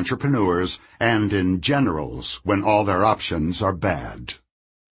in entrepreneurs and in generals when all their options are bad.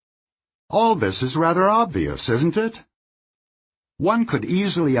 All this is rather obvious, isn't it? One could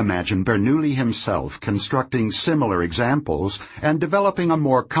easily imagine Bernoulli himself constructing similar examples and developing a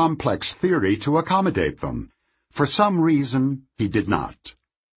more complex theory to accommodate them. For some reason, he did not.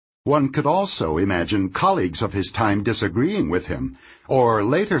 One could also imagine colleagues of his time disagreeing with him, or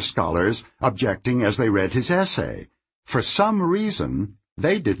later scholars objecting as they read his essay. For some reason,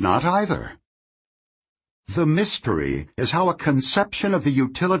 they did not either. The mystery is how a conception of the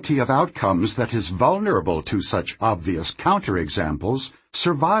utility of outcomes that is vulnerable to such obvious counterexamples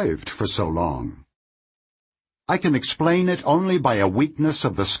survived for so long. I can explain it only by a weakness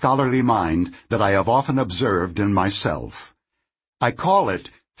of the scholarly mind that I have often observed in myself. I call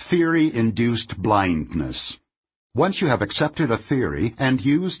it theory-induced blindness. Once you have accepted a theory and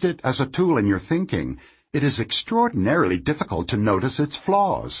used it as a tool in your thinking, it is extraordinarily difficult to notice its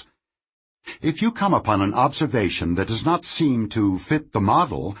flaws. If you come upon an observation that does not seem to fit the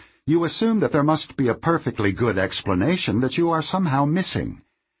model, you assume that there must be a perfectly good explanation that you are somehow missing.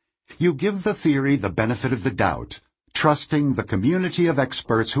 You give the theory the benefit of the doubt, trusting the community of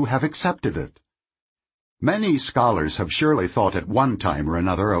experts who have accepted it. Many scholars have surely thought at one time or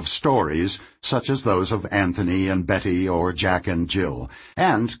another of stories such as those of Anthony and Betty or Jack and Jill,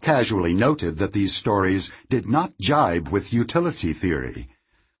 and casually noted that these stories did not jibe with utility theory.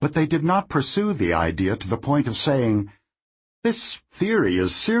 But they did not pursue the idea to the point of saying, "This theory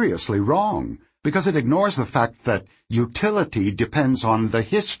is seriously wrong, because it ignores the fact that utility depends on the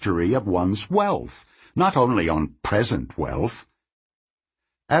history of one's wealth, not only on present wealth."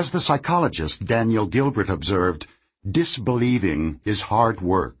 As the psychologist Daniel Gilbert observed, disbelieving is hard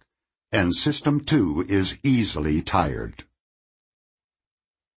work, and System 2 is easily tired.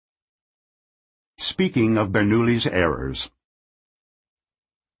 Speaking of Bernoulli's errors,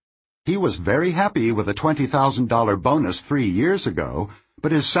 he was very happy with a $20,000 bonus 3 years ago,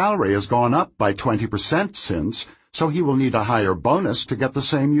 but his salary has gone up by 20% since, so he will need a higher bonus to get the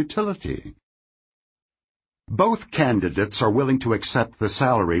same utility. Both candidates are willing to accept the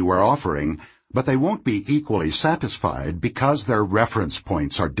salary we're offering, but they won't be equally satisfied because their reference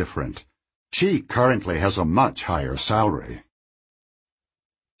points are different. She currently has a much higher salary.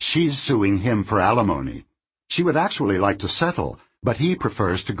 She's suing him for alimony. She would actually like to settle, but he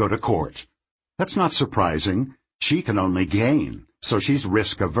prefers to go to court. That's not surprising. She can only gain, so she's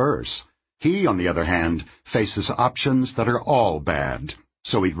risk-averse. He, on the other hand, faces options that are all bad,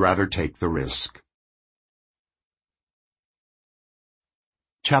 so he'd rather take the risk.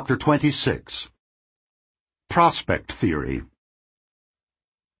 Chapter 26. Prospect Theory.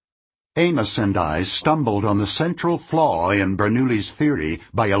 Amos and I stumbled on the central flaw in Bernoulli's theory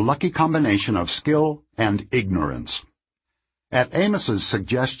by a lucky combination of skill and ignorance. At Amos's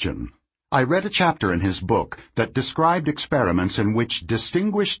suggestion, I read a chapter in his book that described experiments in which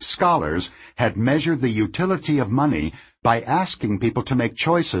distinguished scholars had measured the utility of money by asking people to make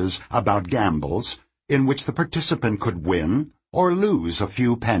choices about gambles, in which the participant could win or lose a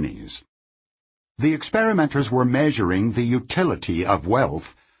few pennies. The experimenters were measuring the utility of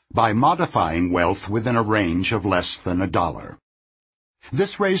wealth by modifying wealth within a range of less than $1.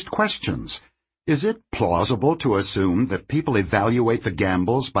 This raised questions. Is it plausible to assume that people evaluate the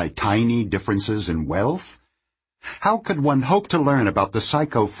gambles by tiny differences in wealth? How could one hope to learn about the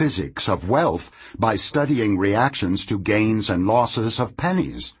psychophysics of wealth by studying reactions to gains and losses of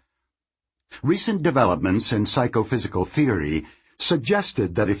pennies? Recent developments in psychophysical theory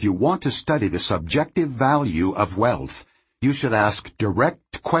suggested that if you want to study the subjective value of wealth, you should ask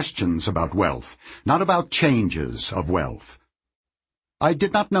direct questions about wealth, not about changes of wealth. I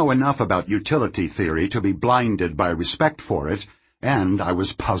did not know enough about utility theory to be blinded by respect for it, and I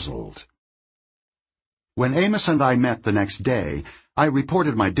was puzzled. When Amos and I met the next day, I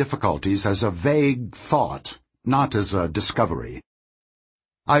reported my difficulties as a vague thought, not as a discovery.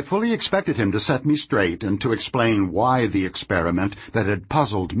 I fully expected him to set me straight and to explain why the experiment that had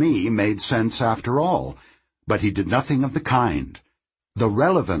puzzled me made sense after all, but he did nothing of the kind. The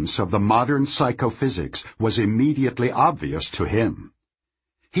relevance of the modern psychophysics was immediately obvious to him.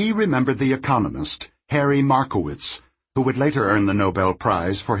 He remembered the economist, Harry Markowitz, who would later earn the Nobel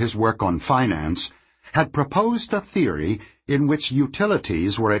Prize for his work on finance, had proposed a theory in which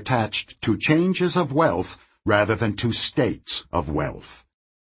utilities were attached to changes of wealth rather than to states of wealth.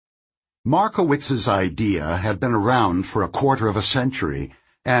 Markowitz's idea had been around for a quarter of a century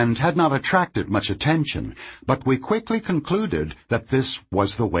and had not attracted much attention, but we quickly concluded that this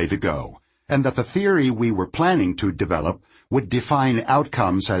was the way to go, and that the theory we were planning to develop would define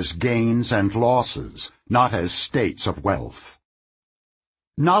outcomes as gains and losses, not as states of wealth.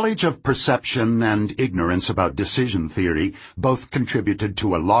 Knowledge of perception and ignorance about decision theory both contributed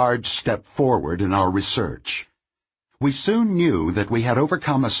to a large step forward in our research. We soon knew that we had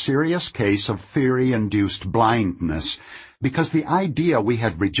overcome a serious case of theory-induced blindness, because the idea we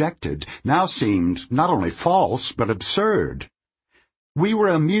had rejected now seemed not only false but absurd. We were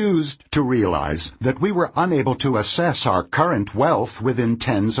amused to realize that we were unable to assess our current wealth within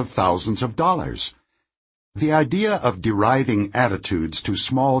tens of thousands of dollars. The idea of deriving attitudes to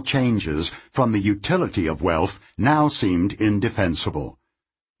small changes from the utility of wealth now seemed indefensible.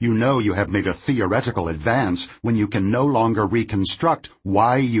 You know you have made a theoretical advance when you can no longer reconstruct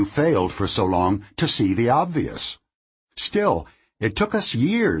why you failed for so long to see the obvious. Still, it took us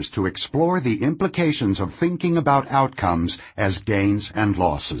years to explore the implications of thinking about outcomes as gains and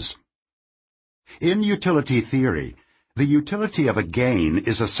losses. In utility theory, the utility of a gain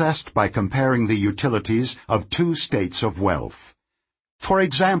is assessed by comparing the utilities of two states of wealth. For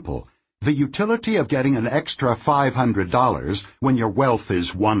example, the utility of getting an extra $500 when your wealth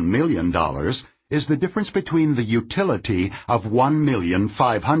is $1 million is the difference between the utility of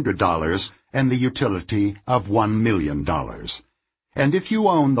 $1,500,000 and the utility of $1 million. And if you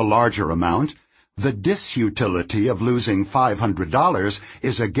own the larger amount, the disutility of losing $500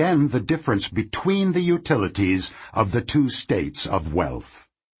 is again the difference between the utilities of the two states of wealth.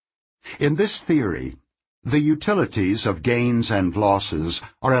 In this theory, the utilities of gains and losses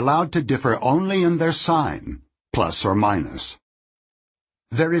are allowed to differ only in their sign, plus or minus.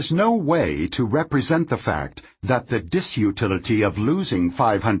 There is no way to represent the fact that the disutility of losing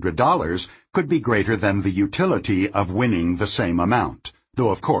 $500 could be greater than the utility of winning the same amount, though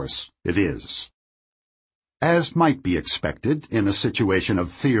of course it is. As might be expected in a situation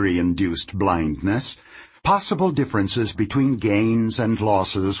of theory-induced blindness, possible differences between gains and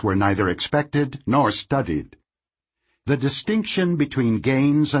losses were neither expected nor studied. The distinction between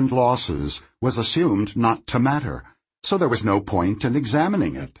gains and losses was assumed not to matter, so there was no point in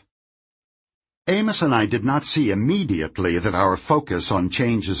examining it. Amos and I did not see immediately that our focus on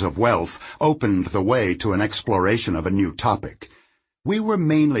changes of wealth opened the way to an exploration of a new topic. We were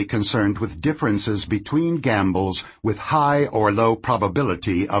mainly concerned with differences between gambles with high or low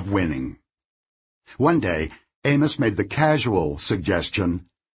probability of winning. One day, Amos made the casual suggestion,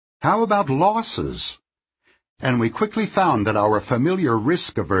 "How about losses?" And we quickly found that our familiar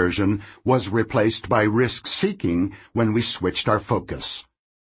risk aversion was replaced by risk-seeking when we switched our focus.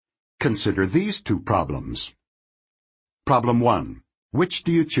 Consider these two problems. Problem 1. Which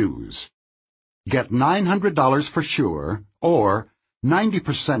do you choose? Get $900 for sure, or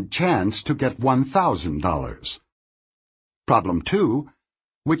 90% chance to get $1,000. Problem 2.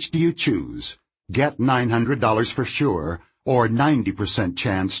 Which do you choose? Get $900 for sure, or 90%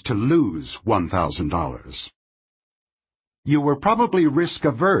 chance to lose $1,000. You were probably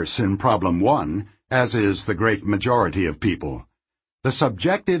risk-averse in problem 1, as is the great majority of people. The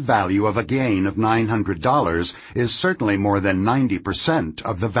subjective value of a gain of $900 is certainly more than 90%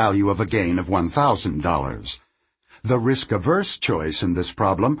 of the value of a gain of $1,000. The risk-averse choice in this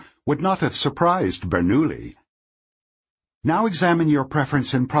problem would not have surprised Bernoulli. Now examine your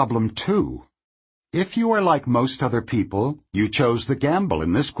preference in problem 2. If you are like most other people, you chose the gamble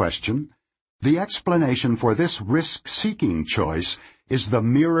in this question. The explanation for this risk-seeking choice is the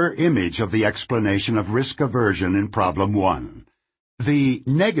mirror image of the explanation of risk aversion in problem 1. The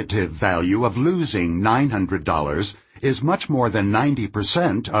negative value of losing $900 is much more than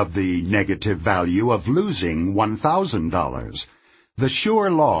 90% of the negative value of losing $1,000. The sure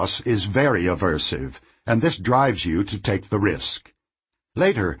loss is very aversive, and this drives you to take the risk.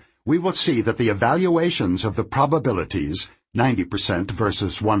 Later, we will see that the evaluations of the probabilities, 90%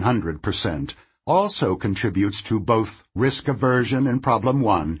 versus 100%, also contributes to both risk aversion in problem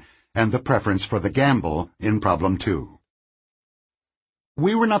 1 and the preference for the gamble in problem 2.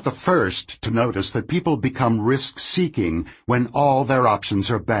 We were not the first to notice that people become risk-seeking when all their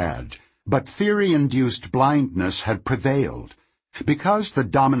options are bad, but theory-induced blindness had prevailed. Because the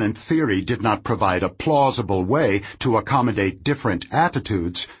dominant theory did not provide a plausible way to accommodate different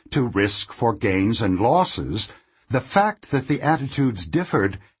attitudes to risk for gains and losses, the fact that the attitudes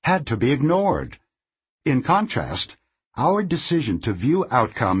differed had to be ignored. In contrast, our decision to view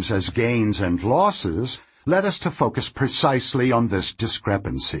outcomes as gains and losses led us to focus precisely on this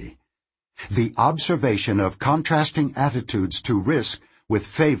discrepancy. The observation of contrasting attitudes to risk with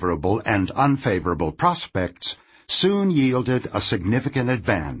favorable and unfavorable prospects soon yielded a significant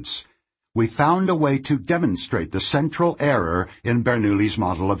advance. We found a way to demonstrate the central error in Bernoulli's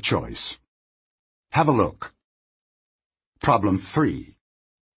model of choice. Have a look. Problem 3.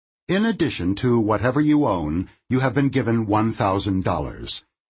 In addition to whatever you own, you have been given $1,000.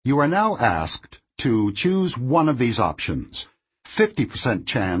 You are now asked to choose one of these options: 50%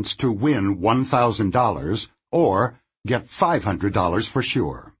 chance to win $1,000 or get $500 for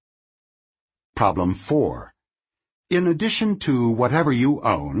sure. Problem 4. In addition to whatever you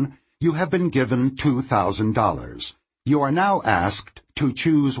own, you have been given $2,000. You are now asked to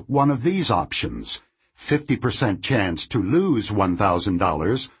choose one of these options: 50% chance to lose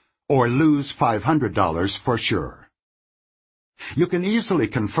 $1,000 or lose $500 for sure. You can easily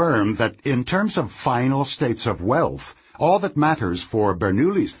confirm that in terms of final states of wealth, all that matters for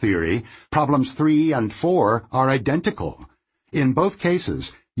Bernoulli's theory, problems 3 and 4 are identical. In both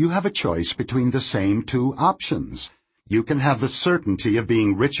cases, you have a choice between the same two options. You can have the certainty of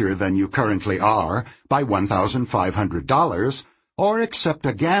being richer than you currently are by $1,500, or accept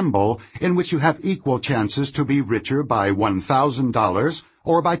a gamble in which you have equal chances to be richer by $1,000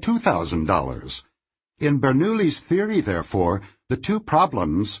 or by $2,000. In Bernoulli's theory, therefore, the two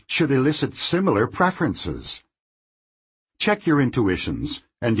problems should elicit similar preferences. Check your intuitions,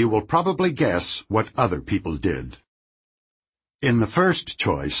 and you will probably guess what other people did. In the first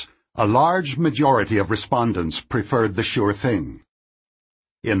choice, a large majority of respondents preferred the sure thing.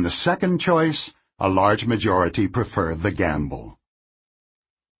 In the second choice, a large majority preferred the gamble.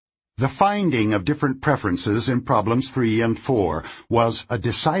 The finding of different preferences in problems 3 and 4 was a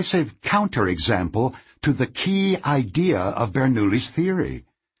decisive counterexample to the key idea of Bernoulli's theory.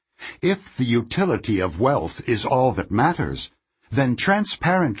 If the utility of wealth is all that matters, then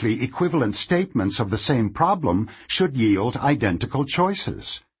transparently equivalent statements of the same problem should yield identical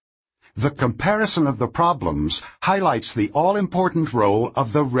choices. The comparison of the problems highlights the all-important role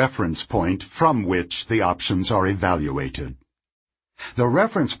of the reference point from which the options are evaluated. The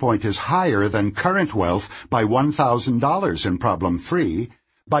reference point is higher than current wealth by $1,000 in problem 3,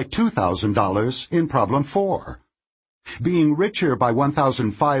 by $2,000 in problem 4. Being richer by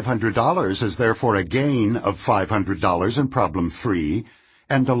 $1,500 is therefore a gain of $500 in problem 3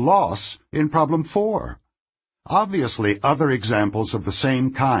 and a loss in problem 4. Obviously, other examples of the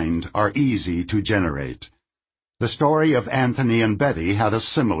same kind are easy to generate. The story of Anthony and Betty had a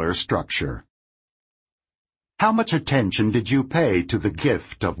similar structure. How much attention did you pay to the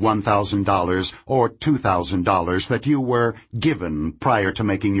gift of $1,000 or $2,000 that you were given prior to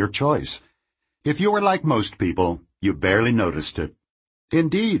making your choice? If you were like most people, you barely noticed it.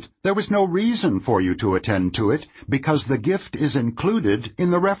 Indeed, there was no reason for you to attend to it because the gift is included in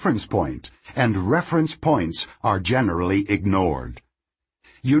the reference point, and reference points are generally ignored.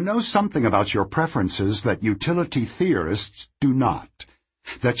 You know something about your preferences that utility theorists do not.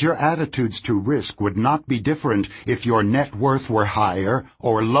 That your attitudes to risk would not be different if your net worth were higher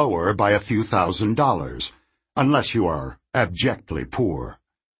or lower by a few $1,000s, unless you are abjectly poor.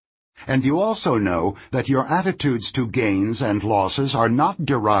 And you also know that your attitudes to gains and losses are not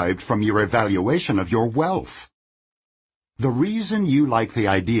derived from your evaluation of your wealth. The reason you like the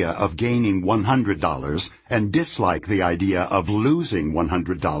idea of gaining $100 and dislike the idea of losing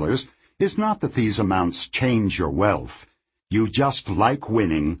 $100 is not that these amounts change your wealth. You just like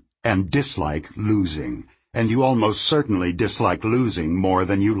winning and dislike losing, and you almost certainly dislike losing more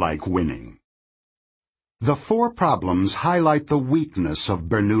than you like winning. The four problems highlight the weakness of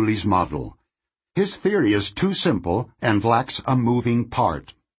Bernoulli's model. His theory is too simple and lacks a moving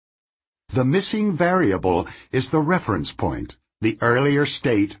part. The missing variable is the reference point, the earlier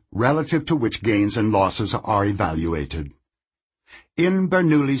state relative to which gains and losses are evaluated. In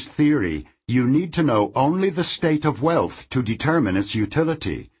Bernoulli's theory, you need to know only the state of wealth to determine its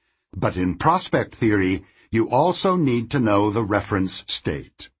utility, but in prospect theory, you also need to know the reference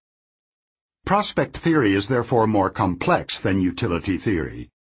state. Prospect theory is therefore more complex than utility theory.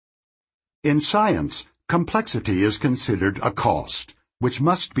 In science, complexity is considered a cost, which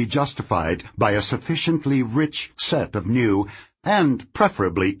must be justified by a sufficiently rich set of new and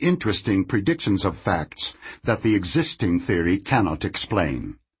preferably interesting predictions of facts that the existing theory cannot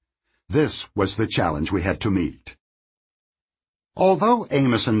explain. This was the challenge we had to meet. Although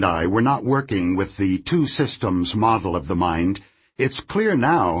Amos and I were not working with the two systems model of the mind, it's clear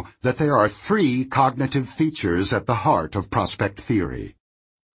now that there are three cognitive features at the heart of prospect theory.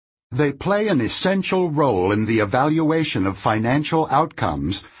 They play an essential role in the evaluation of financial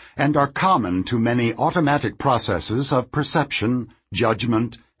outcomes and are common to many automatic processes of perception,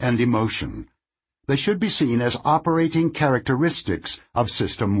 judgment, and emotion. They should be seen as operating characteristics of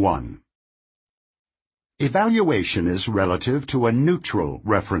System 1. Evaluation is relative to a neutral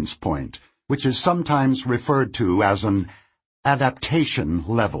reference point, which is sometimes referred to as an adaptation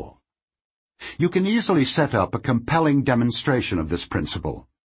level. You can easily set up a compelling demonstration of this principle.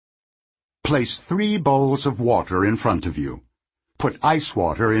 Place 3 bowls of water in front of you. Put ice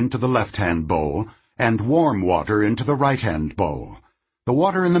water into the left-hand bowl and warm water into the right-hand bowl. The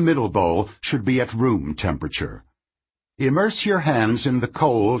water in the middle bowl should be at room temperature. Immerse your hands in the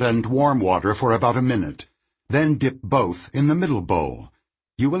cold and warm water for about a minute. Then dip both in the middle bowl.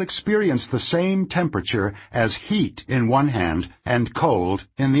 You will experience the same temperature as heat in one hand and cold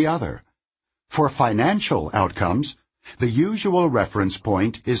in the other. For financial outcomes, the usual reference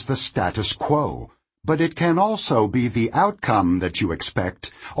point is the status quo, but it can also be the outcome that you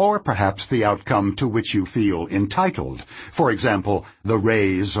expect, or perhaps the outcome to which you feel entitled, for example, the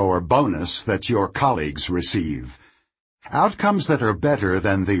raise or bonus that your colleagues receive. Outcomes that are better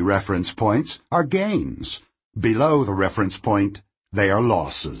than the reference points are gains. Below the reference point, they are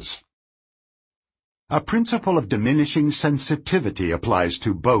losses. A principle of diminishing sensitivity applies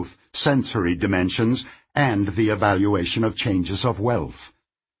to both sensory dimensions and the evaluation of changes of wealth.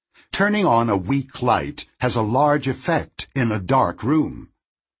 Turning on a weak light has a large effect in a dark room.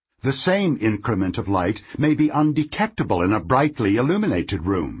 The same increment of light may be undetectable in a brightly illuminated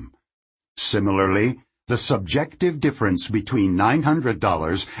room. Similarly, the subjective difference between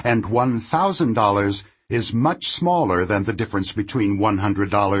 $900 and $1,000 is much smaller than the difference between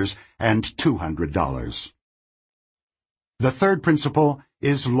 $100 and $200. The third principle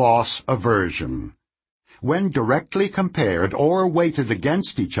is loss aversion. When directly compared or weighted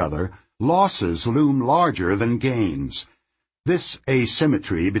against each other, losses loom larger than gains. This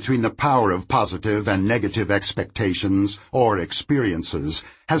asymmetry between the power of positive and negative expectations or experiences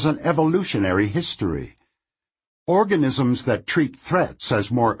has an evolutionary history. Organisms that treat threats as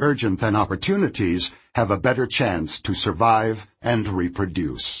more urgent than opportunities have a better chance to survive and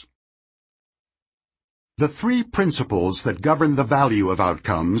reproduce. The three principles that govern the value of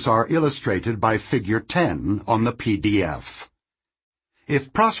outcomes are illustrated by Figure 10 on the PDF.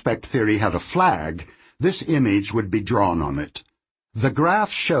 If prospect theory had a flag, this image would be drawn on it. The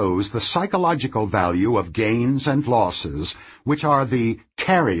graph shows the psychological value of gains and losses, which are the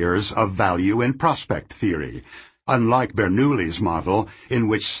carriers of value in prospect theory, unlike Bernoulli's model, in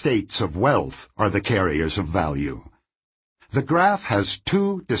which states of wealth are the carriers of value. The graph has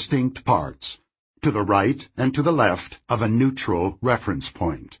two distinct parts, to the right and to the left of a neutral reference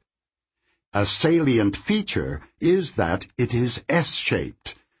point. A salient feature is that it is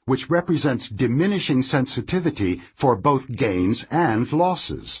S-shaped, which represents diminishing sensitivity for both gains and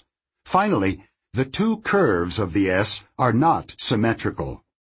losses. Finally, the two curves of the S are not symmetrical.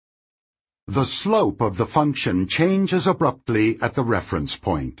 The slope of the function changes abruptly at the reference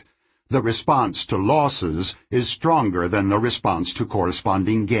point. The response to losses is stronger than the response to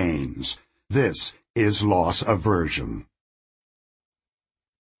corresponding gains. This is loss aversion.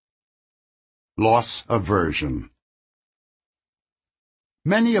 Loss aversion.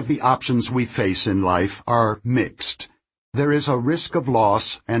 Many of the options we face in life are mixed. There is a risk of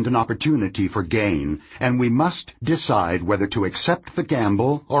loss and an opportunity for gain, and we must decide whether to accept the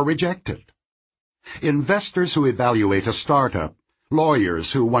gamble or reject it. Investors who evaluate a startup,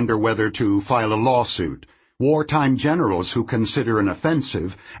 lawyers who wonder whether to file a lawsuit, wartime generals who consider an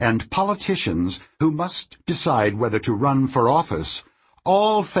offensive, and politicians who must decide whether to run for office,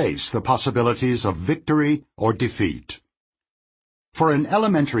 all face the possibilities of victory or defeat. For an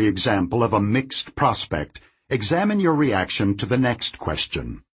elementary example of a mixed prospect, examine your reaction to the next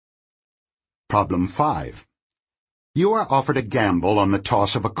question. Problem 5. You are offered a gamble on the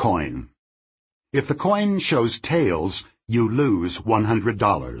toss of a coin. If the coin shows tails, you lose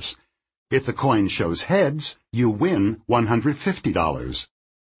 $100. If the coin shows heads, you win $150.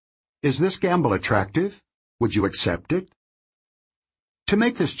 Is this gamble attractive? Would you accept it? To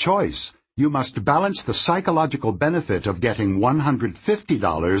make this choice, you must balance the psychological benefit of getting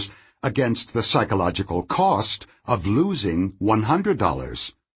 $150 against the psychological cost of losing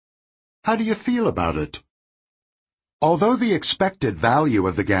 $100. How do you feel about it? Although the expected value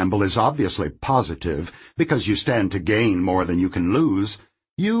of the gamble is obviously positive because you stand to gain more than you can lose,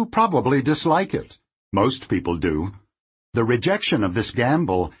 you probably dislike it. Most people do. The rejection of this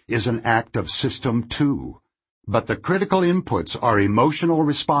gamble is an act of System 2, but the critical inputs are emotional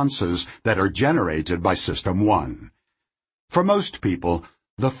responses that are generated by System 1. For most people,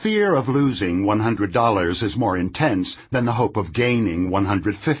 the fear of losing $100 is more intense than the hope of gaining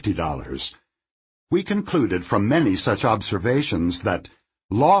 $150. We concluded from many such observations that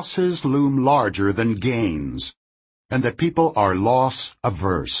losses loom larger than gains, and that people are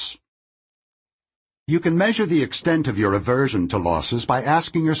loss-averse. You can measure the extent of your aversion to losses by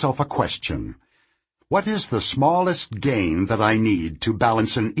asking yourself a question. What is the smallest gain that I need to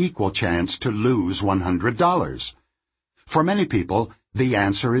balance an equal chance to lose $100? For many people, the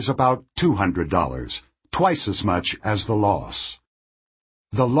answer is about $200, twice as much as the loss.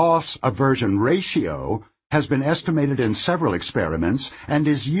 The loss-aversion ratio has been estimated in several experiments and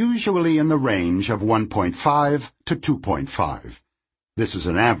is usually in the range of 1.5 to 2.5. This is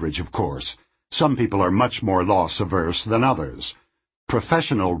an average, of course. Some people are much more loss-averse than others.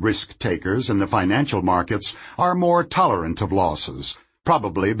 Professional risk-takers in the financial markets are more tolerant of losses,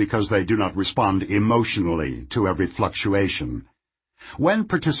 probably because they do not respond emotionally to every fluctuation. When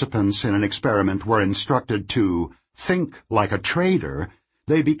participants in an experiment were instructed to think like a trader,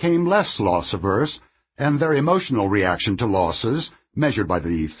 they became less loss-averse, and their emotional reaction to losses, measured by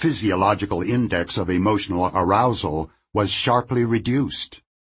the physiological index of emotional arousal, was sharply reduced.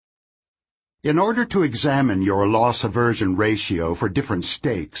 In order to examine your loss-aversion ratio for different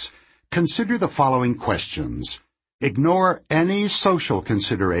stakes, consider the following questions. Ignore any social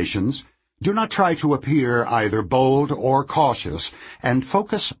considerations. Do not try to appear either bold or cautious, and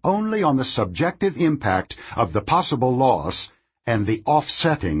focus only on the subjective impact of the possible loss and the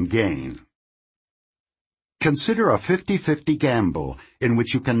offsetting gain. Consider a 50-50 gamble in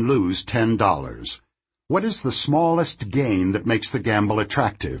which you can lose $10. What is the smallest gain that makes the gamble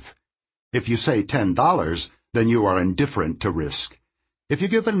attractive? If you say $10, then you are indifferent to risk. If you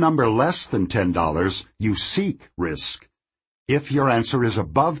give a number less than $10, you seek risk. If your answer is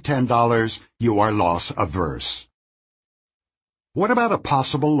above $10, you are loss-averse. What about a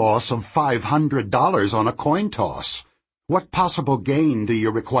possible loss of $500 on a coin toss? What possible gain do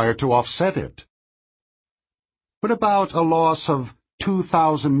you require to offset it? What about a loss of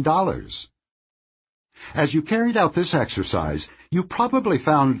 $2,000? As you carried out this exercise, you probably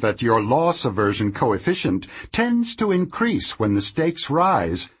found that your loss aversion coefficient tends to increase when the stakes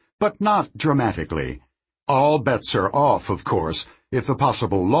rise, but not dramatically. All bets are off, of course, if the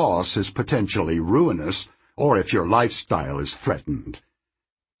possible loss is potentially ruinous or if your lifestyle is threatened.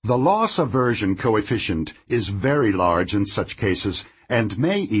 The loss aversion coefficient is very large in such cases and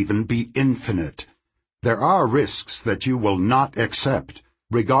may even be infinite. There are risks that you will not accept,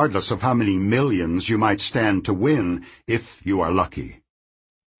 regardless of how many millions you might stand to win if you are lucky.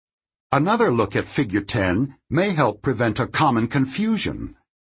 Another look at Figure 10 may help prevent a common confusion.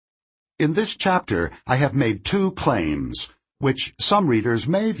 In this chapter, I have made two claims, which some readers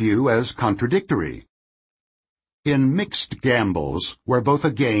may view as contradictory. In mixed gambles, where both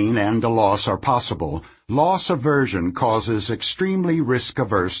a gain and a loss are possible, loss aversion causes extremely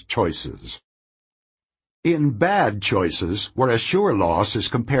risk-averse choices. In bad choices, where a sure loss is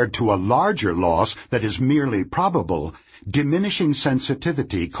compared to a larger loss that is merely probable, diminishing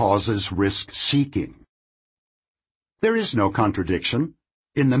sensitivity causes risk-seeking. There is no contradiction.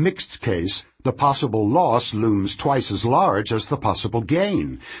 In the mixed case, the possible loss looms twice as large as the possible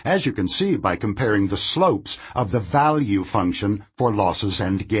gain, as you can see by comparing the slopes of the value function for losses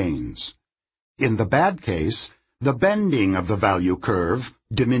and gains. In the bad case, The bending of the value curve,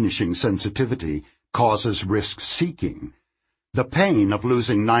 diminishing sensitivity, causes risk-seeking. The pain of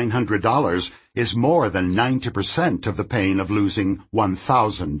losing $900 is more than 90% of the pain of losing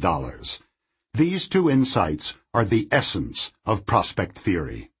 $1,000. These two insights are the essence of prospect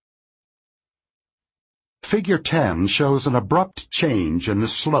theory. Figure 10 shows an abrupt change in the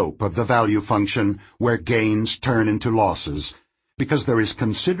slope of the value function where gains turn into losses, because there is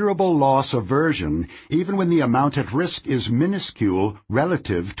considerable loss aversion even when the amount at risk is minuscule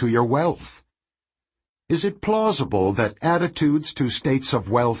relative to your wealth. Is it plausible that attitudes to states of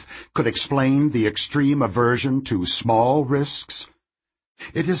wealth could explain the extreme aversion to small risks?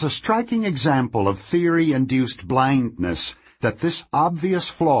 It is a striking example of theory-induced blindness that this obvious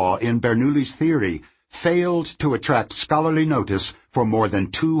flaw in Bernoulli's theory failed to attract scholarly notice for more than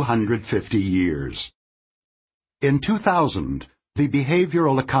 250 years. In 2000, the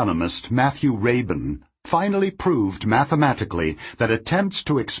behavioral economist Matthew Rabin finally proved mathematically that attempts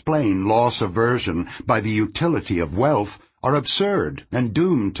to explain loss aversion by the utility of wealth are absurd and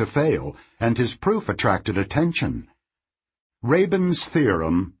doomed to fail, and his proof attracted attention. Rabin's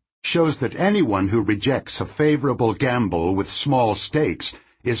theorem shows that anyone who rejects a favorable gamble with small stakes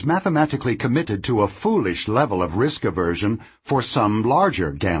is mathematically committed to a foolish level of risk aversion for some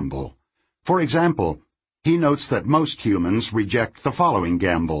larger gamble. For example, he notes that most humans reject the following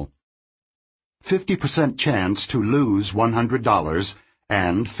gamble: 50% chance to lose $100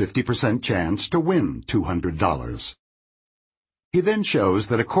 and 50% chance to win $200. He then shows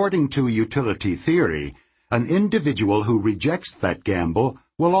that according to utility theory, an individual who rejects that gamble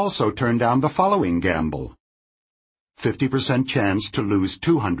will also turn down the following gamble: 50% chance to lose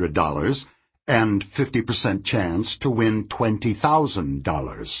 $200 and 50% chance to win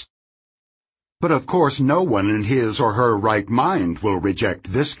 $20,000. But of course no one in his or her right mind will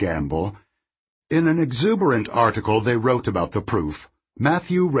reject this gamble. In an exuberant article they wrote about the proof,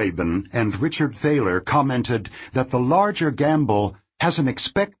 Matthew Rabin and Richard Thaler commented that the larger gamble has an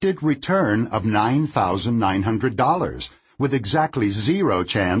expected return of $9,900, with exactly zero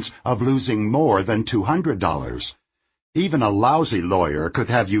chance of losing more than $200. Even a lousy lawyer could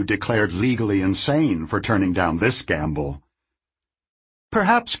have you declared legally insane for turning down this gamble.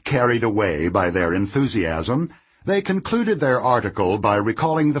 Perhaps carried away by their enthusiasm, they concluded their article by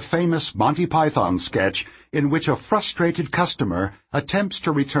recalling the famous Monty Python sketch in which a frustrated customer attempts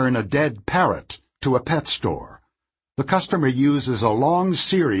to return a dead parrot to a pet store. The customer uses a long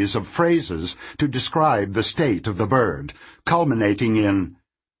series of phrases to describe the state of the bird, culminating in,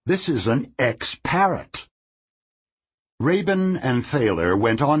 "This is an ex-parrot." Rabin and Thaler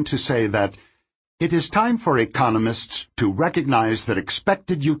went on to say that it is time for economists to recognize that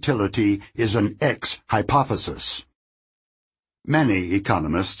expected utility is an X-hypothesis. Many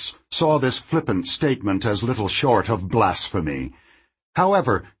economists saw this flippant statement as little short of blasphemy.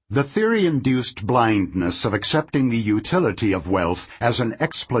 However, the theory-induced blindness of accepting the utility of wealth as an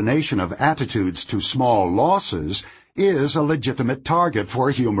explanation of attitudes to small losses is a legitimate target for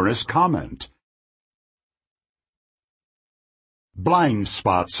humorous comment. Blind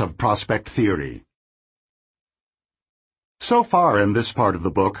spots of prospect theory. So far in this part of the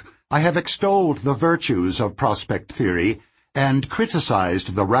book, I have extolled the virtues of prospect theory and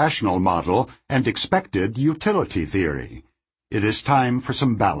criticized the rational model and expected utility theory. It is time for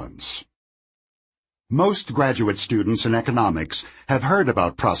some balance. Most graduate students in economics have heard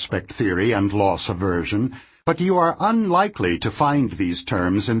about prospect theory and loss aversion, but you are unlikely to find these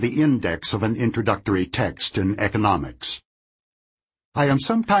terms in the index of an introductory text in economics. I am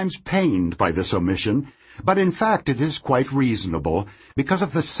sometimes pained by this omission, but in fact it is quite reasonable because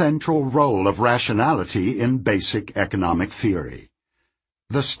of the central role of rationality in basic economic theory.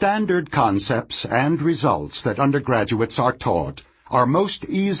 The standard concepts and results that undergraduates are taught are most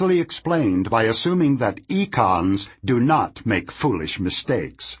easily explained by assuming that econs do not make foolish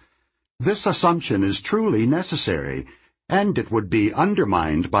mistakes. This assumption is truly necessary, and it would be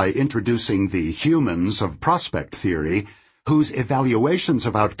undermined by introducing the humans of prospect theory, whose evaluations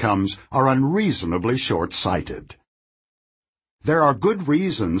of outcomes are unreasonably short-sighted. There are good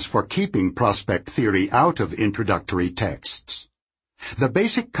reasons for keeping prospect theory out of introductory texts. The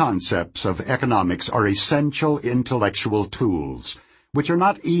basic concepts of economics are essential intellectual tools, which are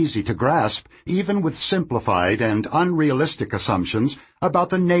not easy to grasp even with simplified and unrealistic assumptions about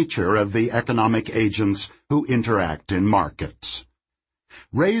the nature of the economic agents who interact in markets.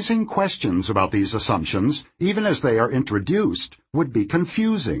 Raising questions about these assumptions, even as they are introduced, would be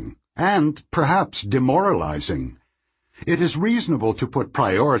confusing and perhaps demoralizing. It is reasonable to put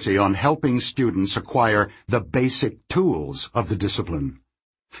priority on helping students acquire the basic tools of the discipline.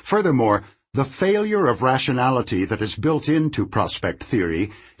 Furthermore, The failure of rationality that is built into prospect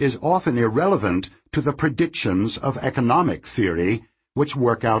theory is often irrelevant to the predictions of economic theory, which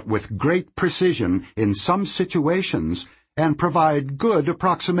work out with great precision in some situations and provide good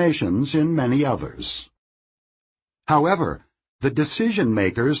approximations in many others. However, the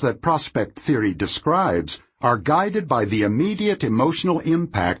decision-makers that prospect theory describes are guided by the immediate emotional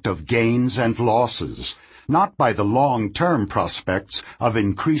impact of gains and losses, not by the long-term prospects of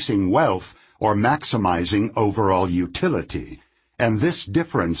increasing wealth or maximizing overall utility, and this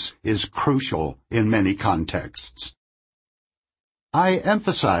difference is crucial in many contexts. I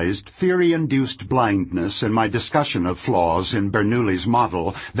emphasized theory-induced blindness in my discussion of flaws in Bernoulli's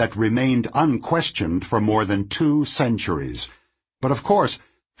model that remained unquestioned for more than 2 centuries. But of course,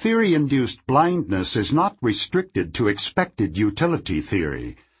 theory-induced blindness is not restricted to expected utility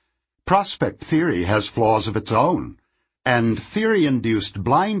theory. Prospect theory has flaws of its own, and theory-induced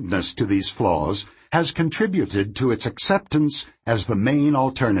blindness to these flaws has contributed to its acceptance as the main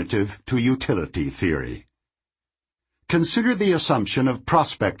alternative to utility theory. Consider the assumption of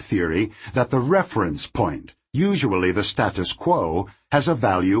prospect theory that the reference point, usually the status quo, has a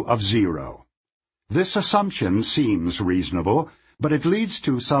value of 0. This assumption seems reasonable, but it leads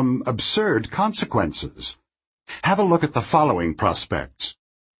to some absurd consequences. Have a look at the following prospects.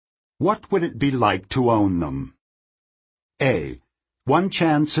 What would it be like to own them? A. 1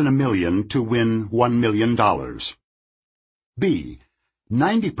 chance in a million to win $1 million. B.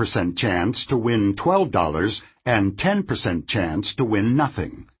 90% chance to win $12 and 10% chance to win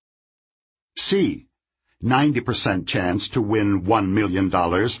nothing. C. 90% chance to win $1 million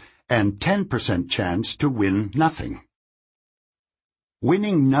and 10% chance to win nothing.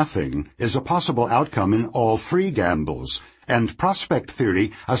 Winning nothing is a possible outcome in all 3 gambles, and prospect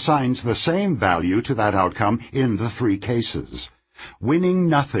theory assigns the same value to that outcome in the 3 cases. Winning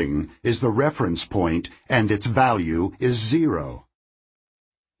nothing is the reference point, and its value is 0.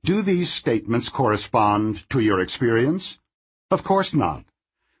 Do these statements correspond to your experience? Of course not.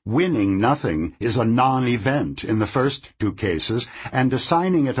 Winning nothing is a non-event in the first 2 cases, and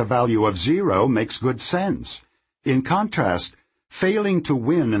assigning it a value of 0 makes good sense. In contrast, failing to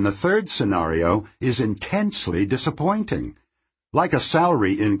win in the 3rd scenario is intensely disappointing. Like a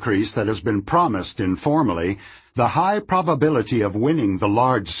salary increase that has been promised informally, the high probability of winning the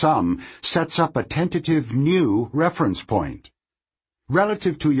large sum sets up a tentative new reference point.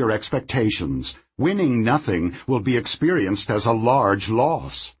 Relative to your expectations, winning nothing will be experienced as a large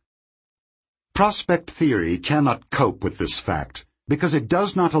loss. Prospect theory cannot cope with this fact because it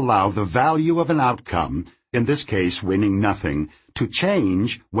does not allow the value of an outcome, in this case winning nothing, to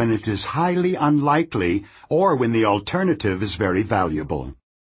change when it is highly unlikely or when the alternative is very valuable.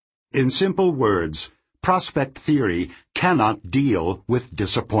 In simple words, prospect theory cannot deal with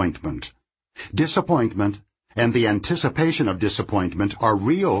disappointment. Disappointment and the anticipation of disappointment are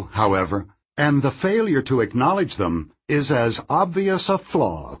real, however, and the failure to acknowledge them is as obvious a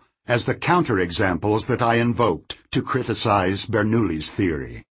flaw as the counterexamples that I invoked to criticize Bernoulli's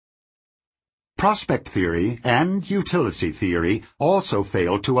theory. Prospect theory and utility theory also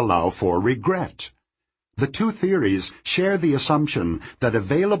fail to allow for regret. The 2 theories share the assumption that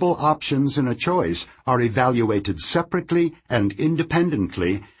available options in a choice are evaluated separately and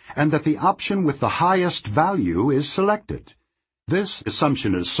independently, and that the option with the highest value is selected. This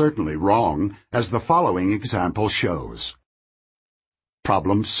assumption is certainly wrong, as the following example shows.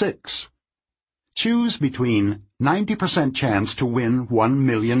 Problem 6. Choose between 90% chance to win $1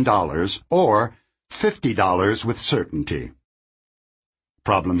 million or $50 with certainty.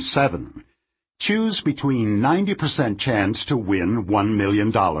 Problem 7. Choose between 90% chance to win $1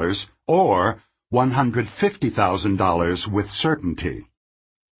 million or $150,000 with certainty.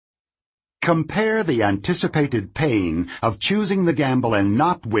 Compare the anticipated pain of choosing the gamble and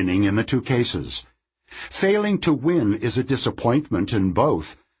not winning in the 2 cases. Failing to win is a disappointment in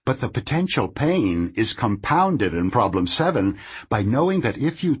both, but the potential pain is compounded in Problem 7 by knowing that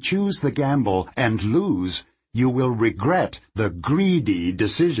if you choose the gamble and lose, you will regret the greedy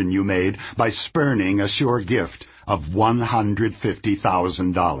decision you made by spurning a sure gift of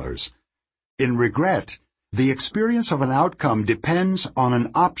 $150,000. In regret, the experience of an outcome depends on an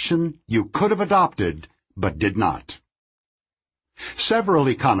option you could have adopted but did not. Several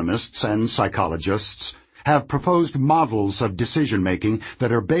economists and psychologists have proposed models of decision-making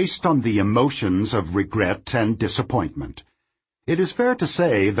that are based on the emotions of regret and disappointment. It is fair to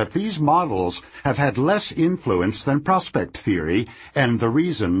say that these models have had less influence than prospect theory, and the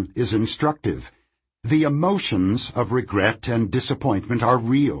reason is instructive. The emotions of regret and disappointment are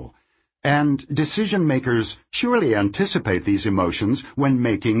real. And decision-makers surely anticipate these emotions when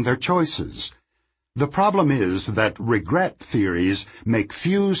making their choices. The problem is that regret theories make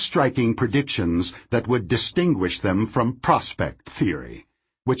few striking predictions that would distinguish them from prospect theory,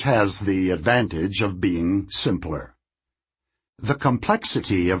 which has the advantage of being simpler. The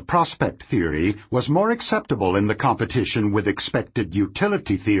complexity of prospect theory was more acceptable in the competition with expected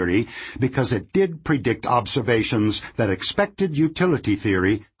utility theory because it did predict observations that expected utility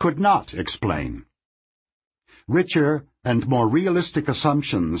theory could not explain. Richer and more realistic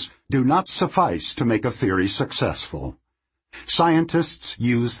assumptions do not suffice to make a theory successful. Scientists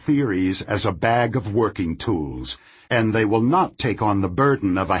use theories as a bag of working tools, and they will not take on the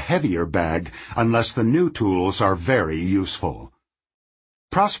burden of a heavier bag unless the new tools are very useful.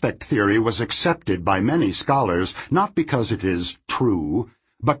 Prospect theory was accepted by many scholars not because it is true,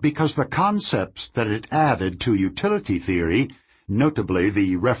 but because the concepts that it added to utility theory, notably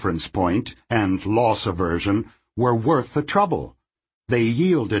the reference point and loss aversion, were worth the trouble. They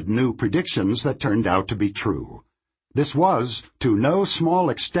yielded new predictions that turned out to be true. This was, to no small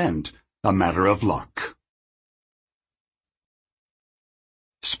extent, a matter of luck.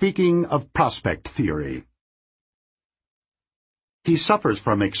 Speaking of prospect theory, he suffers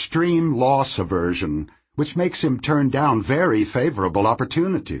from extreme loss aversion, which makes him turn down very favorable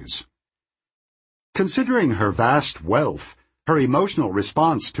opportunities. Considering her vast wealth, her emotional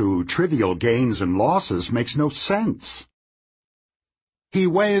response to trivial gains and losses makes no sense. He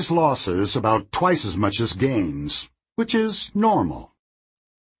weighs losses about twice as much as gains, which is normal.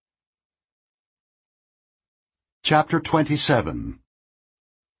 Chapter 27.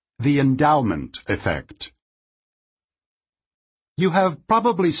 The Endowment Effect. You have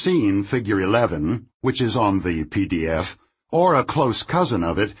probably seen Figure 11, which is on the PDF, or a close cousin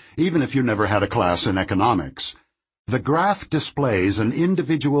of it, even if you never had a class in economics. The graph displays an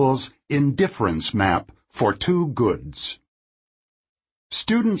individual's indifference map for two goods.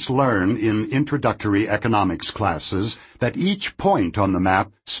 Students learn in introductory economics classes that each point on the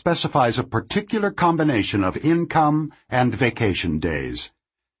map specifies a particular combination of income and vacation days.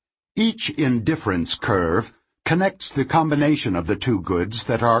 Each indifference curve connects the combination of the two goods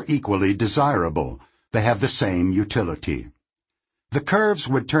that are equally desirable. They have the same utility. The curves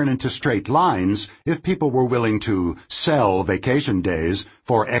would turn into straight lines if people were willing to sell vacation days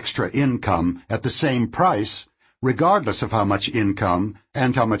for extra income at the same price, regardless of how much income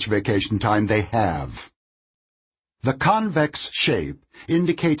and how much vacation time they have. The convex shape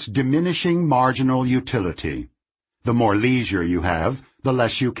indicates diminishing marginal utility. The more leisure you have, the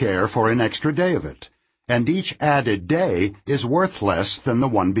less you care for an extra day of it, and each added day is worth less than the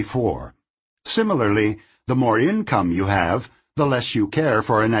one before. Similarly, the more income you have, the less you care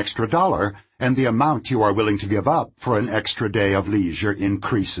for an extra dollar, and the amount you are willing to give up for an extra day of leisure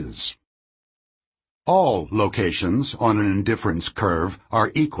increases. All locations on an indifference curve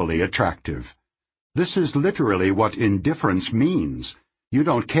are equally attractive. This is literally what indifference means. You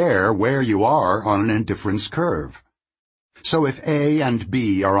don't care where you are on an indifference curve. So if A and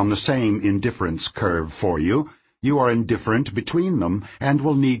B are on the same indifference curve for you, you are indifferent between them and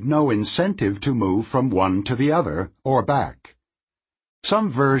will need no incentive to move from one to the other or back.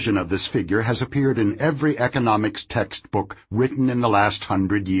 Some version of this figure has appeared in every economics textbook written in the last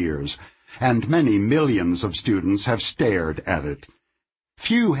 100 years, and many millions of students have stared at it.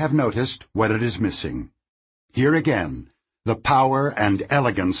 Few have noticed what it is missing. Here again, the power and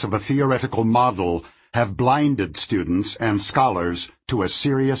elegance of a theoretical model have blinded students and scholars to a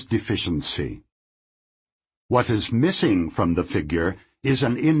serious deficiency. What is missing from the figure is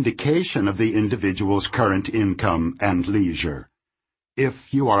an indication of the individual's current income and leisure.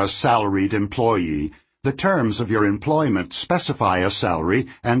 If you are a salaried employee, the terms of your employment specify a salary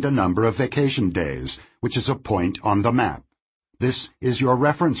and a number of vacation days, which is a point on the map. This is your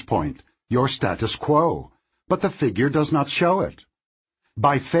reference point, your status quo, but the figure does not show it.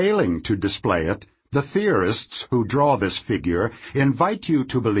 By failing to display it, the theorists who draw this figure invite you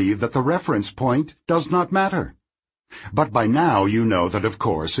to believe that the reference point does not matter. But by now you know that of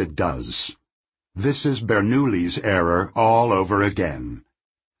course it does. This is Bernoulli's error all over again.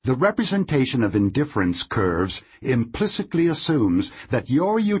 The representation of indifference curves implicitly assumes that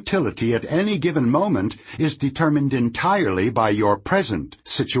your utility at any given moment is determined entirely by your present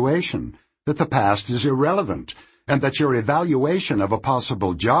situation, that the past is irrelevant, and that your evaluation of a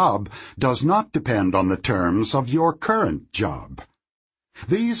possible job does not depend on the terms of your current job.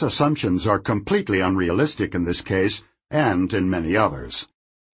 These assumptions are completely unrealistic in this case, and in many others.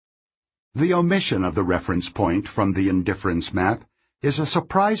 The omission of the reference point from the indifference map is a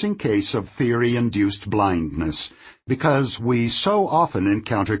surprising case of theory-induced blindness, because we so often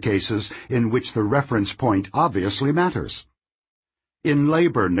encounter cases in which the reference point obviously matters. In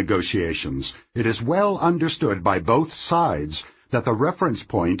labor negotiations, it is well understood by both sides that the reference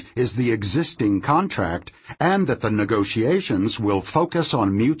point is the existing contract and that the negotiations will focus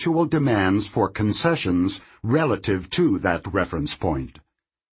on mutual demands for concessions relative to that reference point.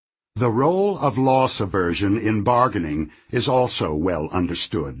 The role of loss aversion in bargaining is also well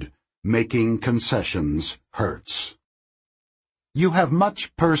understood. Making concessions hurts. You have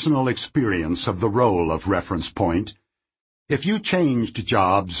much personal experience of the role of reference point. If you changed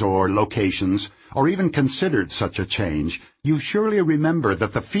jobs or locations, or even considered such a change, you surely remember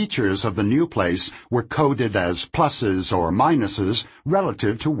that the features of the new place were coded as pluses or minuses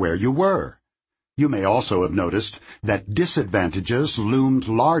relative to where you were. You may also have noticed that disadvantages loomed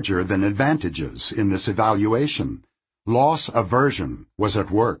larger than advantages in this evaluation. Loss aversion was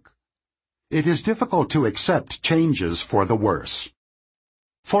at work. It is difficult to accept changes for the worse.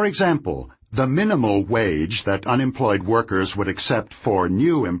 For example, the minimal wage that unemployed workers would accept for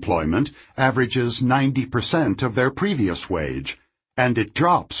new employment averages 90% of their previous wage, and it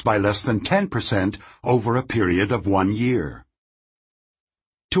drops by less than 10% over a period of 1 year.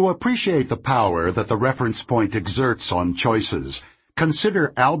 To appreciate the power that the reference point exerts on choices,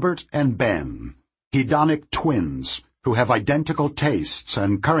 consider Albert and Ben, hedonic twins, who have identical tastes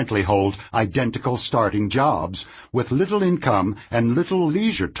and currently hold identical starting jobs with little income and little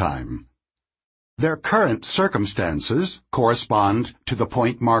leisure time. Their current circumstances correspond to the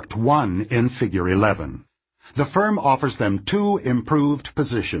point marked 1 in Figure 11. The firm offers them 2 improved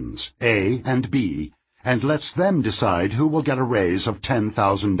positions, A and B, and lets them decide who will get a raise of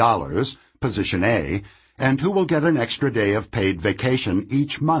 $10,000, position A, and who will get an extra day of paid vacation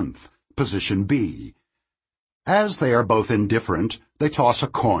each month, position B. As they are both indifferent, they toss a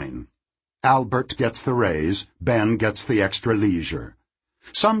coin. Albert gets the raise, Ben gets the extra leisure.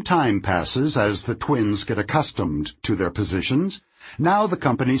 Some time passes as the twins get accustomed to their positions. Now the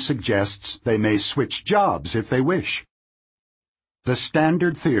company suggests they may switch jobs if they wish. The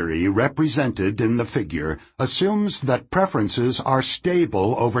standard theory represented in the figure assumes that preferences are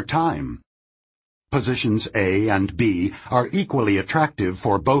stable over time. Positions A and B are equally attractive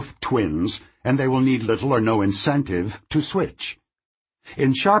for both twins, and they will need little or no incentive to switch.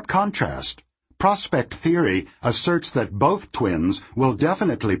 In sharp contrast, prospect theory asserts that both twins will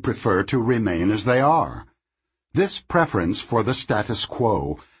definitely prefer to remain as they are. This preference for the status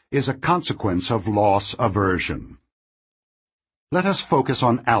quo is a consequence of loss aversion. Let us focus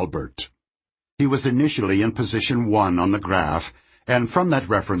on Albert. He was initially in position 1 on the graph, and from that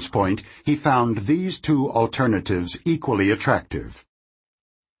reference point he found these 2 alternatives equally attractive.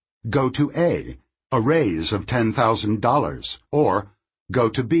 Go to A, a raise of $10,000, or go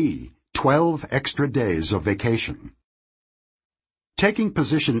to B, 12 extra days of vacation. Taking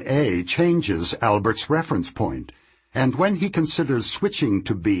position A changes Albert's reference point, and when he considers switching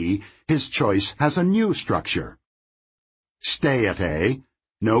to B, his choice has a new structure. Stay at A,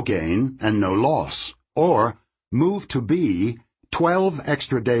 no gain and no loss, or move to B, 12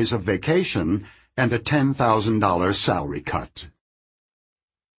 extra days of vacation and a $10,000 salary cut.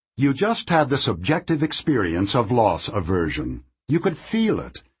 You just had the subjective experience of loss aversion. You could feel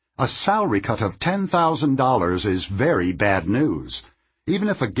it. A salary cut of $10,000 is very bad news. Even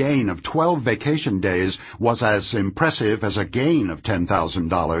if a gain of 12 vacation days was as impressive as a gain of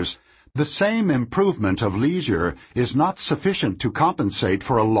 $10,000, the same improvement of leisure is not sufficient to compensate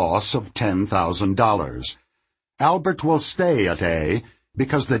for a loss of $10,000. Albert will stay at A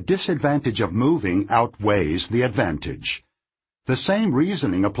because the disadvantage of moving outweighs the advantage. The same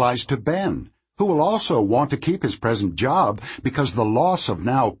reasoning applies to Ben, who will also want to keep his present job because the loss of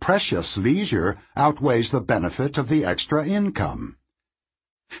now precious leisure outweighs the benefit of the extra income.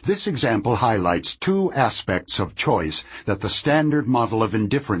 This example highlights 2 aspects of choice that the standard model of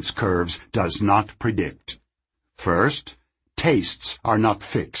indifference curves does not predict. First, tastes are not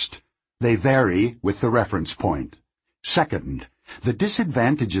fixed. They vary with the reference point. Second, the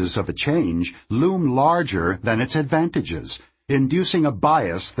disadvantages of a change loom larger than its advantages, inducing a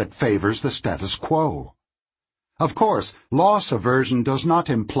bias that favors the status quo. Of course, loss aversion does not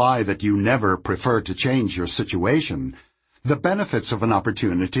imply that you never prefer to change your situation. The benefits of an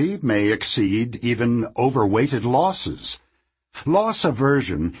opportunity may exceed even overweighted losses. Loss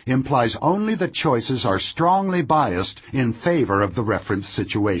aversion implies only that choices are strongly biased in favor of the reference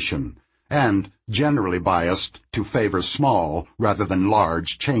situation, and generally biased to favor small rather than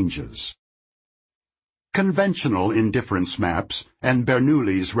large changes. Conventional indifference maps and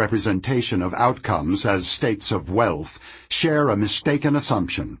Bernoulli's representation of outcomes as states of wealth share a mistaken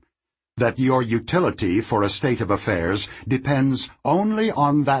assumption that your utility for a state of affairs depends only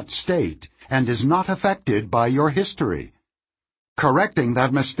on that state and is not affected by your history. Correcting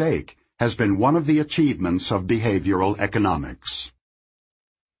that mistake has been one of the achievements of behavioral economics.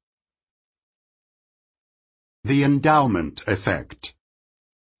 The endowment effect.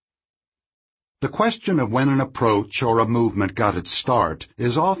 The question of when an approach or a movement got its start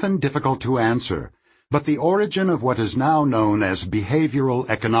is often difficult to answer, but the origin of what is now known as behavioral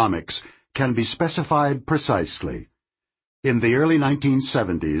economics can be specified precisely. In the early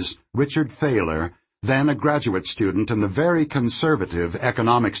 1970s, Richard Thaler, then a graduate student in the very conservative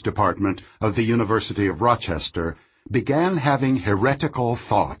economics department of the University of Rochester, began having heretical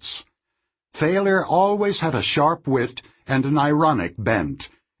thoughts. Thaler always had a sharp wit and an ironic bent,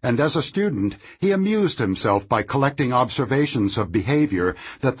 and as a student, he amused himself by collecting observations of behavior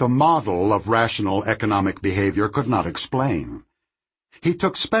that the model of rational economic behavior could not explain. He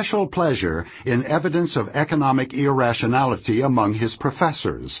took special pleasure in evidence of economic irrationality among his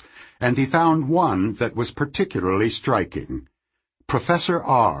professors, and he found one that was particularly striking. Professor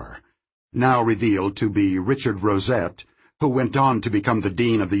R., now revealed to be Richard Rosette, who went on to become the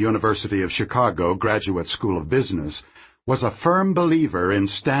dean of the University of Chicago Graduate School of Business, was a firm believer in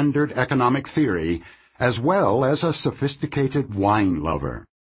standard economic theory as well as a sophisticated wine lover.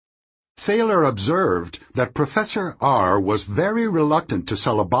 Thaler observed that Professor R. was very reluctant to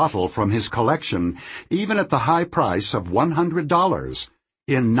sell a bottle from his collection even at the high price of $100,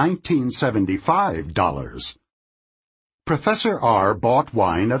 in 1975 dollars. Professor R. bought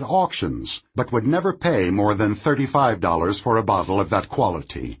wine at auctions, but would never pay more than $35 for a bottle of that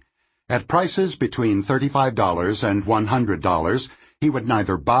quality. At prices between $35 and $100, he would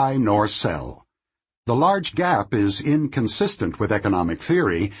neither buy nor sell. The large gap is inconsistent with economic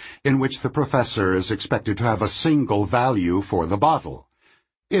theory, in which the professor is expected to have a single value for the bottle.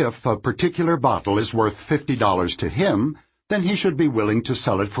 If a particular bottle is worth $50 to him, then he should be willing to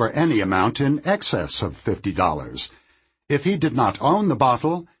sell it for any amount in excess of $50. If he did not own the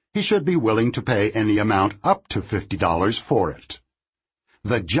bottle, he should be willing to pay any amount up to $50 for it.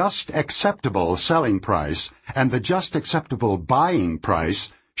 The just acceptable selling price and the just acceptable buying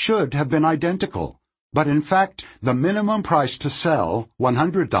price should have been identical, but in fact the minimum price to sell,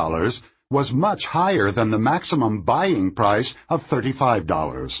 $100, was much higher than the maximum buying price of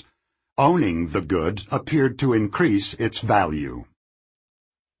 $35. Owning the good appeared to increase its value.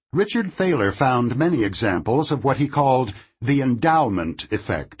 Richard Thaler found many examples of what he called the endowment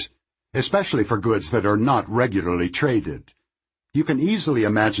effect, especially for goods that are not regularly traded. You can easily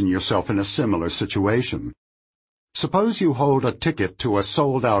imagine yourself in a similar situation. Suppose you hold a ticket to a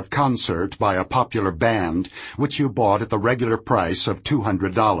sold-out concert by a popular band, which you bought at the regular price of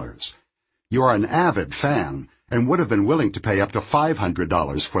 $200. You are an avid fan and would have been willing to pay up to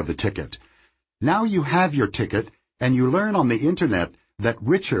 $500 for the ticket. Now you have your ticket, and you learn on the Internet that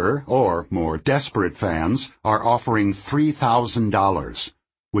richer or more desperate fans are offering $3,000.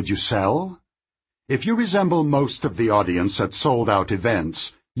 Would you sell? If you resemble most of the audience at sold-out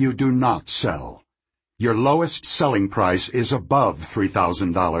events, you do not sell. Your lowest selling price is above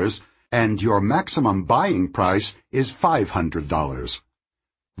 $3,000, and your maximum buying price is $500.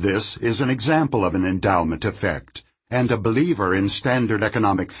 This is an example of an endowment effect, and a believer in standard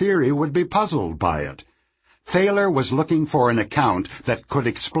economic theory would be puzzled by it. Thaler was looking for an account that could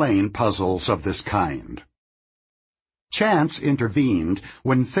explain puzzles of this kind. Chance intervened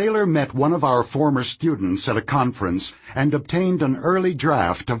when Thaler met one of our former students at a conference and obtained an early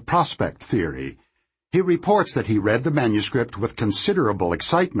draft of prospect theory. He reports that he read the manuscript with considerable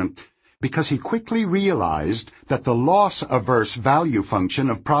excitement because he quickly realized that the loss-averse value function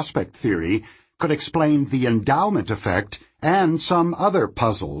of prospect theory could explain the endowment effect and some other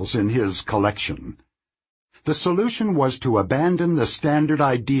puzzles in his collection. The solution was to abandon the standard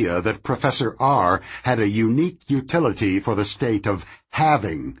idea that Professor R. had a unique utility for the state of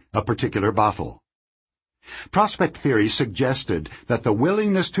having a particular bottle. Prospect theory suggested that the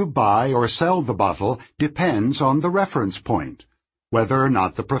willingness to buy or sell the bottle depends on the reference point, whether or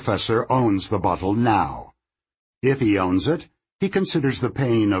not the professor owns the bottle now. If he owns it, he considers the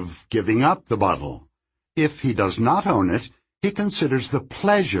pain of giving up the bottle. If he does not own it, he considers the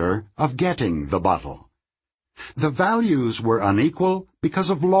pleasure of getting the bottle. The values were unequal because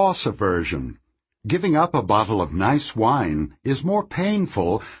of loss aversion. Giving up a bottle of nice wine is more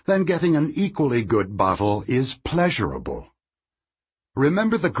painful than getting an equally good bottle is pleasurable.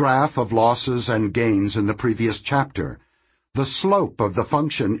 Remember the graph of losses and gains in the previous chapter. The slope of the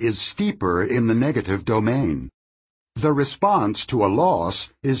function is steeper in the negative domain. The response to a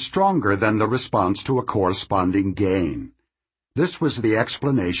loss is stronger than the response to a corresponding gain. This was the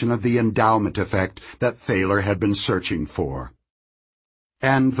explanation of the endowment effect that Thaler had been searching for.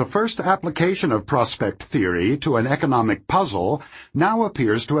 And the first application of prospect theory to an economic puzzle now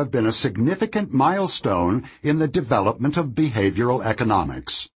appears to have been a significant milestone in the development of behavioral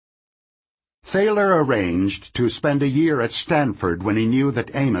economics. Thaler arranged to spend a year at Stanford when he knew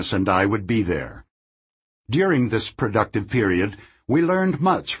that Amos and I would be there. During this productive period, we learned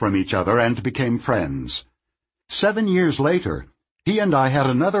much from each other and became friends. 7 years later, he and I had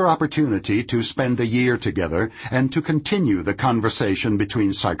another opportunity to spend a year together and to continue the conversation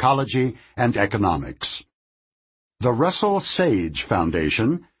between psychology and economics. The Russell Sage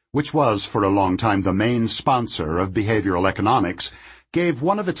Foundation, which was for a long time the main sponsor of behavioral economics, gave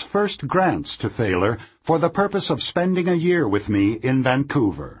one of its first grants to Thaler for the purpose of spending a year with me in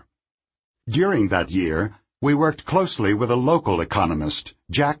Vancouver. During that year, we worked closely with a local economist,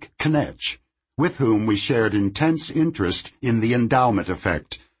 Jack Knetch, with whom we shared intense interest in the endowment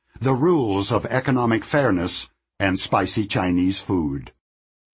effect, the rules of economic fairness, and spicy Chinese food.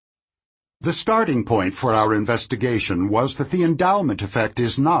 The starting point for our investigation was that the endowment effect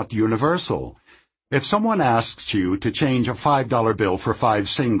is not universal. If someone asks you to change a $5 bill for 5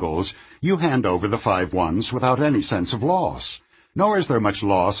 singles, you hand over the 5 ones without any sense of loss. Nor is there much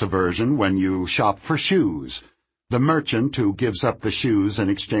loss aversion when you shop for shoes. The merchant who gives up the shoes in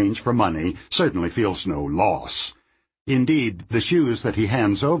exchange for money certainly feels no loss. Indeed, the shoes that he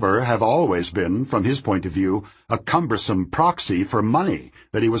hands over have always been, from his point of view, a cumbersome proxy for money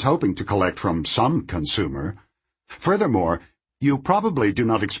that he was hoping to collect from some consumer. Furthermore, you probably do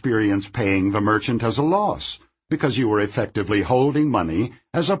not experience paying the merchant as a loss, because you were effectively holding money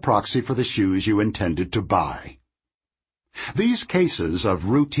as a proxy for the shoes you intended to buy. These cases of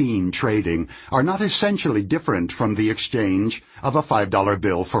routine trading are not essentially different from the exchange of a $5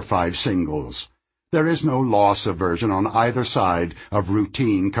 bill for 5 singles. There is no loss aversion on either side of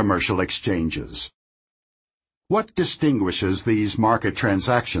routine commercial exchanges. What distinguishes these market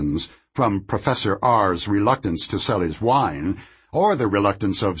transactions from Professor R's reluctance to sell his wine, or the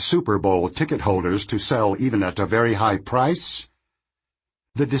reluctance of Super Bowl ticket holders to sell even at a very high price?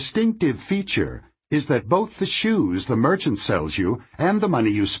 The distinctive feature is that both the shoes the merchant sells you and the money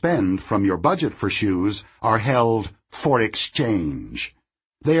you spend from your budget for shoes are held for exchange.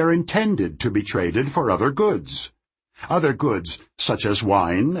 They are intended to be traded for other goods. Other goods, such as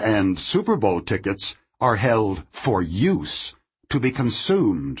wine and Super Bowl tickets, are held for use, to be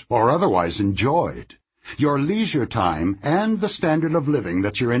consumed or otherwise enjoyed. Your leisure time and the standard of living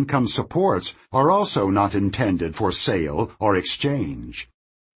that your income supports are also not intended for sale or exchange.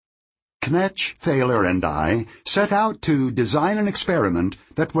 Knetch, Thaler, and I set out to design an experiment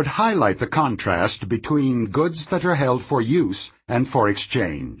that would highlight the contrast between goods that are held for use and for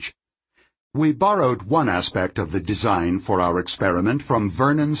exchange. We borrowed one aspect of the design for our experiment from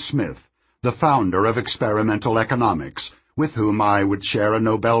Vernon Smith, the founder of experimental economics, with whom I would share a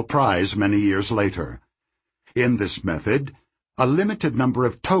Nobel Prize many years later. In this method, a limited number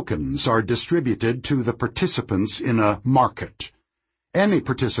of tokens are distributed to the participants in a market. Any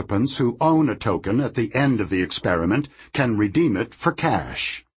participants who own a token at the end of the experiment can redeem it for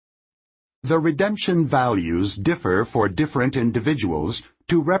cash. The redemption values differ for different individuals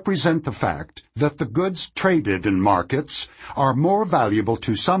to represent the fact that the goods traded in markets are more valuable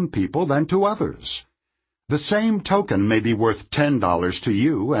to some people than to others. The same token may be worth $10 to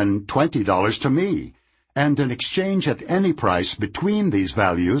you and $20 to me, and an exchange at any price between these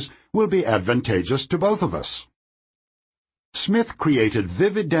values will be advantageous to both of us. Smith created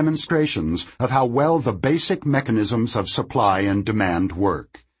vivid demonstrations of how well the basic mechanisms of supply and demand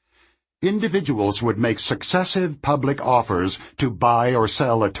work. Individuals would make successive public offers to buy or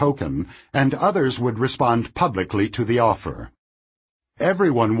sell a token, and others would respond publicly to the offer.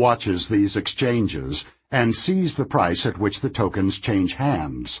 Everyone watches these exchanges and sees the price at which the tokens change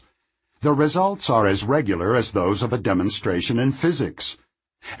hands. The results are as regular as those of a demonstration in physics.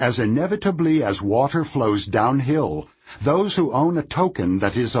 As inevitably as water flows downhill, those who own a token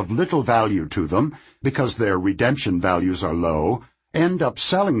that is of little value to them, because their redemption values are low, end up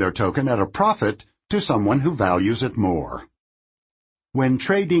selling their token at a profit to someone who values it more. When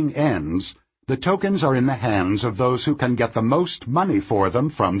trading ends, the tokens are in the hands of those who can get the most money for them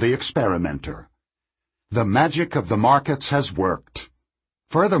from the experimenter. The magic of the markets has worked.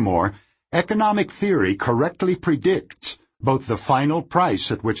 Furthermore, economic theory correctly predicts both the final price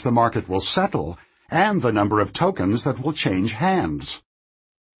at which the market will settle and the number of tokens that will change hands.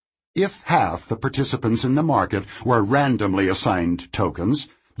 If half the participants in the market were randomly assigned tokens,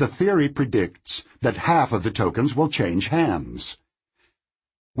 the theory predicts that half of the tokens will change hands.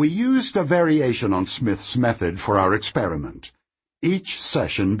 We used a variation on Smith's method for our experiment. Each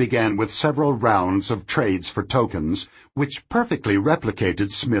session began with several rounds of trades for tokens, which perfectly replicated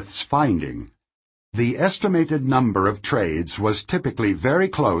Smith's finding. The estimated number of trades was typically very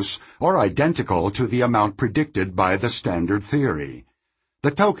close or identical to the amount predicted by the standard theory. The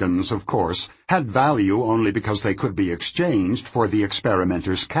tokens, of course, had value only because they could be exchanged for the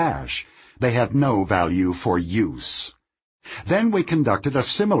experimenter's cash. They had no value for use. Then we conducted a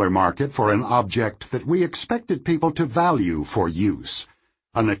similar market for an object that we expected people to value for use,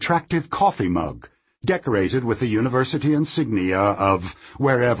 an attractive coffee mug, decorated with the university insignia of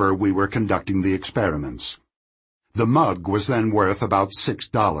wherever we were conducting the experiments. The mug was then worth about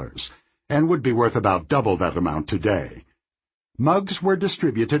 $6, and would be worth about double that amount today. Mugs were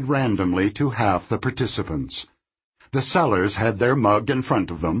distributed randomly to half the participants. The sellers had their mug in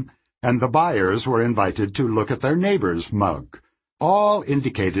front of them, and the buyers were invited to look at their neighbor's mug. All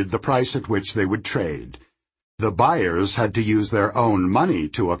indicated the price at which they would trade. The buyers had to use their own money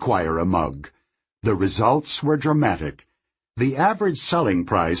to acquire a mug. The results were dramatic. The average selling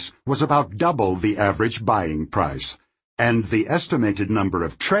price was about double the average buying price, and the estimated number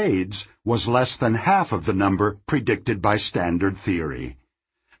of trades was less than half of the number predicted by standard theory.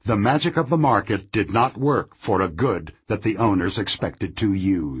 The magic of the market did not work for a good that the owners expected to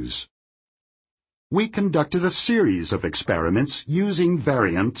use. We conducted a series of experiments using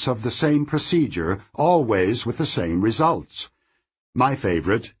variants of the same procedure, always with the same results. My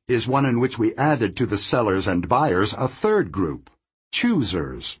favorite is one in which we added to the sellers and buyers a third group,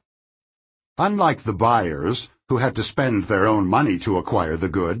 choosers. Unlike the buyers, who had to spend their own money to acquire the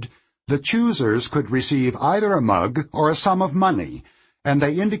good, the choosers could receive either a mug or a sum of money, and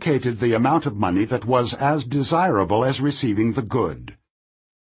they indicated the amount of money that was as desirable as receiving the good.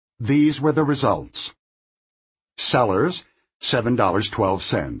 These were the results. Sellers,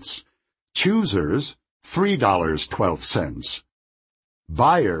 $7.12. Choosers, $3.12.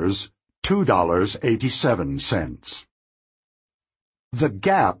 Buyers, $2.87. The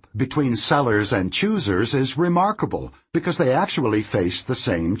gap between sellers and choosers is remarkable because they actually face the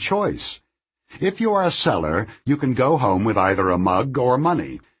same choice. If you are a seller, you can go home with either a mug or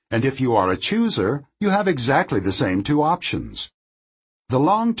money, and if you are a chooser, you have exactly the same two options. The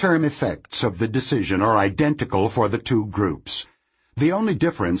long-term effects of the decision are identical for the two groups. The only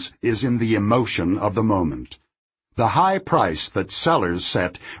difference is in the emotion of the moment. The high price that sellers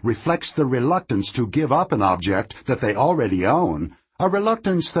set reflects the reluctance to give up an object that they already own, a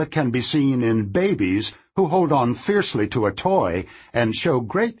reluctance that can be seen in babies who hold on fiercely to a toy and show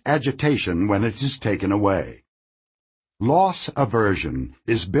great agitation when it is taken away. Loss aversion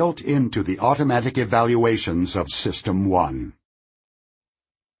is built into the automatic evaluations of System 1.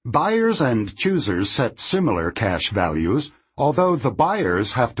 Buyers and choosers set similar cash values, although the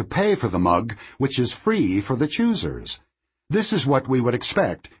buyers have to pay for the mug, which is free for the choosers. This is what we would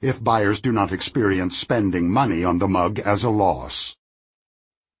expect if buyers do not experience spending money on the mug as a loss.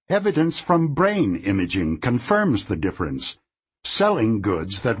 Evidence from brain imaging confirms the difference. Selling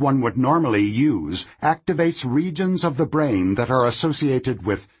goods that one would normally use activates regions of the brain that are associated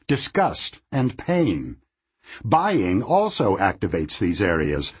with disgust and pain. Buying also activates these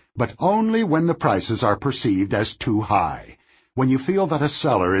areas, but only when the prices are perceived as too high, when you feel that a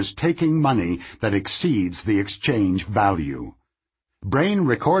seller is taking money that exceeds the exchange value. Brain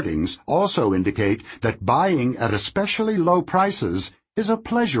recordings also indicate that buying at especially low prices is a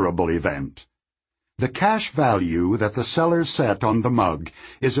pleasurable event. The cash value that the sellers set on the mug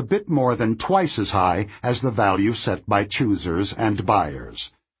is a bit more than twice as high as the value set by choosers and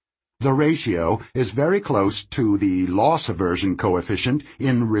buyers. The ratio is very close to the loss aversion coefficient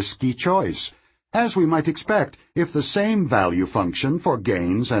in risky choice, as we might expect if the same value function for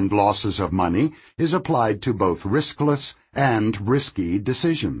gains and losses of money is applied to both riskless and risky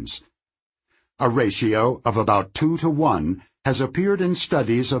decisions. A ratio of about 2 to 1 has appeared in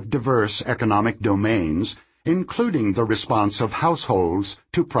studies of diverse economic domains, including the response of households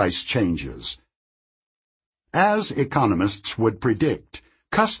to price changes. As economists would predict,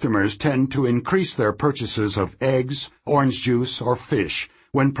 customers tend to increase their purchases of eggs, orange juice, or fish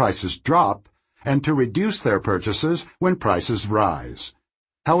when prices drop, and to reduce their purchases when prices rise.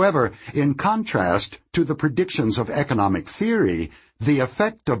 However, in contrast to the predictions of economic theory, the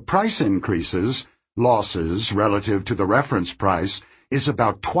effect of price increases, losses relative to the reference price, is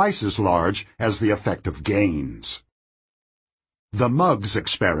about twice as large as the effect of gains. The mugs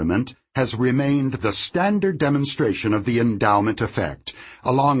experiment has remained the standard demonstration of the endowment effect,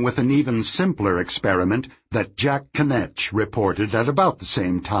 along with an even simpler experiment that Jack Knetch reported at about the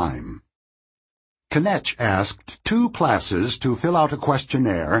same time. Knetch asked 2 classes to fill out a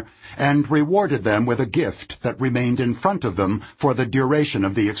questionnaire and rewarded them with a gift that remained in front of them for the duration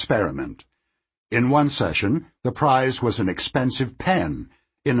of the experiment. In one session, the prize was an expensive pen,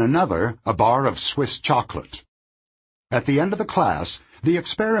 in another, a bar of Swiss chocolate. At the end of the class, the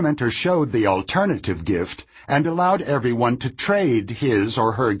experimenter showed the alternative gift and allowed everyone to trade his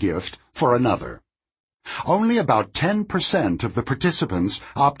or her gift for another. Only about 10% of the participants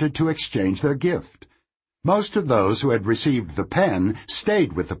opted to exchange their gift. Most of those who had received the pen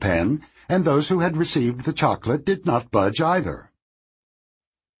stayed with the pen, and those who had received the chocolate did not budge either.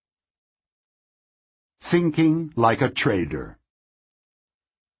 Thinking like a trader.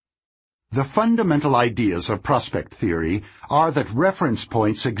 The fundamental ideas of prospect theory are that reference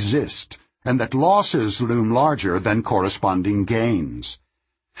points exist, and that losses loom larger than corresponding gains.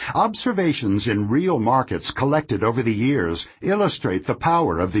 Observations in real markets collected over the years illustrate the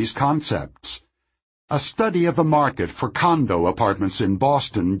power of these concepts. A study of the market for condo apartments in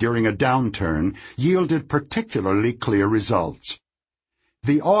Boston during a downturn yielded particularly clear results.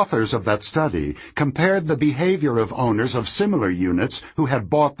 The authors of that study compared the behavior of owners of similar units who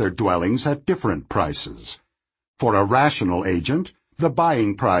had bought their dwellings at different prices. For a rational agent, the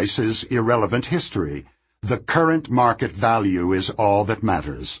buying price is irrelevant history. The current market value is all that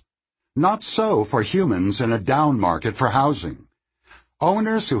matters. Not so for humans in a down market for housing.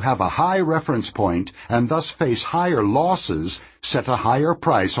 Owners who have a high reference point and thus face higher losses set a higher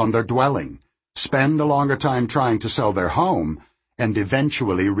price on their dwelling, spend a longer time trying to sell their home, and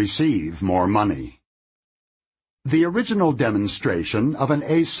eventually receive more money. The original demonstration of an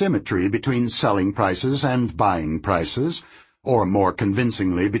asymmetry between selling prices and buying prices, or more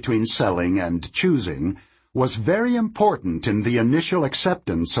convincingly between selling and choosing, was very important in the initial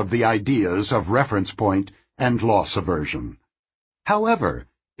acceptance of the ideas of reference point and loss aversion. However,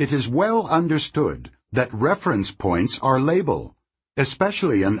 it is well understood that reference points are labile,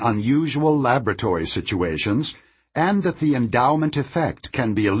 especially in unusual laboratory situations, and that the endowment effect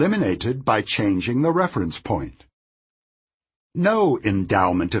can be eliminated by changing the reference point. No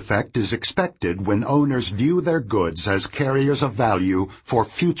endowment effect is expected when owners view their goods as carriers of value for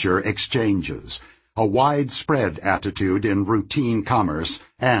future exchanges, a widespread attitude in routine commerce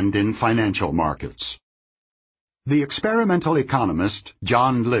and in financial markets. The experimental economist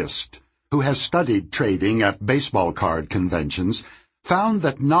John List, who has studied trading at baseball card conventions, found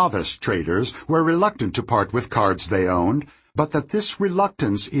that novice traders were reluctant to part with cards they owned, but that this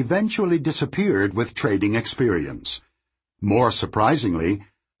reluctance eventually disappeared with trading experience. More surprisingly,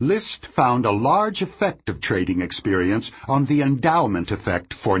 List found a large effect of trading experience on the endowment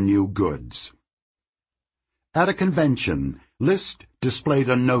effect for new goods. At a convention, List displayed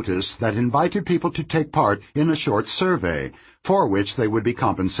a notice that invited people to take part in a short survey, for which they would be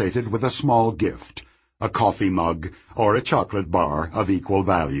compensated with a small gift, a coffee mug, or a chocolate bar of equal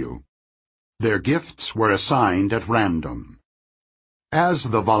value. Their gifts were assigned at random. As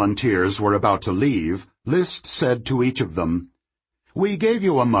the volunteers were about to leave, List said to each of them, "We gave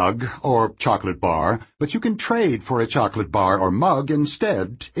you a mug or chocolate bar, but you can trade for a chocolate bar or mug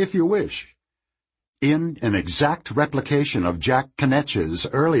instead, if you wish." In an exact replication of Jack Knetch's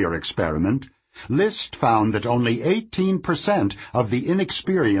earlier experiment, List found that only 18% of the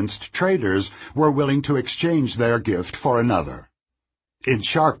inexperienced traders were willing to exchange their gift for another. In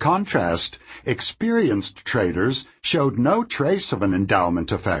sharp contrast, experienced traders showed no trace of an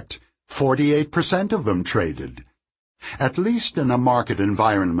endowment effect. 48% of them traded. At least in a market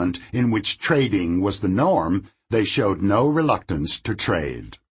environment in which trading was the norm, they showed no reluctance to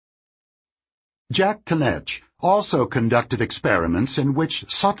trade. Jack Knetch also conducted experiments in which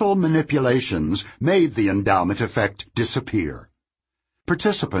subtle manipulations made the endowment effect disappear.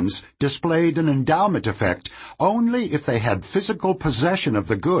 Participants displayed an endowment effect only if they had physical possession of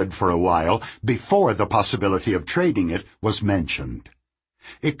the good for a while before the possibility of trading it was mentioned.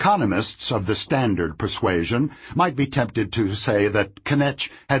 Economists of the standard persuasion might be tempted to say that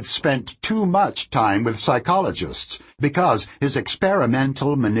Knetch had spent too much time with psychologists because his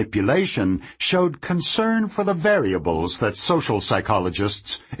experimental manipulation showed concern for the variables that social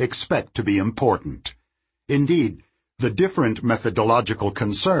psychologists expect to be important. Indeed, the different methodological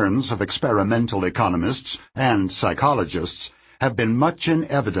concerns of experimental economists and psychologists have been much in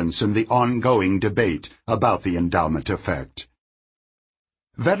evidence in the ongoing debate about the endowment effect.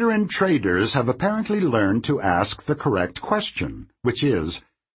 Veteran traders have apparently learned to ask the correct question, which is,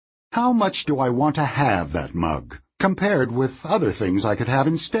 how much do I want to have that mug, compared with other things I could have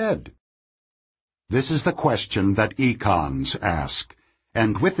instead? This is the question that econs ask.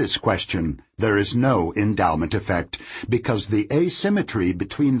 And with this question, there is no endowment effect, because the asymmetry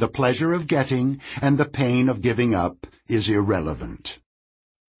between the pleasure of getting and the pain of giving up is irrelevant.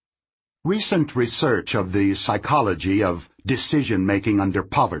 Recent research of the psychology of decision-making under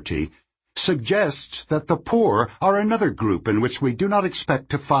poverty suggests that the poor are another group in which we do not expect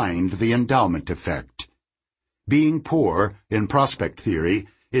to find the endowment effect. Being poor, in prospect theory,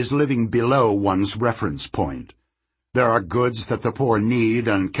 is living below one's reference point. There are goods that the poor need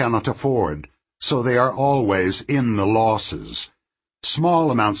and cannot afford, so they are always in the losses. Small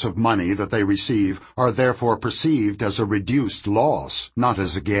amounts of money that they receive are therefore perceived as a reduced loss, not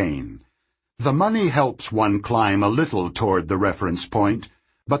as a gain. The money helps one climb a little toward the reference point,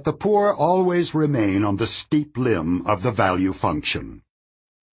 but the poor always remain on the steep limb of the value function.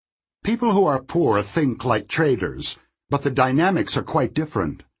 People who are poor think like traders, but the dynamics are quite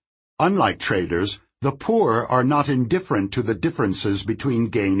different. Unlike traders, the poor are not indifferent to the differences between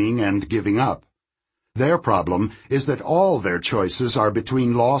gaining and giving up. Their problem is that all their choices are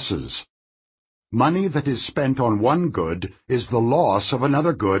between losses. Money that is spent on one good is the loss of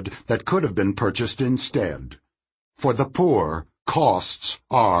another good that could have been purchased instead. For the poor, costs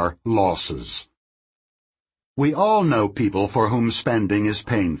are losses. We all know people for whom spending is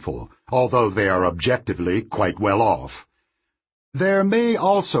painful, although they are objectively quite well off. There may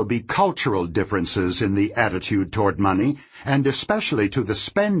also be cultural differences in the attitude toward money, and especially to the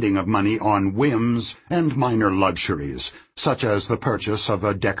spending of money on whims and minor luxuries, such as the purchase of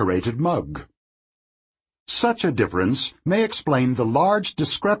a decorated mug. Such a difference may explain the large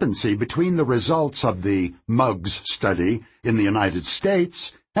discrepancy between the results of the mugs study in the United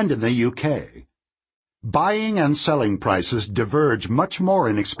States and in the UK. Buying and selling prices diverge much more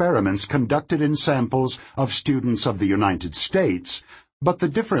in experiments conducted in samples of students of the United States, but the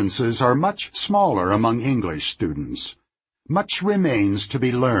differences are much smaller among English students. Much remains to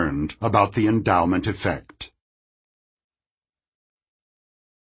be learned about the endowment effect.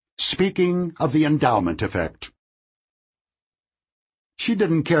 Speaking of the endowment effect. She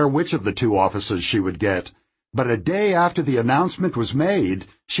didn't care which of the two offices she would get, but a day after the announcement was made,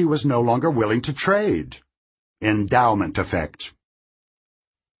 she was no longer willing to trade. Endowment effect.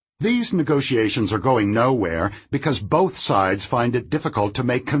 These negotiations are going nowhere because both sides find it difficult to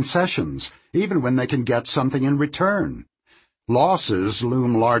make concessions, even when they can get something in return. Losses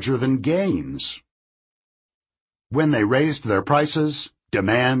loom larger than gains. When they raised their prices,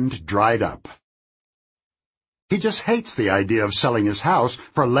 demand dried up. He just hates the idea of selling his house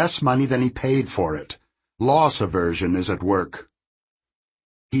for less money than he paid for it. Loss aversion is at work.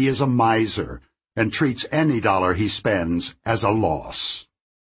 He is a miser and treats any dollar he spends as a loss.